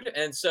Christmas mood.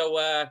 And so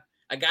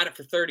I got it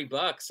for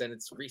 $30 and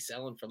it's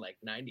reselling for like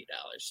 $90.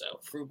 So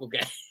frugal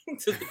gang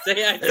to the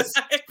day I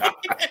decided.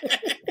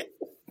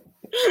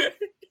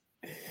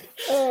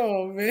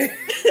 Oh man.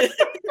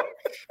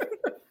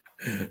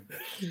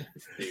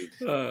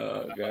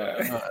 Oh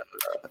god.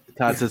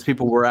 Todd says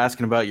people were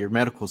asking about your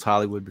medicals,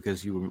 Hollywood,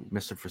 because you were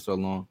missing for so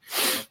long.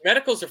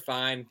 Medicals are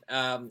fine.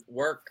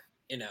 Work,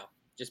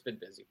 just been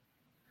busy.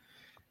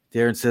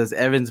 Darren says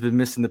Evan's been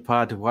missing the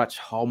pod to watch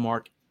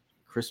Hallmark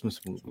Christmas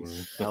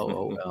movies.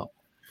 LOL.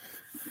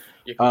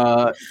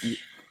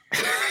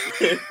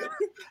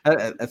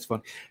 That's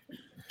fun.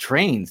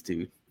 Trains,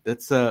 dude.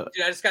 That's dude,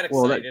 I just got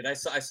excited. I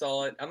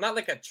saw it. I'm not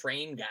like a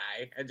train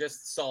guy. I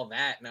just saw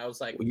that and I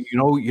was like, you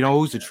know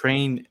who's a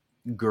train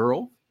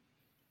girl?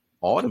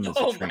 Autumn is a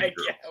train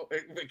girl. God,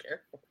 be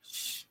careful.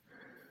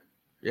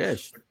 Yeah.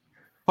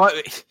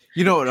 But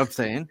you know what I'm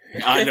saying.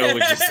 I know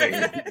what you're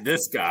saying.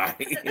 This guy.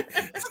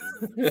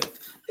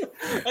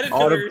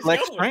 Autumn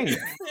collects trains.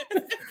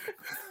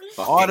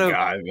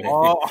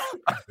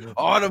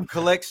 Autumn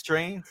collects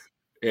trains.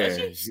 Yeah,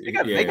 they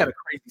got a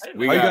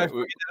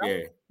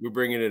crazy. We're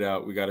bringing it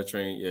out. We got a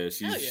train. Yeah,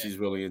 she's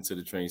really into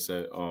the train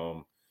set.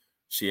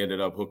 She ended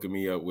up hooking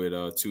me up with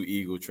 2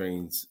 Eagle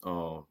trains.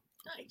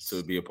 Nice.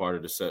 To be a part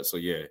of the set. So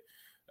yeah,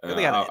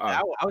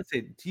 I would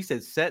say he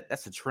said set.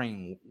 That's a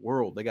train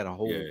world. They got a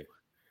whole. Yeah.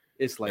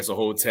 It's like it's a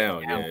whole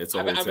town. Yeah, it's a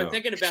whole town. I've been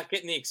thinking about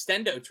getting the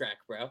extendo track,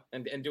 bro,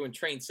 and doing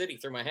Train City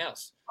through my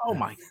house. Oh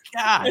my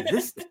God,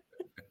 this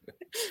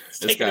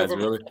guy's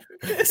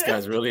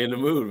really in the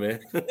mood, man.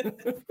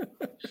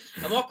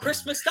 I'm all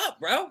Christmased up,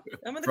 bro.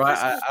 I'm in the bro,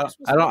 Christmas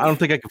I don't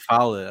think I can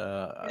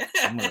follow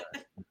it.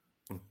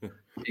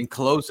 In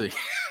closing.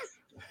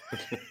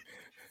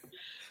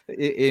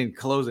 In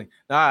closing,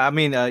 I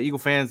mean, Eagle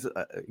fans,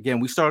 again,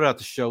 we started out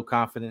the show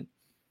confident.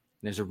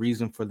 There's a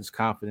reason for this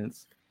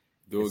confidence.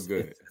 Doing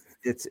good.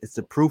 It's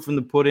the proof in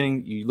the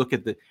pudding. You look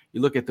at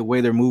the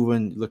way they're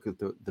moving. You look at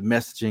the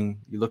messaging.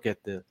 You look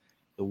at the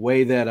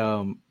way that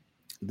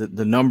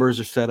the numbers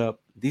are set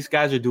up. These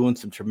guys are doing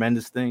some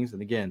tremendous things.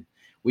 And again,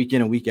 week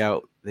in and week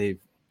out, they've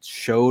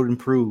showed and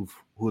proved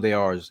who they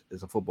are as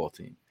a football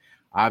team.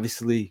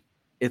 Obviously,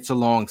 it's a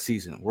long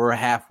season. We're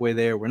halfway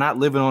there. We're not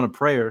living on a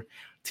prayer.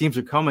 Teams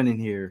are coming in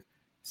here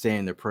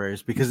saying their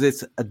prayers because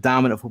it's a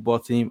dominant football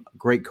team,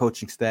 great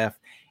coaching staff,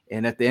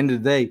 and at the end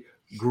of the day,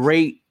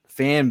 great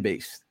fan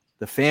base.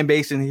 The fan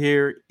base in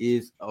here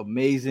is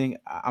amazing.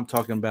 I'm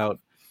talking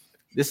about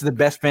this is the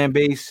best fan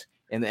base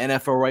in the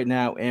NFL right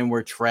now, and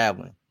we're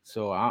traveling.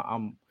 So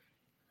I'm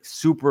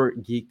super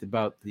geeked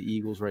about the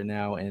Eagles right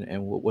now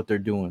and what they're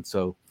doing.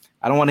 So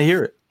I don't want to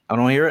hear it.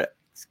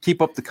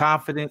 Keep up the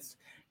confidence.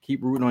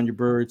 Keep rooting on your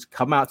birds.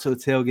 Come out to the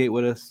tailgate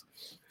with us.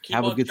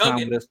 Have a good time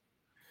with us.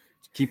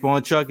 Keep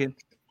on chugging.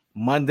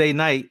 Monday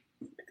night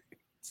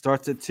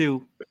starts at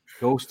 2,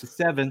 goes to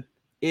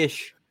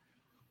 7-ish.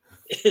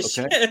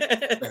 Okay,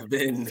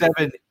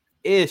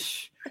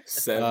 7-ish.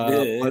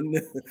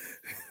 7.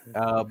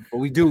 But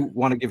we do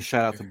want to give a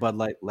shout out to Bud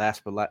Light,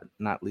 last but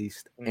not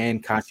least,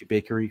 and Conchi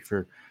Bakery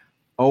for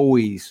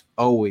always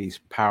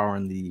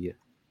powering the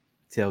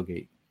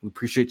tailgate. We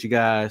appreciate you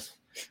guys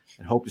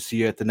and hope to see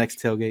you at the next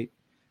tailgate.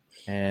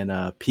 And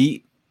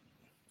Pete,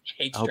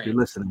 I hope you're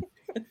listening.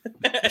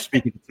 We're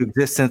speaking to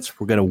existence.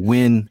 We're going to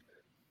win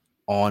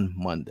on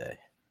Monday.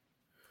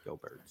 Go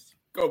Birds.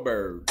 Go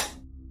Birds.